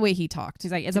 Just the way he talked.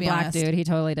 He's like, it's a black dude. He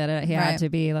totally did it. He had to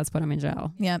be. Let's put him in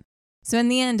jail. Yep. So in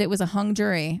the end, it was a hung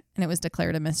jury, and it was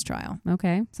declared a mistrial.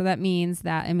 Okay. So that means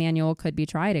that Emmanuel could be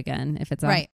tried again if it's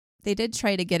right. They did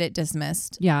try to get it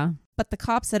dismissed. Yeah. But the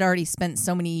cops had already spent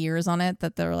so many years on it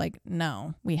that they're like,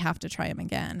 no, we have to try him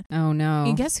again. Oh, no.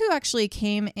 And guess who actually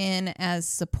came in as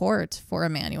support for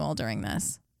Emmanuel during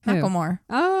this? Who? Macklemore.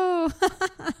 Oh,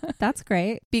 that's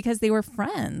great. Because they were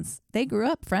friends. They grew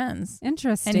up friends.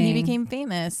 Interesting. And he became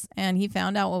famous, and he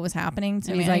found out what was happening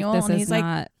to Emmanuel. Like, he's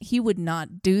like, he would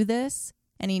not do this.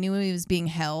 And he knew he was being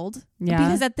held. Yeah.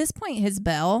 Because at this point, his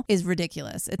bail is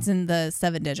ridiculous. It's in the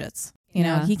 7 digits. You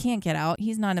know, he can't get out.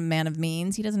 He's not a man of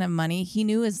means. He doesn't have money. He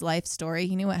knew his life story.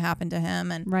 He knew what happened to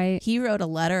him. And he wrote a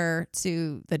letter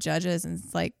to the judges and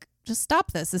it's like, just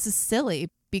stop this. This is silly.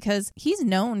 because he's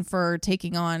known for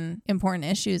taking on important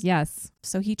issues. Yes.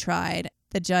 So he tried.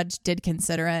 The judge did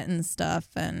consider it and stuff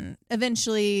and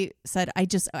eventually said, I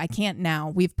can't now.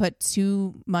 We've put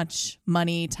too much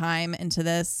money, time into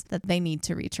this that they need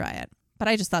to retry it. But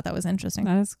I just thought that was interesting.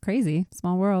 That is crazy.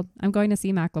 Small world. I'm going to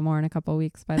see Macklemore in a couple of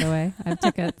weeks, by the way. I have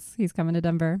tickets. He's coming to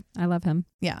Denver. I love him.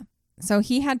 Yeah. So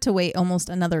he had to wait almost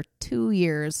another 2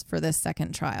 years for this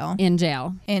second trial. In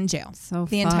jail. So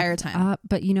the entire time.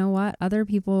 But you know what? Other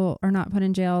people are not put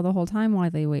in jail the whole time while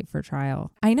they wait for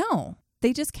trial. I know.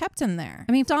 They just kept him there.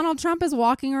 I mean, Donald Trump is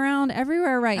walking around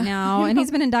everywhere right now, and he's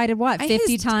been indicted,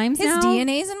 50 times now? His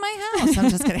DNA's in my house. I'm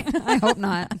just kidding. I hope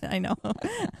not. I know.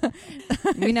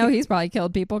 We know he's probably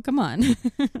killed people. Come on.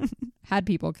 Had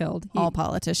people killed. All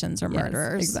politicians are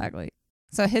murderers. Exactly.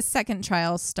 So his second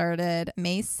trial started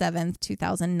May 7th,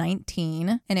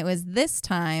 2019. And it was this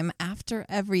time, after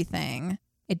everything,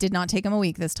 it did not take him a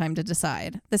week this time to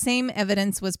decide. The same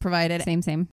evidence was provided.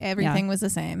 Same. Everything was the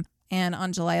same. And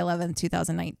on July 11th,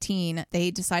 2019,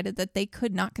 they decided that they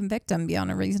could not convict him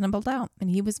beyond a reasonable doubt. And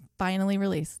he was finally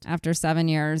released. After 7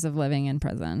 years of living in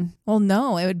prison. Well,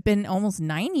 no, it had been almost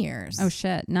 9 years. Oh,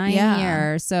 shit. 9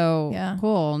 years. So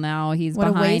cool. Now he's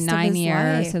behind 9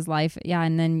 years. His life. Yeah.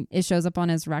 And then it shows up on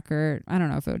his record. I don't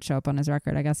know if it would show up on his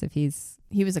record. I guess if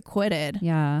he was acquitted.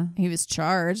 Yeah. He was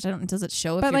charged. Does it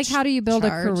show? But how do you build a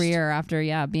career after,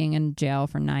 being in jail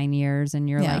for 9 years and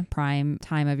your prime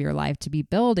time of your life to be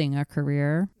building a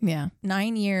career? Yeah.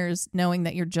 9 years knowing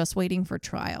that you're just waiting for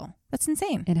trial. That's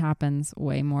insane. It happens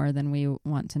way more than we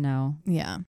want to know.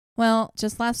 Yeah. Well,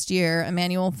 just last year,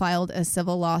 Emmanuel filed a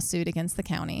civil lawsuit against the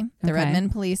county, the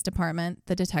Redmond Police Department,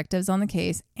 the detectives on the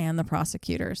case, and the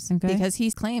prosecutors. Okay. Because he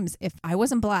claims, if I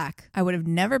wasn't black, I would have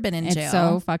never been in jail. It's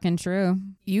so fucking true.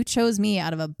 You chose me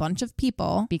out of a bunch of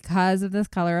people. Because of the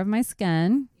color of my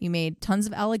skin. You made tons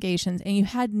of allegations, and you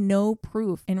had no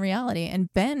proof in reality.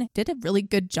 And Ben did a really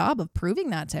good job of proving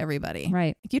that to everybody.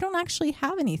 Right. You don't actually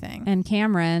have anything. And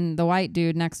Cameron, the white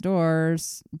dude next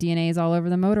door's DNA is all over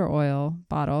the motor oil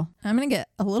bottle. I'm going to get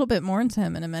a little bit more into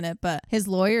him in a minute, but his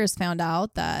lawyers found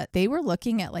out that they were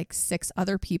looking at 6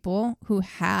 other people who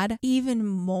had even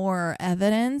more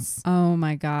evidence. Oh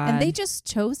my God. And they just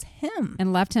chose him.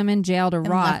 And left him in jail to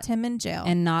rot. Left him in jail.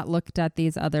 And not looked at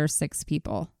these other 6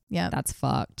 people. Yeah. That's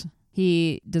fucked.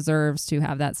 He deserves to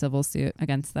have that civil suit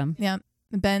against them. Yeah.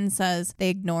 Ben says they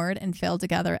ignored and failed to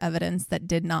gather evidence that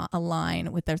did not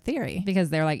align with their theory. Because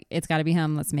they're like, it's got to be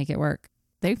him. Let's make it work.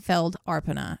 They failed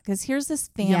Arpana because here's this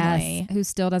family who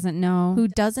still doesn't know. Who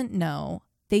doesn't know.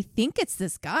 They think it's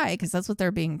this guy because that's what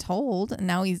they're being told. And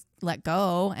now he's let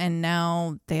go and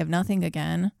now they have nothing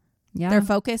again. Yeah. Their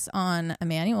focus on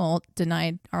Emmanuel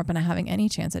denied Arpana having any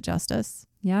chance at justice.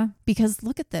 Yeah. Because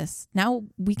look at this. Now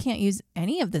we can't use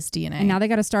any of this DNA. And now they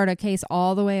got to start a case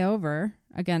all the way over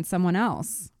against someone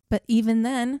else. But even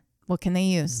then, what can they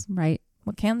use? Right.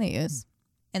 What can they use?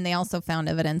 And they also found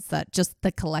evidence that just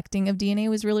the collecting of DNA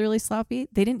was really, really sloppy.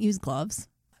 They didn't use gloves.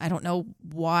 I don't know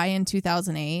why in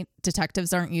 2008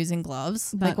 detectives aren't using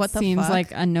gloves. That what the seems fuck?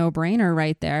 Like a no-brainer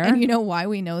right there. And you know why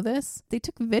we know this? They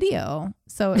took video.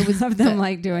 So it was of them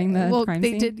doing the crime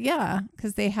scene? They did, yeah,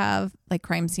 because they have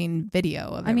crime scene video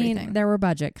of everything. I mean, there were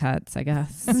budget cuts, I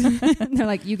guess. They're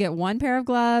like, you get one pair of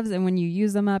gloves and when you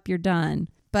use them up, you're done.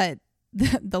 But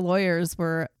the lawyers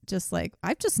were just like,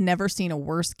 I've just never seen a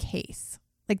worse case.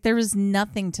 There was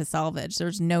nothing to salvage.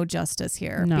 There's no justice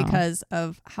here because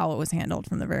of how it was handled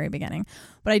from the very beginning.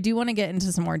 But I do want to get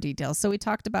into some more details. So we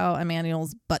talked about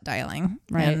Emmanuel's butt dialing.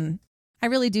 Right. And I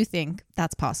really do think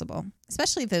that's possible,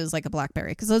 especially if it was a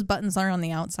BlackBerry, because those buttons are on the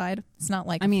outside. It's not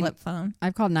like a flip phone.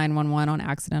 I've called 911 on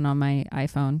accident on my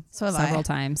iPhone several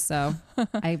times, so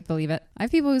I believe it. I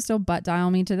have people who still butt dial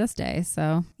me to this day,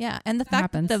 so yeah. And the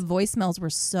fact that the voicemails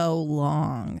were so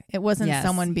long, it wasn't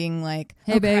someone being like,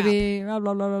 "Hey, baby," blah,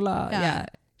 blah, blah, blah, blah. Yeah.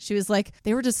 She was like,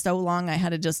 they were just so long, I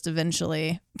had to just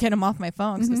eventually get them off my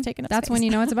phone because it was taking up That's space. when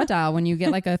you know it's a butt dial. When you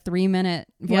get a 3-minute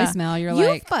voicemail, you're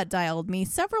You've butt dialed me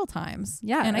several times.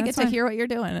 Yeah. And I get to hear what you're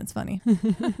doing. It's funny.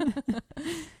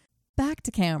 Back to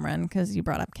Cameron, because you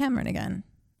brought up Cameron again.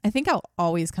 I think I'll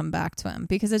always come back to him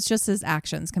because it's just his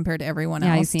actions compared to everyone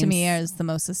else to me is the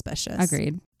most suspicious.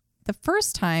 Agreed. The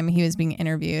first time he was being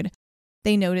interviewed,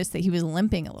 they noticed that he was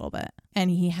limping a little bit and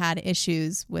he had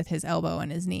issues with his elbow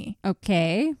and his knee.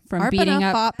 Okay. From Arpana beating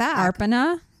up fought back.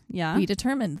 Arpana? Yeah. We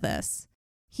determined this.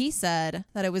 He said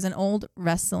that it was an old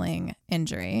wrestling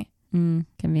injury.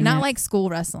 Convenient. Not like school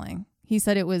wrestling. He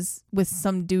said it was with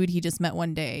some dude he just met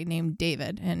one day named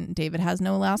David. And David has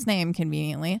no last name,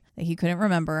 conveniently, that he couldn't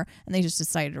remember. And they just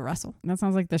decided to wrestle. That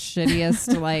sounds like the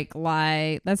shittiest like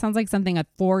lie. That sounds like something a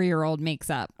 4-year-old makes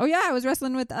up. Oh, yeah, I was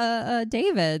wrestling with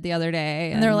David the other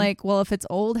day. And they're like, well, if it's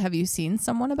old, have you seen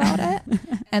someone about it?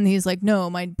 And he's like, no,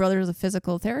 my brother's a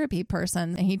physical therapy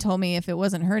person. And he told me if it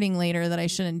wasn't hurting later that I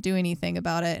shouldn't do anything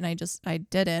about it. And I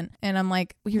didn't. And I'm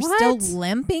like, well, you're still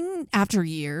limping after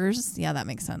years? Yeah, that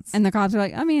makes sense. And the cops are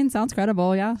like, I mean, sounds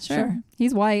credible. Yeah, sure.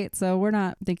 He's white, so we're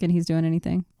not thinking he's doing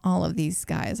anything. All of these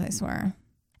guys, I swear.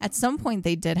 At some point,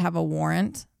 they did have a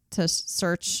warrant to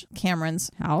search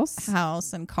Cameron's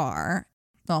house and car.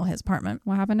 Well, his apartment.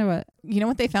 What happened to it? You know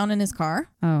what they found in his car?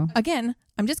 Oh. Again,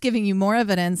 I'm just giving you more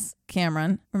evidence,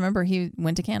 Cameron. Remember, he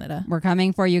went to Canada. We're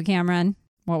coming for you, Cameron.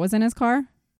 What was in his car?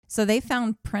 So they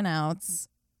found printouts.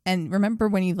 And remember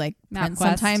when you like print,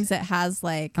 sometimes it has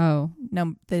like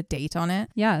the date on it?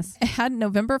 Yes. It had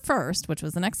November 1st, which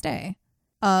was the next day,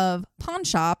 of pawn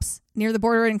shops near the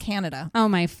border in Canada. Oh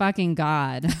my fucking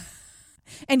God.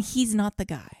 And he's not the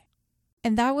guy.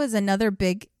 And that was another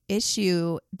big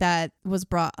issue that was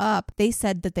brought up. They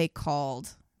said that they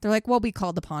called. They're like, well, we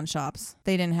called the pawn shops.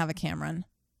 They didn't have a Cameron.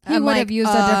 He would have used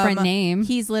a different name.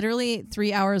 He's literally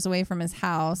 3 hours away from his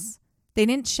house. They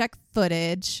didn't check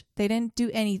footage. They didn't do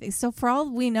anything. So for all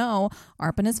we know,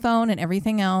 Arpana's phone and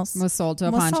everything else was sold to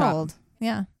a pawn shop.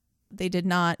 Yeah. They did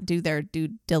not do their due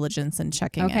diligence in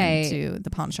checking into the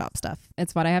pawn shop stuff.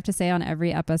 It's what I have to say on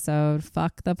every episode.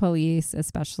 Fuck the police,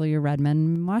 especially your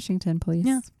Redmond, Washington police.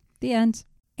 Yeah. The end.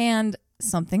 And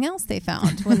something else they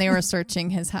found when they were searching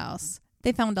his house.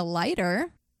 They found a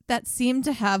lighter that seemed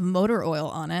to have motor oil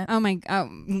on it. Oh my God.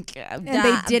 And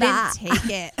they didn't take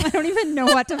it. I don't even know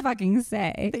what to fucking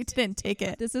say. They didn't take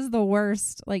it. This is the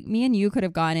worst. Like, me and you could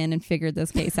have gone in and figured this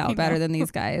case out better than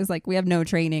these guys. Like, we have no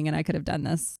training and I could have done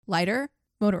this. Lighter,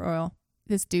 motor oil.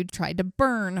 This dude tried to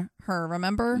burn her,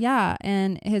 remember? Yeah.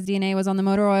 And his DNA was on the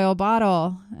motor oil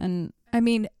bottle. And I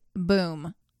mean,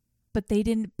 boom. But they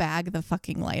didn't bag the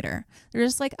fucking lighter. They're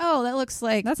just like, oh, that looks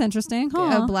like... That's interesting.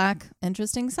 A black,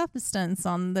 interesting substance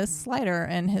on this lighter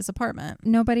in his apartment.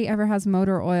 Nobody ever has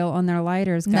motor oil on their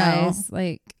lighters, guys. No.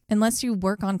 Like, unless you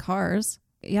work on cars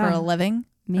for a living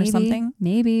or something.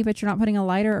 Maybe, but you're not putting a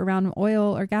lighter around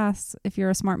oil or gas if you're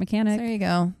a smart mechanic. There you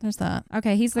go. There's that.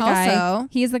 Okay, he's the guy.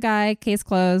 He's the guy. Case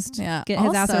closed. Yeah. Get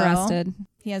his ass arrested.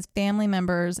 He has family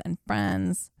members and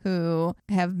friends who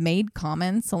have made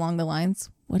comments along the lines,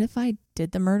 what if I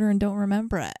did the murder and don't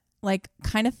remember it? Like,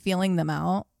 kind of feeling them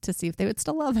out to see if they would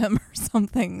still love him or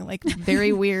something. Like,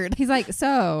 very weird. He's like,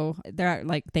 so they're at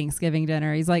like Thanksgiving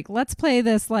dinner. He's like, let's play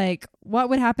this like, what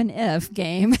would happen if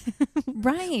game.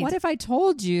 Right. What if I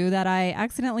told you that I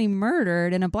accidentally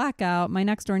murdered in a blackout my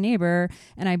next door neighbor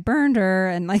and I burned her?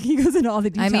 And like, he goes into all the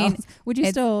details. I mean, would you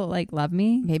still like love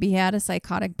me? Maybe he had a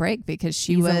psychotic break because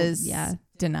she was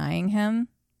denying him.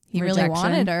 He really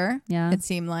wanted her. Yeah. It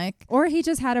seemed like. Or he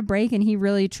just had a break and he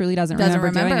really truly doesn't remember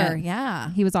doing it. Yeah.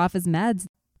 He was off his meds.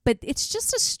 But it's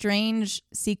just a strange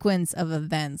sequence of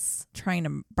events trying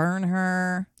to burn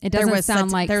her. It doesn't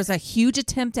sound like there's a huge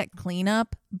attempt at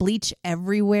cleanup, bleach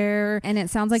everywhere. And it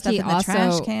sounds like he also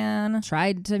trash can.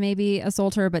 Tried to maybe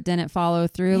assault her, but didn't follow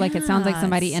through. Yeah, like it sounds like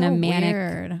somebody in a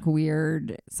manic,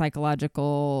 weird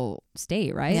psychological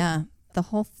state, right? Yeah. The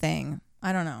whole thing.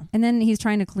 I don't know. And then he's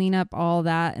trying to clean up all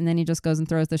that. And then he just goes and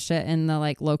throws the shit in the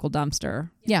like local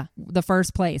dumpster. Yeah. The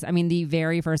first place. I mean, the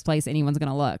very first place anyone's going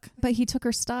to look. But he took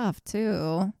her stuff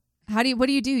too. What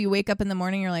do? You wake up in the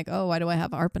morning, you're like, oh, why do I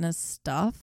have Arpana's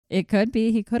stuff? It could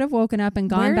be. He could have woken up and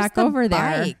gone back over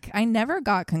there. I never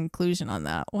got conclusion on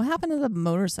that. What happened to the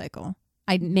motorcycle?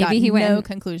 Maybe he went no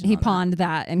conclusion. He pawned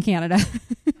that in Canada.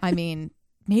 I mean,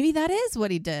 maybe that is what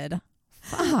he did.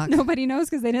 Fuck. Nobody knows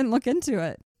because they didn't look into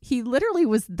it. He literally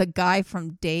was the guy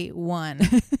from day one.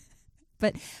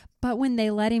 But when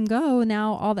they let him go,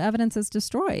 now all the evidence is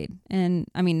destroyed. And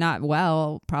I mean,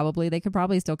 probably. They could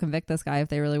probably still convict this guy if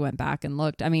they really went back and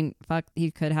looked. I mean, fuck,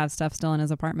 he could have stuff still in his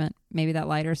apartment. Maybe that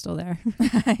lighter's still there.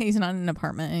 He's not in an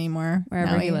apartment anymore.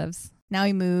 Wherever he lives. Now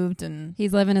he moved and...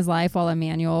 He's living his life while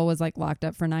Emmanuel was like locked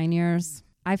up for 9 years.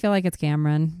 I feel like it's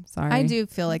Cameron. Sorry. I do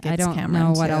feel like it's Cameron. I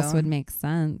don't know what else would make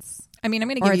sense. I mean, I'm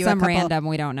going to give you a couple... random,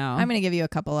 we don't know. I'm going to give you a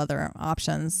couple other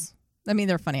options. I mean,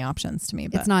 they're funny options to me,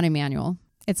 but... It's not Emmanuel.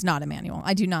 It's not Emmanuel.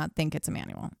 I do not think it's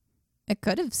Emmanuel. It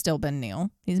could have still been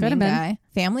Neil. He's a main guy.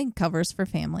 Family covers for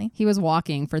family. He was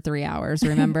walking for 3 hours,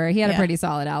 remember? He had a pretty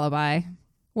solid alibi.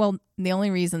 Well, the only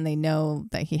reason they know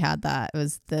that he had that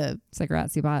was the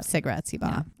cigarettes he bought.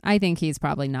 Yeah. I think he's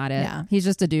probably not it. Yeah. He's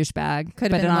just a douchebag.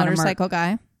 Could have been a motorcycle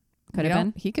guy. Could have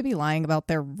been. He could be lying about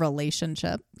their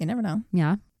relationship. You never know.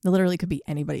 Yeah. It literally could be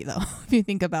anybody, though, if you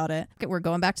think about it. We're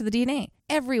going back to the DNA.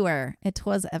 Everywhere. It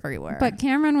was everywhere. But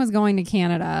Cameron was going to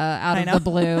Canada out of the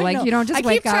blue. Like, you don't just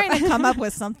wake up. I keep trying to come up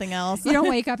with something else. You don't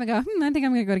wake up and go, I think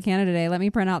I'm going to go to Canada today. Let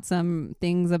me print out some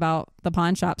things about the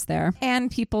pawn shops there. And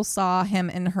people saw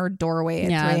him in her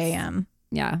doorway at 3 a.m.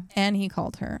 Yeah. And he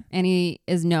called her. And he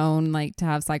is known like to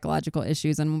have psychological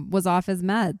issues and was off his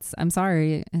meds. I'm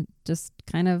sorry. It just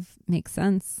kind of makes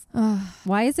sense.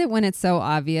 Why is it when it's so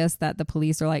obvious that the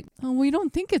police are like, oh, we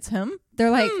don't think it's him? They're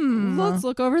like, let's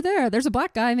look over there. There's a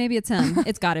black guy. Maybe it's him.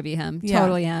 It's got to be him. Yeah.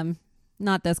 Totally him.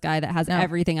 Not this guy that has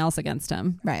everything else against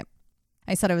him. Right.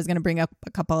 I said I was going to bring up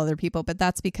a couple other people, but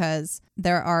that's because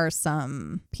there are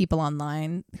some people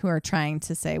online who are trying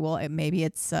to say, well, maybe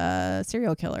it's a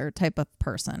serial killer type of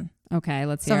person. Okay,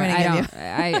 let's hear it.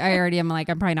 I already am like,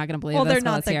 I'm probably not going to believe this. Well, they're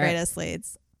not the greatest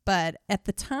leads. But at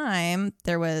the time,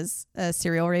 there was a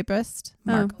serial rapist,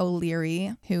 Mark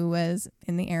O'Leary, who was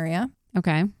in the area.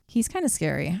 Okay. He's kind of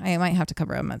scary. I might have to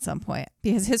cover him at some point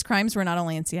because his crimes were not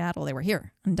only in Seattle, they were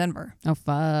here in Denver. Oh,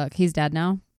 fuck. He's dead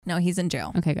now? No, he's in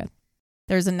jail. Okay, good.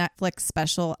 There's a Netflix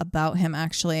special about him,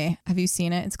 actually. Have you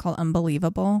seen it? It's called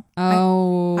Unbelievable.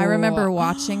 Oh. I remember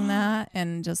watching that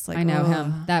and just like, I know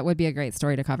him. That would be a great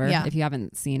story to cover if you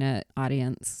haven't seen it,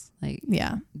 audience. Like,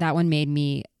 yeah, that one made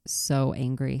me so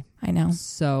angry. I know.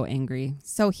 So angry.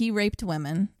 So he raped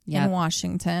women in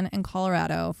Washington and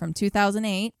Colorado from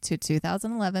 2008 to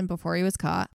 2011 before he was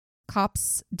caught.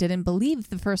 Cops didn't believe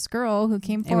the first girl who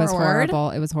came forward.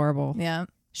 It was horrible. Yeah.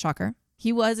 Shocker.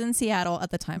 He was in Seattle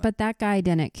at the time. But that guy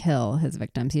didn't kill his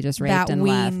victims. He just raped and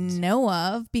left. That we know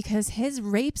of, because his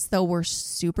rapes, though, were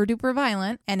super duper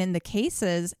violent. And in the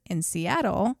cases in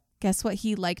Seattle, guess what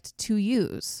he liked to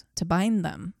use to bind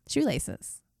them?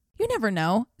 Shoelaces. You never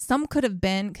know. Some could have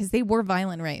been, because they were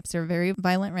violent rapes. They're very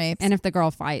violent rapes. And if the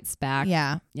girl fights back.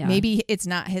 Yeah. Maybe it's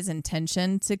not his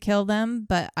intention to kill them,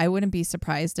 but I wouldn't be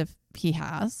surprised if he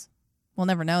has. We'll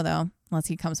never know, though, unless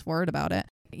he comes forward about it.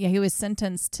 Yeah, he was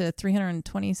sentenced to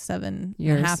 327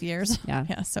 and a half years.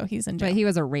 Yeah, so he's in jail. But he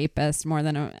was a rapist more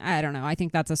than I don't know. I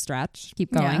think that's a stretch.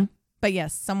 Keep going. Yeah. But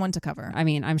yes, someone to cover. I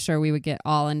mean, I'm sure we would get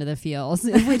all into the feels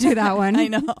if we do that one. I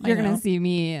know. You're going to see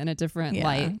me in a different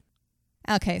light.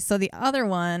 Okay, so the other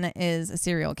one is a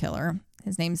serial killer.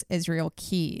 His name's Israel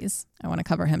Keys. I want to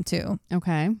cover him too.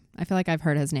 Okay. I feel like I've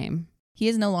heard his name. He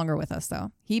is no longer with us,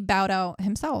 though. He bowed out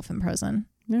himself in prison.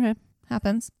 Okay.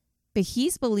 Happens. But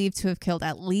he's believed to have killed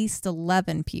at least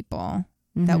 11 people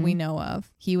that we know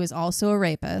of. He was also a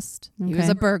rapist. Okay. He was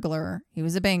a burglar. He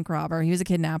was a bank robber. He was a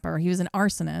kidnapper. He was an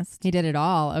arsonist. He did it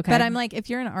all. Okay. But I'm like, if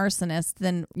you're an arsonist,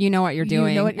 then you know what you're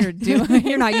doing. You know what you're doing.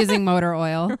 You're not using motor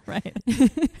oil. Right.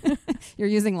 You're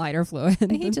using lighter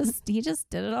fluid. He just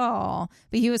did it all.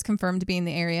 But he was confirmed to be in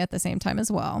the area at the same time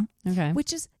as well. Okay.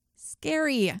 Which is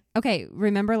scary. Okay,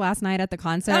 remember last night at the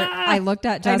concert, I looked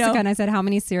at Jessica and I said, how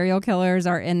many serial killers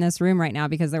are in this room right now?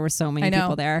 Because there were so many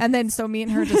people there. And then so me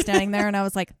and her just standing there and I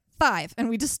was like, 5. And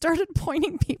we just started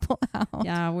pointing people out.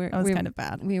 Yeah, that was kind of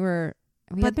bad. We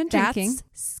had been drinking. That's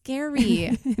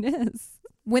scary. It is.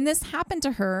 When this happened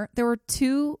to her, there were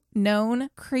 2 known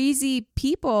crazy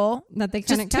people that they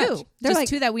couldn't catch. They're just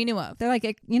 2 that we knew of. They're like,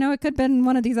 it could have been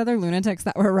one of these other lunatics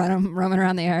that were roaming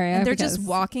around the area. And they're just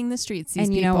walking the streets. These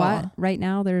and you know what? Right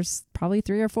now, there's probably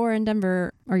 3 or 4 in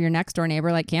Denver, or your next door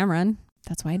neighbor like Cameron.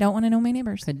 That's why I don't want to know my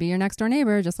neighbors. Could be your next door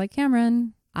neighbor, just like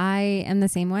Cameron. I am the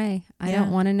same way. I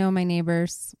don't want to know my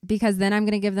neighbors because then I'm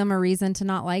going to give them a reason to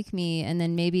not like me and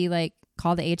then maybe like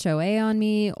call the HOA on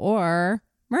me or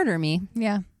murder me.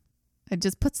 Yeah. It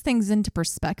just puts things into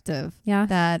perspective. Yeah.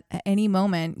 That at any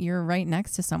moment you're right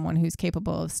next to someone who's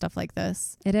capable of stuff like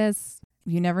this. It is.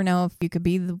 You never know if you could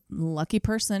be the lucky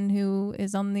person who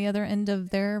is on the other end of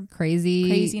their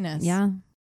craziness. Yeah.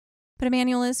 But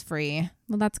Emmanuel is free.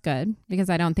 Well, that's good because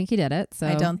I don't think he did it. So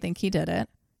I don't think he did it.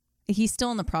 He's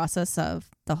still in the process of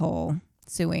the whole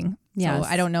suing. Yes. So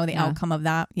I don't know the outcome of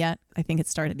that yet. I think it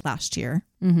started last year.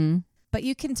 Mm-hmm. But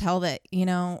you can tell that,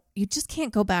 you just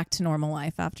can't go back to normal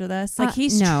life after this. Like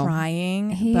he's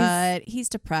trying, but he's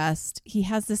depressed. He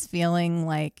has this feeling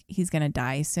like he's going to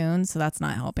die soon. So that's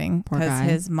not helping because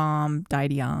his mom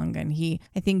died young. And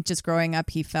I think just growing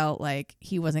up, he felt like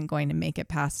he wasn't going to make it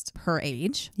past her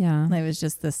age. Yeah. It was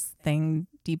just this thing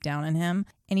deep down in him.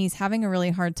 And he's having a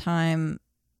really hard time.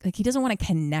 Like he doesn't want to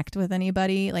connect with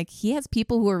anybody. Like he has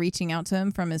people who are reaching out to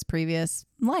him from his previous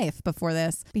life before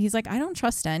this. But he's like, I don't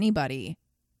trust anybody.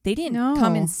 They didn't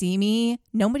come and see me.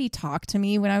 Nobody talked to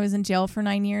me when I was in jail for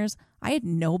 9 years. I had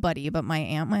nobody but my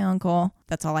aunt, my uncle.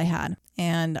 That's all I had.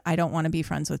 And I don't want to be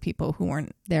friends with people who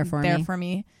weren't there for me.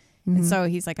 Mm-hmm. And so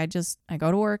he's like, I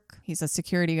go to work. He's a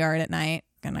security guard at night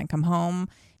and I come home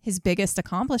his biggest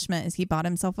accomplishment is he bought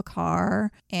himself a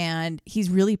car, and he's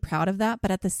really proud of that.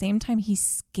 But at the same time, he's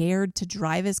scared to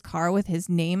drive his car with his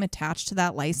name attached to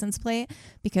that license plate,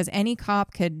 because any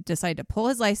cop could decide to pull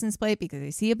his license plate because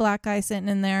they see a black guy sitting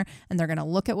in there and they're going to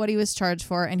look at what he was charged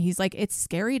for. And he's like, it's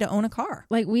scary to own a car.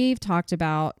 Like, we've talked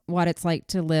about what it's like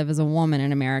to live as a woman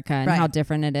in America and how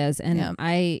different it is. And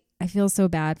I feel so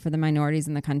bad for the minorities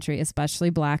in the country, especially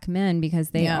black men,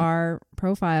 because they are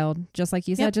profiled, just like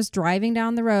you said, just driving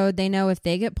down the road. They know if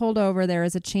they get pulled over, there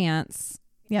is a chance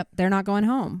they're not going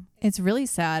home. It's really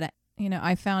sad. You know,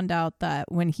 I found out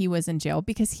that when he was in jail,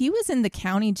 because he was in the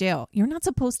county jail, you're not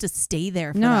supposed to stay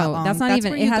there for that long. That's not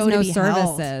even, it has no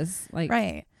services. Like,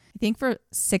 right. I think for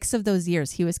 6 of those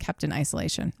years, he was kept in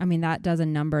isolation. I mean, that does a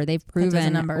number. They've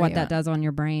proven what that does on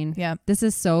your brain. Yeah. This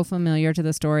is so familiar to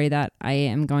the story that I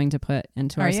am going to put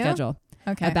into our schedule.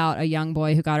 Okay. About a young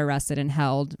boy who got arrested and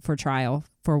held for trial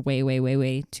for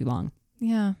way too long.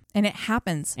 Yeah. And it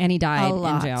happens. And he died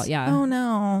in jail. Yeah. Oh,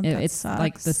 no. It's sucks.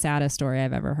 Like the saddest story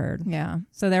I've ever heard. Yeah.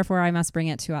 So therefore, I must bring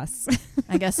it to us.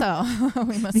 I guess so.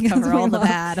 We must cover all the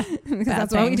bad. Because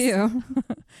that's what we do.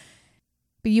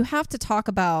 But you have to talk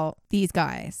about these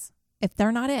guys if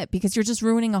they're not it, because you're just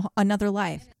ruining another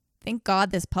life. Thank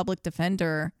God this public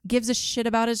defender gives a shit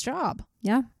about his job.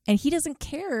 Yeah. And he doesn't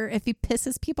care if he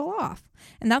pisses people off.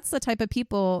 And that's the type of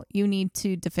people you need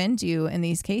to defend you in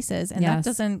these cases. And that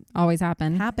doesn't always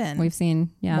happen. We've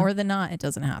seen, more than not, it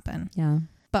doesn't happen. Yeah.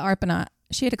 But Arpana,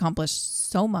 she had accomplished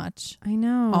so much. I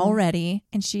know. Already.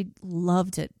 And she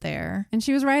loved it there. And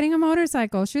she was riding a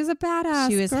motorcycle. She was a badass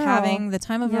She was girl. having the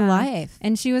time of her life.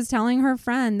 And she was telling her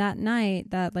friend that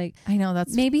night that, like, I know,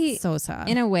 that's maybe so sad.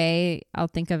 In a way, I'll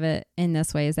think of it in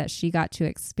this way, is that she got to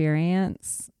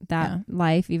experience that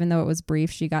life, even though it was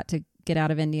brief. She got to get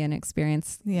out of India and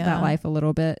experience that life a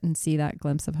little bit and see that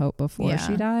glimpse of hope before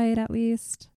she died, at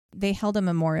least. They held a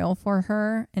memorial for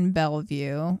her in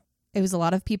Bellevue. It was a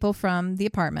lot of people from the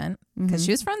apartment, because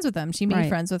she was friends with them. She made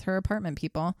friends with her apartment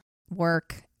people,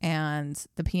 work, and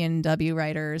the PNW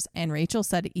writers. And Rachel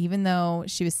said, even though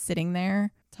she was sitting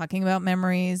there talking about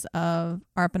memories of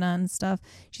Arpana and stuff,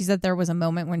 she said there was a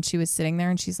moment when she was sitting there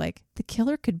and she's like, the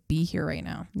killer could be here right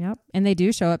now. Yep. And they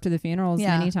do show up to the funerals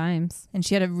many times. And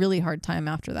she had a really hard time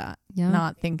after that,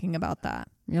 not thinking about that.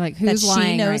 You're like, who's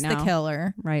lying right now? She knows the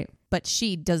killer. Right. But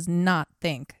she does not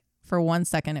think for 1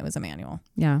 second it was Emmanuel.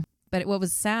 Yeah. But what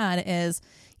was sad is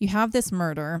you have this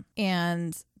murder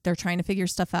and they're trying to figure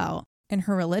stuff out. In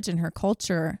her religion, her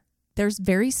culture, there's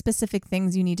very specific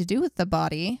things you need to do with the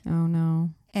body. Oh, no.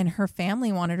 And her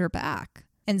family wanted her back.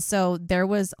 And so there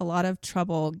was a lot of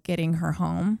trouble getting her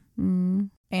home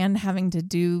and having to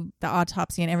do the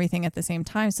autopsy and everything at the same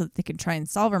time so that they could try and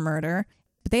solve her murder.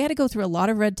 But they had to go through a lot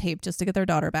of red tape just to get their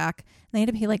daughter back. And they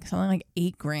had to pay like something like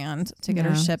 $8,000 to get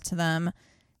her shipped to them.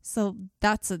 So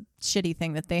that's a shitty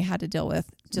thing that they had to deal with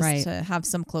just to have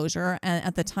some closure. And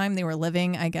at the time they were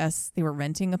living, I guess they were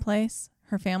renting a place,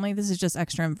 her family. This is just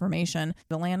extra information.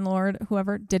 The landlord,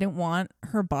 whoever, didn't want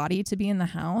her body to be in the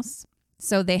house.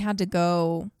 So they had to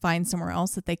go find somewhere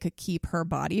else that they could keep her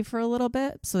body for a little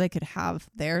bit so they could have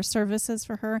their services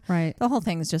for her. Right. The whole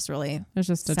thing is just really It's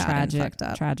just a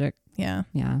tragic. Yeah.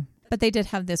 Yeah. But they did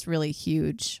have this really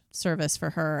huge service for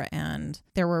her, and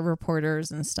there were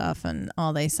reporters and stuff, and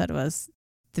all they said was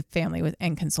the family was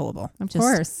inconsolable. Of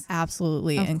course.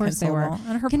 Absolutely inconsolable. Course they were.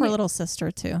 And her poor little sister,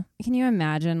 too. Can you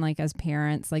imagine, like, as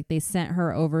parents, like, they sent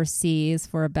her overseas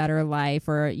for a better life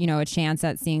or, you know, a chance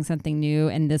at seeing something new,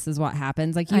 and this is what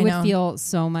happens? Like, you would feel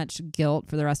so much guilt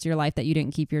for the rest of your life that you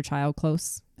didn't keep your child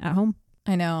close at home.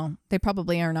 I know. They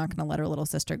probably are not going to let her little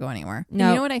sister go anywhere. No.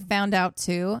 You know what I found out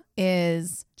too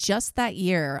is just that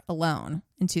year alone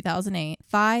in 2008,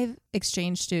 5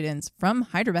 exchange students from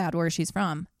Hyderabad, where she's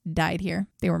from, died here.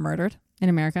 They were murdered. In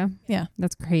America? Yeah.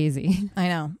 That's crazy. I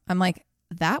know. I'm like,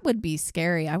 that would be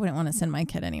scary. I wouldn't want to send my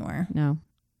kid anywhere. No.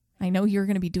 I know you're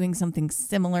going to be doing something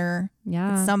similar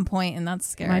at some point, and that's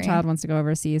scary. My child wants to go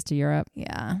overseas to Europe.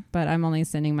 Yeah. But I'm only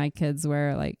sending my kids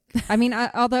where, like, I mean,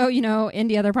 although, you know,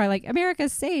 India, they're probably like,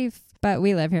 America's safe. But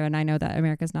we live here, and I know that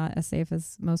America's not as safe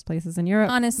as most places in Europe.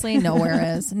 Honestly,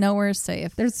 nowhere is. Nowhere's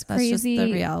safe. That's crazy. Just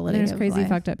the reality. There's crazy,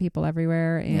 fucked up people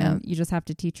everywhere, and you just have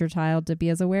to teach your child to be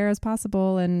as aware as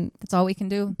possible, and that's all we can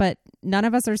do. But none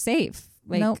of us are safe.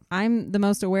 Like, I'm the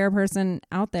most aware person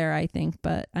out there, I think,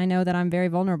 but I know that I'm very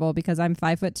vulnerable because I'm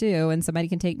 5'2", and somebody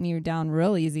can take me down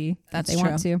real easy. That's if they true.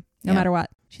 Want to, no matter what.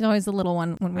 She's always the little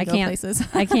one when we go places.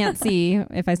 I can't see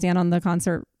if I stand on the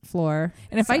concert floor.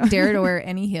 And if I dare to wear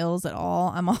any heels at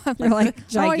all, I'm all like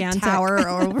gigantic tower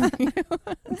over you.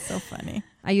 It's so funny.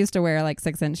 I used to wear like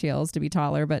 6-inch heels to be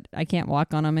taller, but I can't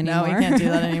walk on them anymore. No, we can't do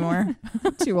that anymore.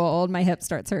 Too old. My hip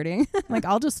starts hurting. Like,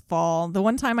 I'll just fall. The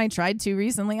one time I tried to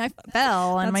recently, I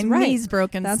fell and my knee's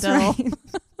broken. That's still. Right.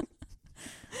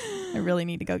 I really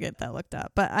need to go get that looked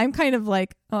up. But I'm kind of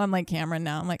like, I'm like Cameron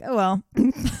now. I'm like, oh, well.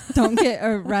 Don't get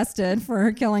arrested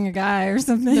for killing a guy or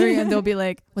something. They'll be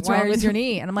like, what's wrong with your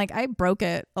knee? And I'm like, I broke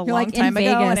it a long time ago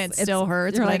and it still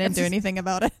hurts, but I didn't do anything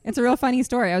about it. It's a real funny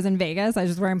story. I was in Vegas. I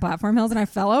was just wearing platform heels and I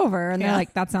fell over. And they're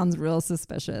like, that sounds real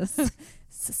suspicious.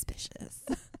 Suspicious.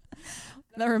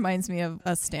 That reminds me of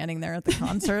us standing there at the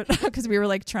concert because we were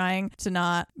like trying to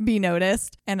not be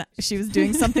noticed and she was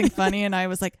doing something funny and I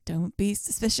was like, don't be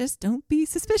suspicious, don't be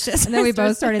suspicious. And then we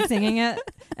both started singing it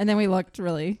and then we looked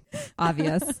really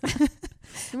obvious.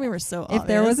 We were so obvious. If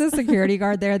there was a security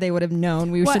guard there, they would have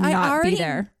known we should not be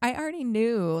there. I already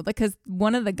knew because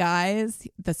one of the guys,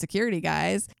 the security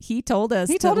guys, he told us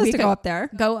to go up there.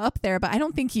 Go up there, but I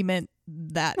don't think he meant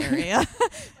that area.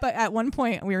 But at one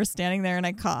point we were standing there and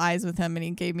I caught eyes with him and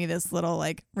he gave me this little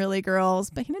like, really girls,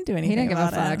 but he didn't do anything. He didn't give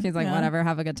a fuck. He's like, whatever,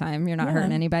 have a good time. You're not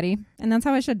hurting anybody. And that's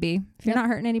how it should be. If you're not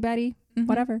hurting anybody,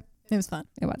 whatever. It was fun.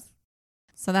 It was.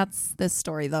 So that's this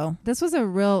story though. This was a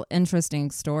real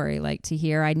interesting story, like to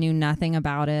hear. I knew nothing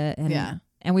about it.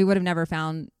 And we would have never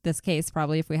found this case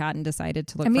probably if we hadn't decided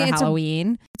to look for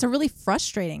Halloween. It's a really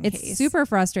frustrating case. It's super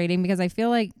frustrating because I feel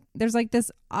like there's like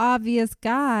this obvious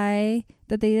guy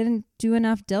that they didn't do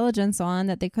enough diligence on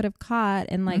that they could have caught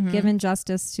and like given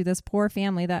justice to this poor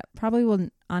family that probably will,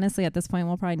 honestly, at this point,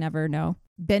 we'll probably never know.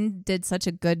 Ben did such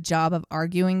a good job of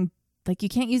arguing like you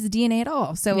can't use the DNA at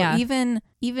all. So even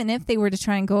if they were to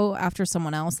try and go after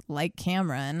someone else like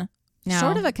Cameron,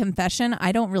 short of a confession,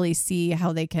 I don't really see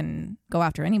how they can go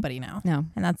after anybody now. No.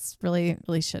 And that's really,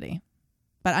 really shitty.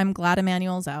 But I'm glad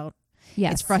Emmanuel's out.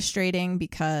 Yes. It's frustrating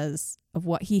because of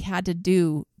what he had to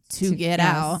do to get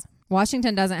out.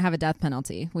 Washington doesn't have a death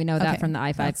penalty. We know that from the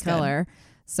I-5 killer. Good.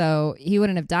 So he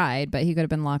wouldn't have died, but he could have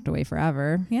been locked away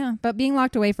forever. Yeah. But being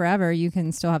locked away forever, you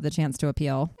can still have the chance to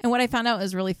appeal. And what I found out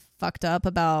is really fucked up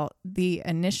about the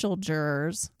initial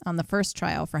jurors on the first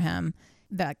trial for him,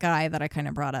 that guy that I kind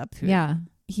of brought up.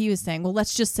 He was saying, well,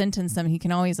 let's just sentence him. He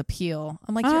can always appeal.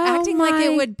 I'm like, you're acting like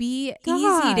it would be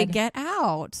easy to get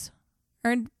out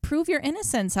or prove your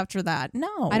innocence after that.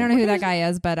 No. I don't know who that guy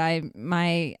is, but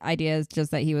my idea is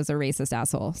just that he was a racist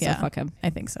asshole. So fuck him.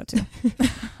 I think so too.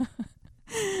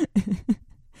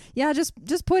 Yeah,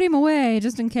 just put him away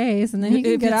just in case, and then he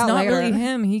can get out later. If it's not really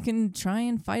him, he can try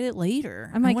and fight it later.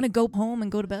 I want to go home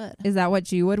and go to bed. Is that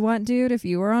what you would want, dude, if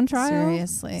you were on trial?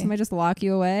 Seriously. Somebody just lock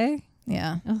you away?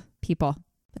 Yeah. Ugh, people.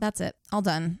 But that's it. All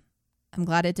done. I'm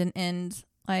glad it didn't end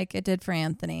like it did for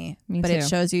Anthony. Me too. It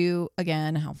shows you,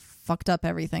 again, how fucked up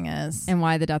everything is. And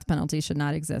why the death penalty should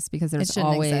not exist, because there's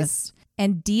always... exist.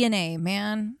 And DNA,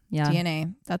 man. Yeah.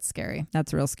 DNA. That's scary.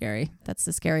 That's real scary. That's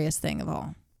the scariest thing of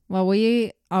all. Well,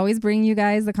 we always bring you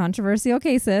guys the controversial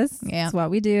cases. Yeah. That's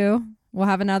what we do. We'll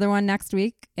have another one next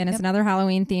week, and it's another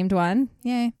Halloween themed one.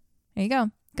 Yay. There you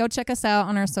go. Go check us out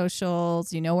on our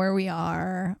socials. You know where we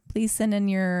are. Please send in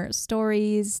your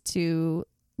stories to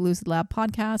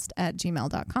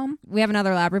lucidlabpodcast@gmail.com. We have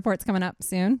another lab reports coming up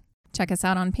soon. Check us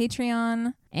out on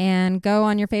Patreon. And go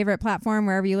on your favorite platform,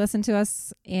 wherever you listen to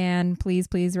us. And please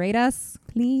rate us.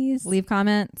 Please. Leave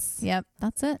comments. Yep.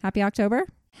 That's it. Happy October.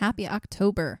 Happy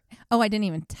October. Oh, I didn't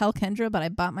even tell Kendra, but I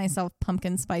bought myself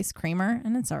pumpkin spice creamer,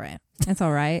 and it's all right. It's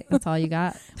all right. That's all you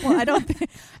got. Well,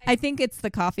 I think it's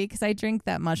the coffee because I drink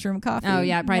that mushroom coffee. Oh,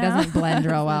 yeah. It probably doesn't blend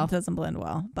real well. It doesn't blend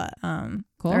well, but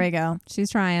cool. There we go. She's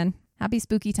trying. Happy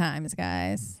spooky times,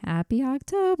 guys. Happy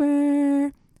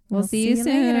October. We'll see you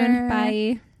soon. Later.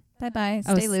 Bye. Bye-bye.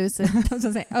 Stay lucid. I was going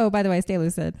to say, by the way, stay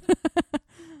lucid.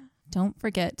 Don't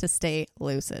forget to stay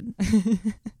lucid.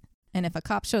 And if a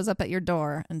cop shows up at your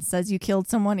door and says you killed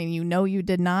someone and you know you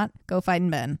did not, go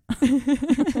find Ben.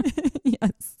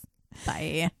 Yes.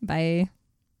 Bye. Bye.